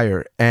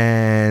retire.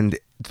 And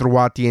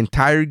throughout the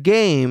entire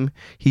game,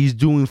 he's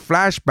doing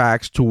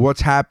flashbacks to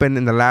what's happened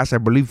in the last, I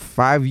believe,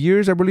 5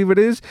 years, I believe it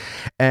is,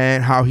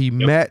 and how he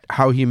met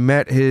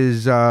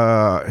his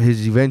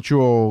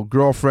eventual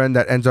girlfriend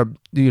that ends up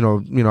being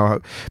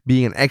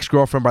an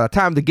ex-girlfriend. By the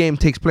time the game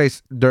takes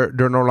place, they're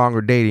no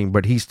longer dating,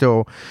 but he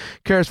still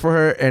cares for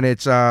her. And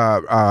it's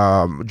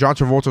John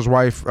Travolta's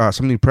wife,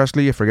 something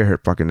Presley, I forget her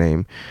fucking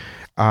name.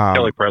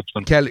 Kelly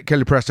Preston.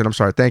 Kelly Preston. I'm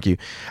sorry. Thank you.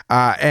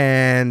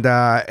 And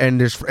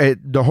there's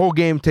the whole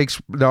game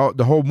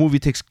the whole movie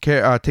takes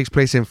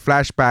place in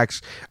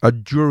flashbacks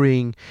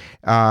during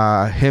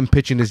him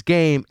pitching his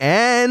game.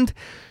 And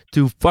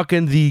to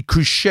fucking the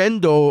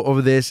crescendo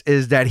of this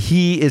is that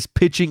he is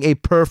pitching a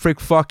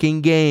perfect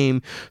fucking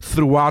game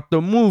throughout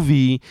the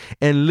movie,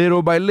 and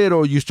little by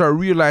little you start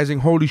realizing,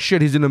 holy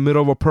shit, he's in the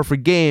middle of a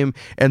perfect game,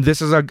 and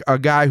this is a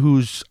guy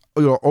who's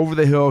over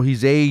the hill.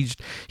 He's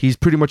aged. He's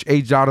pretty much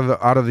aged out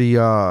of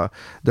the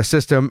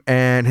system,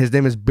 and his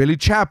name is Billy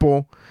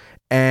Chappell.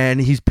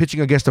 And he's pitching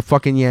against the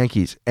fucking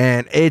Yankees,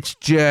 and it's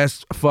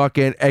just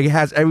fucking. It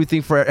has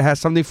everything it has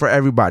something for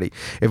everybody.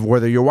 If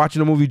whether you're watching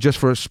a movie just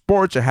for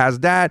sports, it has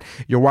that.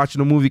 You're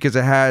watching a movie because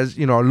it has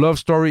a love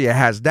story, it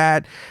has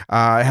that.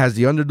 It has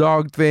the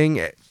underdog thing.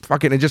 It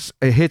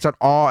hits on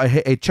all.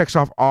 It checks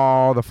off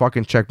all the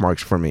fucking check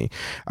marks for me.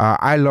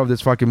 I love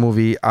this fucking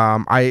movie.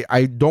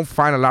 I don't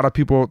find a lot of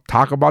people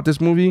talk about this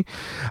movie.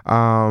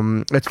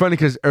 It's funny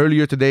because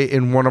earlier today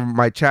in one of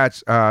my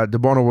chats,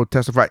 DeBono will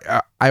testify.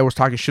 I was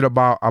talking shit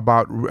about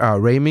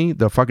Raimi,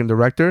 the fucking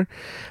director,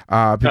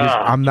 because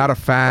I'm not a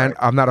fan.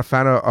 I'm not a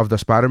fan of the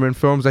Spider-Man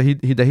films that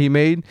he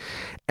made,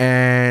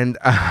 and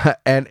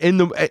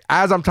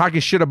as I'm talking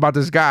shit about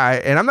this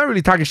guy, and I'm not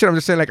really talking shit. I'm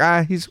just saying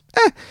like he's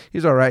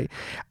all right.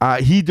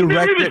 He directed. You've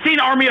never even seen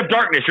Army of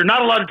Darkness. You're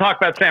not allowed to talk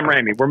about Sam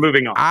Raimi. We're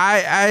moving on.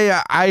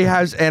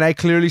 I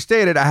clearly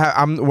stated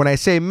when I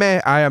say meh,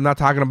 I am not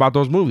talking about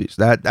those movies.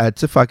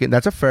 That's a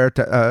fair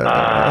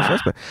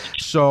assessment.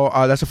 So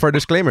that's a fair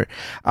disclaimer.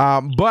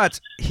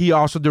 But he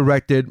also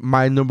directed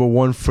my number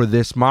one for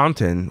this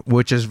mountain,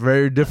 which is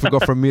very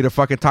difficult for me to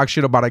fucking talk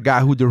shit about a guy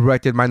who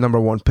directed my number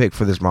one pick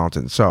for this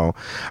mountain. So,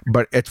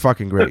 but it's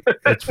fucking great.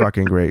 It's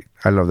fucking great.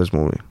 I love this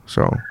movie.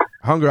 So,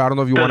 Hunger, I don't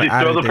know if you want to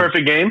add throw anything. the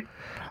perfect game?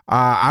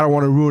 I don't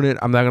want to ruin it.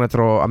 I'm not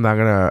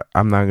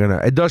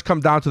gonna. It does come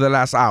down to the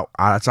last out.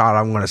 That's all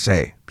I'm gonna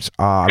say.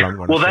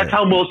 That's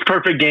how most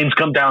perfect games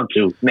come down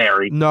to,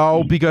 Mary.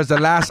 No, because the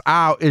last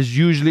out is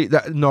usually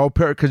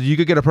because you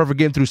could get a perfect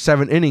game through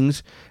 7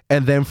 innings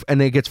and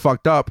it gets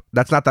fucked up.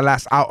 That's not the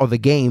last out of the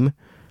game.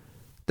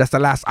 That's the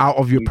last out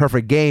of your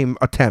perfect game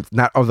attempt,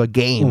 not of the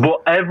game.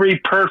 Well, every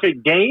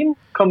perfect game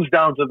comes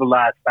down to the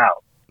last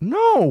out.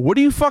 No, what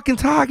are you fucking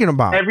talking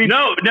about? Look,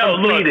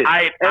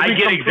 I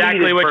get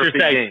exactly what you're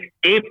saying. Game.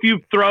 If you've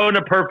thrown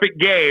a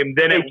perfect game,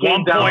 then at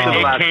one point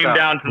it came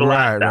down to the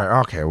last out. Right.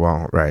 Okay,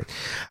 well, right.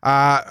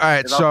 All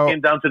right, so it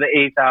came down to the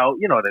 8th out.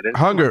 You know what it is.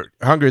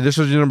 Hunger, this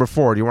was your number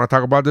 4. Do you want to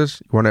talk about this?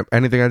 You want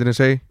anything I didn't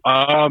say?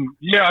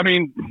 Yeah, I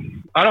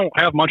mean, I don't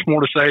have much more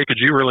to say because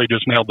you really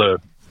just hit the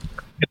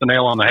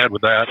nail on the head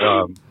with that.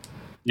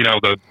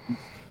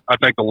 I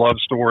think the love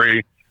story,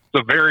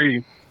 it's a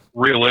very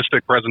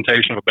realistic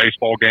presentation of a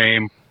baseball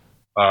game.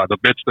 The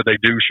bits that they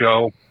do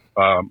show,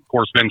 of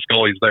course, Vin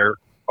Scully's there.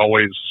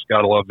 Always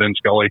gotta love Vin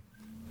Scully.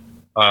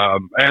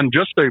 And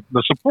just the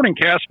supporting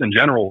cast in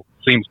general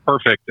seems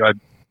perfect.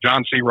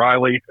 John C.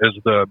 Reilly is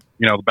the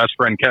best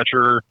friend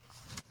catcher.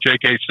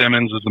 J.K.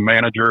 Simmons is the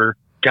manager.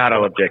 God, I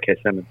love J.K.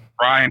 Simmons.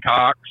 Brian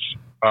Cox,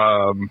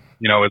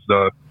 is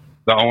the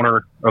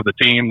owner of the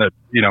team that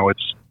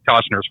it's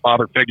Costner's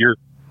father figure.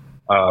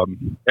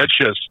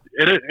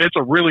 It's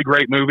a really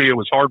great movie. It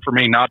was hard for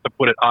me not to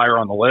put it higher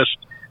on the list.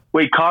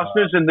 Wait,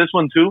 Costner's in this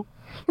one too?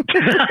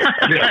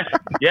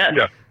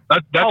 Yeah.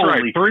 That's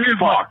right. Three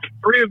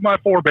of my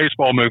 4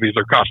 baseball movies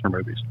are Costner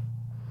movies.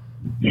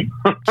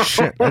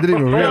 Shit, I didn't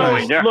even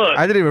realize. Look,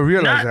 I didn't even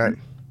realize that.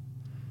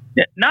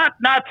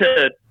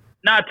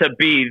 Not to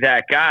be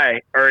that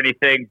guy or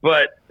anything,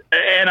 but.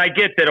 And I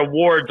get that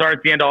awards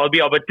aren't the end all be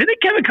all, but didn't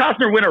Kevin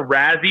Costner win a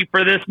Razzie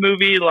for this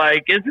movie?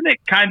 Like, isn't it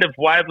kind of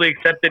widely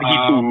accepted he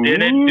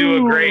didn't do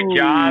a great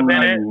job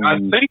in it?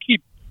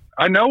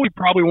 I know he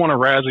probably won a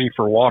Razzie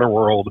for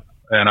Waterworld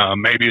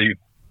and maybe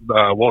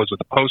what was it,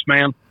 The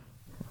Postman?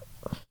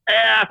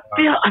 I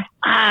feel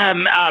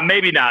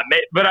maybe not,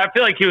 but I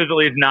feel like he was at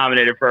least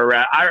nominated for a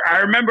Razzie. I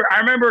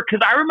remember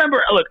because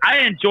look, I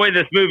enjoy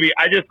this movie.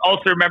 I just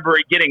also remember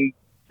it getting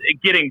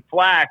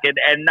flack and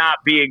not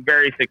being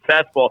very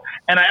successful.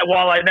 And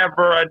while I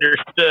never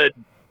understood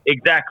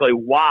exactly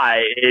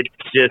why, it's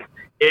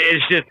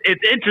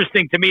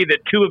interesting to me that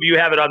 2 of you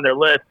have it on their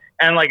list.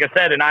 And like I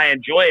said, and I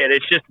enjoy it.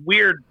 It's just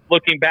weird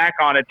looking back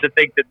on it to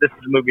think that this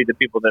is a movie that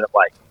people didn't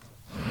like.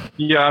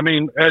 Yeah, I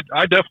mean,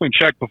 I definitely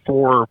checked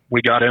before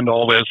we got into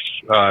all this,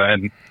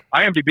 and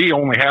IMDb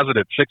only has it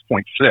at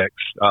 6.6.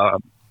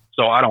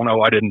 So I don't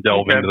know. I didn't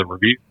delve into the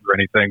review or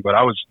anything, but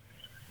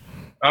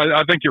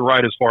I think you're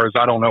right as far as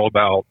I don't know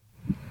about,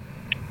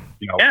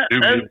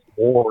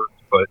 awards,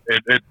 but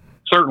it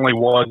certainly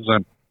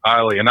wasn't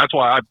highly. And that's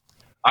why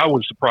I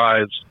was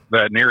surprised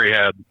that Neary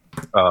had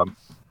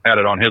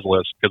it on his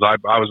list because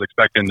I was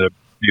expecting to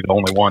be the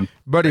only one.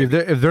 Buddy,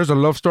 if there's a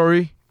love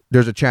story,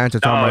 there's a chance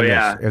it's on my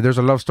list. If there's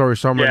a love story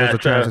somewhere, there's a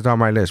chance it's on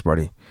my list,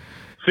 buddy.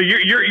 So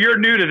you're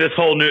new to this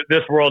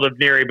world of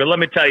Neary, but let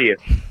me tell you,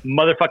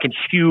 motherfucking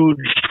huge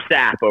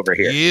sap over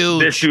here.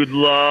 Huge. This dude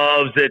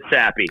loves it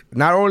sappy.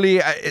 Not only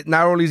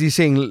is he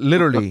saying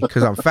literally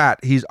because I'm fat,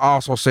 he's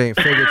also saying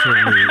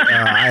figuratively.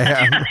 I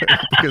am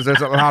because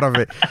there's a lot of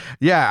it.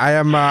 Yeah, I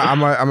am.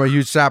 I'm a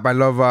huge sap. I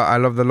love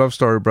the love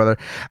story, brother.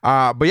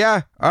 But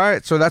yeah, all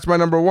right. So that's my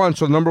number one.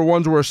 So the number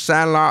ones were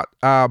Sandlot,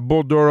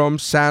 Bull Durham,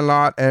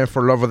 Sandlot, and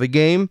For Love of the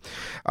Game.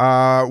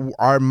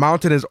 Our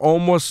mountain is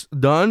almost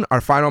done. Our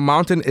final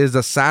mountain is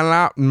the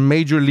Sandlot,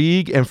 Major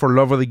League, and For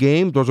Love of the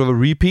Game. Those are the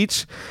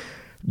repeats.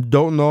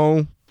 Don't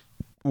know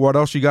what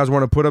else you guys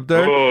want to put up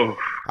there. Oh.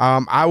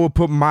 I will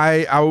put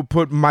my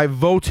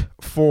vote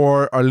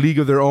for A League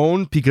of Their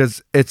Own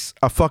because it's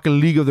a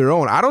fucking League of Their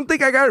Own. I don't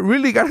think I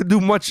really got to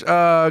do much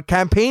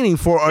campaigning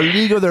for A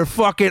League of Their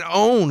fucking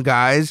own,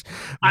 guys.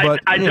 But,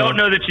 I don't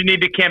know that you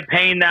need to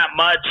campaign that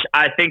much.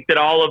 I think that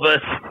all of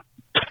us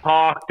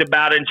talked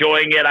about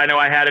enjoying it. I know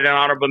I had it in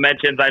honorable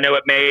mentions. I know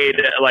it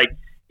made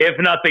if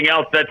nothing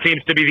else, that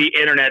seems to be the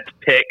internet's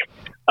pick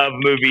of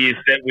movies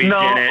that we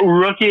didn't.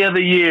 Rookie of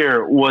the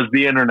Year was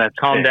the internet's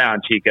Calm pick.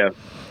 down, Chico.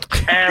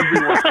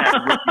 Everyone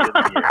had Rookie of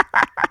the Year.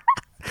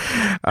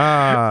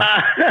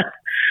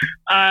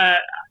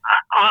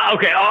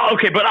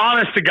 Okay, but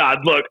honest to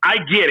God, look, I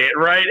get it,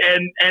 right?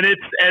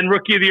 And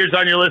Rookie of the Year's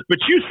on your list, but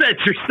you said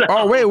yourself.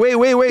 Oh, wait.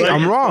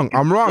 I'm wrong.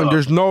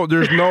 There's no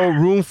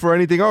room for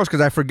anything else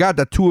because I forgot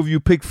that two of you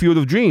picked Field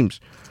of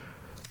Dreams.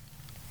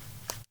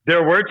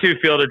 There were two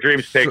Field of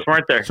Dreams picks,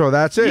 weren't there? So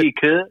that's it. He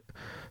could.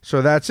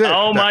 So that's it.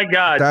 Oh my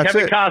God.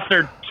 Kevin it.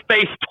 Costner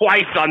spaced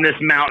twice on this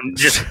mountain.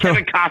 Just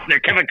Kevin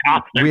Costner.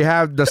 We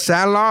have The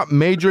Sandlot,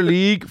 Major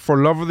League, For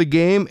Love of the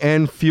Game,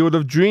 and Field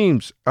of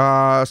Dreams.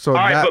 All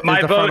right, but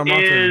my vote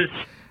is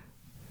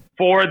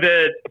for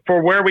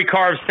where we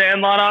carved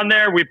Sandlot on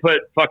there, we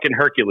put fucking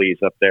Hercules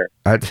up there.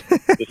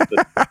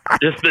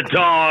 Just the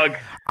dog.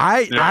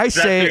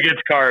 That's who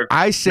gets carved.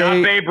 I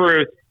say not Babe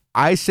Ruth.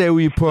 I say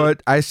we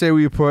put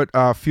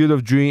Field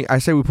of Dream. I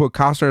say we put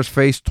Costner's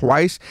face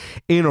twice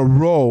in a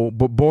row,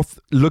 but both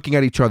looking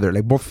at each other,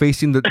 like both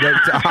facing the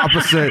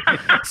opposite.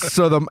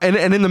 So and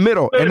in the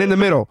middle.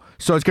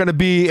 So it's gonna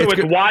be.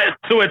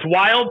 It's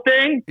Wild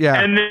Thing.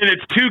 Yeah. And then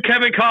it's two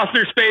Kevin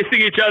Costners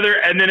facing each other,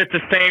 and then it's the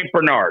Saint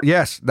Bernard.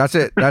 Yes, that's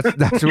it.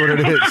 That's what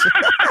it is.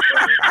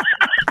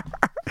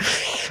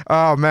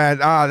 Oh man,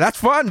 that's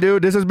fun,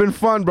 dude. This has been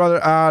fun, brother.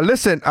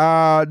 Listen,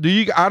 I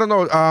don't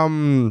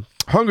know.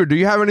 Hunger, do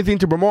you have anything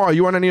to promote? Are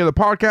you on any other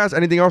podcasts?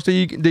 Anything else that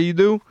you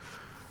do?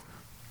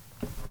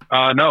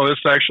 No, this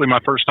is actually my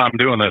first time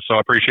doing this, so I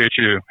appreciate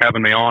you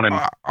having me on and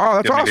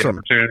that's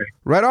awesome.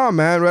 Right on,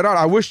 man. Right on.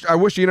 I wish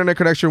the internet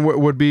connection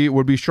would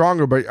be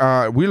stronger,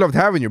 but we loved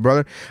having you,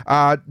 brother.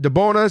 The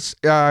bonus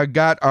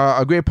got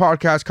a great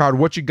podcast called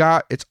What You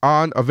Got. It's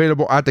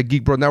available at the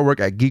Geek Bro Network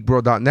at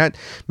geekbro.net.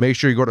 Make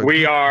sure you go to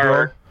We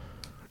are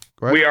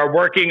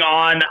working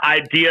on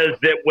ideas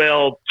that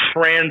will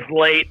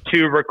translate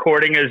to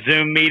recording a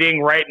Zoom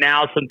meeting. Right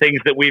now, some things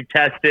that we've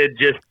tested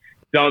just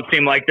don't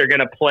seem like they're going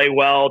to play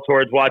well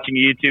towards watching a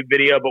YouTube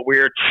video, but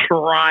we're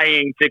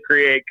trying to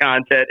create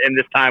content in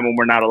this time when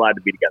we're not allowed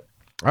to be together.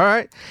 All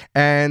right.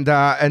 And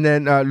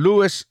then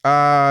Lewis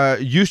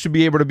used to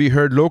be able to be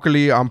heard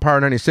locally on Power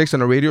 96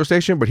 on a radio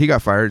station, but he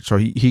got fired, so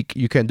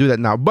you can't do that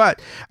now.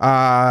 But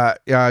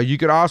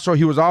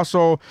he was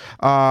also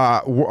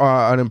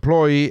an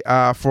employee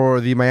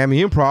for the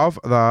Miami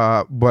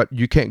Improv, but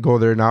you can't go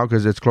there now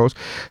because it's closed.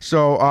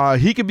 So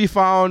he could be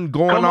found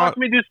going Come watch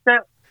me do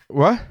stand.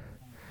 What?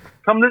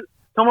 Come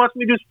watch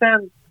me do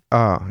stand.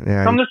 Oh,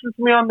 yeah. Come listen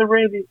to me on the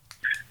radio.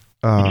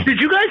 Did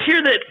you guys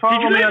hear that?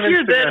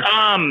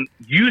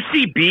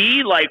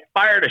 UCB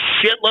fired a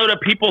shitload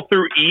of people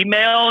through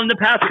email in the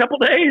past couple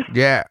days?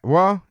 Yeah.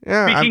 Well,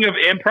 yeah. Speaking of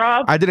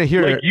improv, I didn't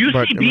hear it.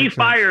 UCB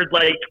fired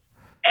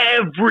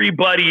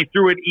everybody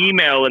through an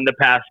email in the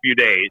past few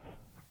days.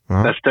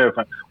 Huh? That's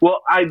terrifying.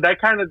 Well,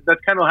 that's kind of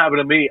what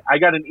happened to me. I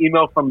got an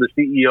email from the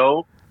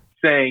CEO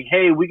saying,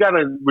 "Hey, we got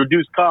to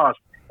reduce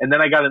costs," and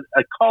then I got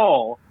a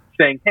call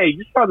saying, "Hey,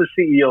 you saw the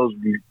CEO's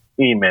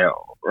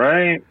email,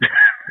 right?"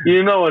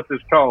 You know what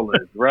this call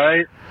is,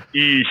 right?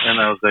 Eesh.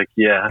 And I was like,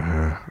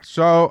 yeah.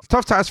 So,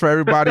 tough times for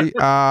everybody.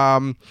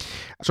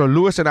 So,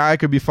 Lewis and I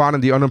could be found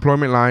in the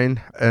unemployment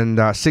line and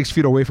 6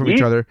 feet away from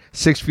each other.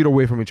 6 feet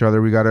away from each other.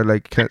 We got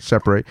to, can't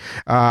separate.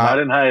 Not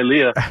in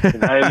Hialeah.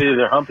 In Hialeah,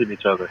 they're humping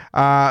each other.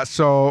 But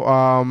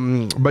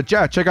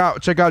yeah, check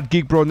out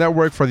Geek Bro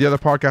Network for the other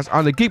podcasts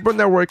on the Geek Bro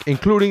Network,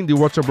 including the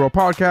What's Up Bro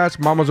podcast,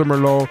 Mamas of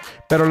Merlot,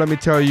 Better Let Me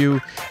Tell You,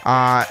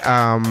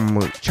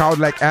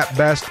 Childlike at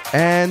Best,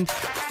 and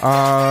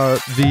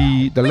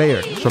the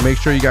Layer. So make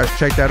sure you guys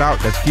check that out.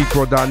 That's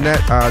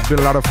geekbro.net. It's been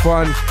a lot of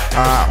fun.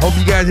 Hope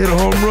you guys hit a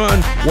home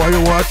run while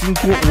you're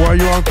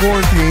on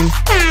quarantine.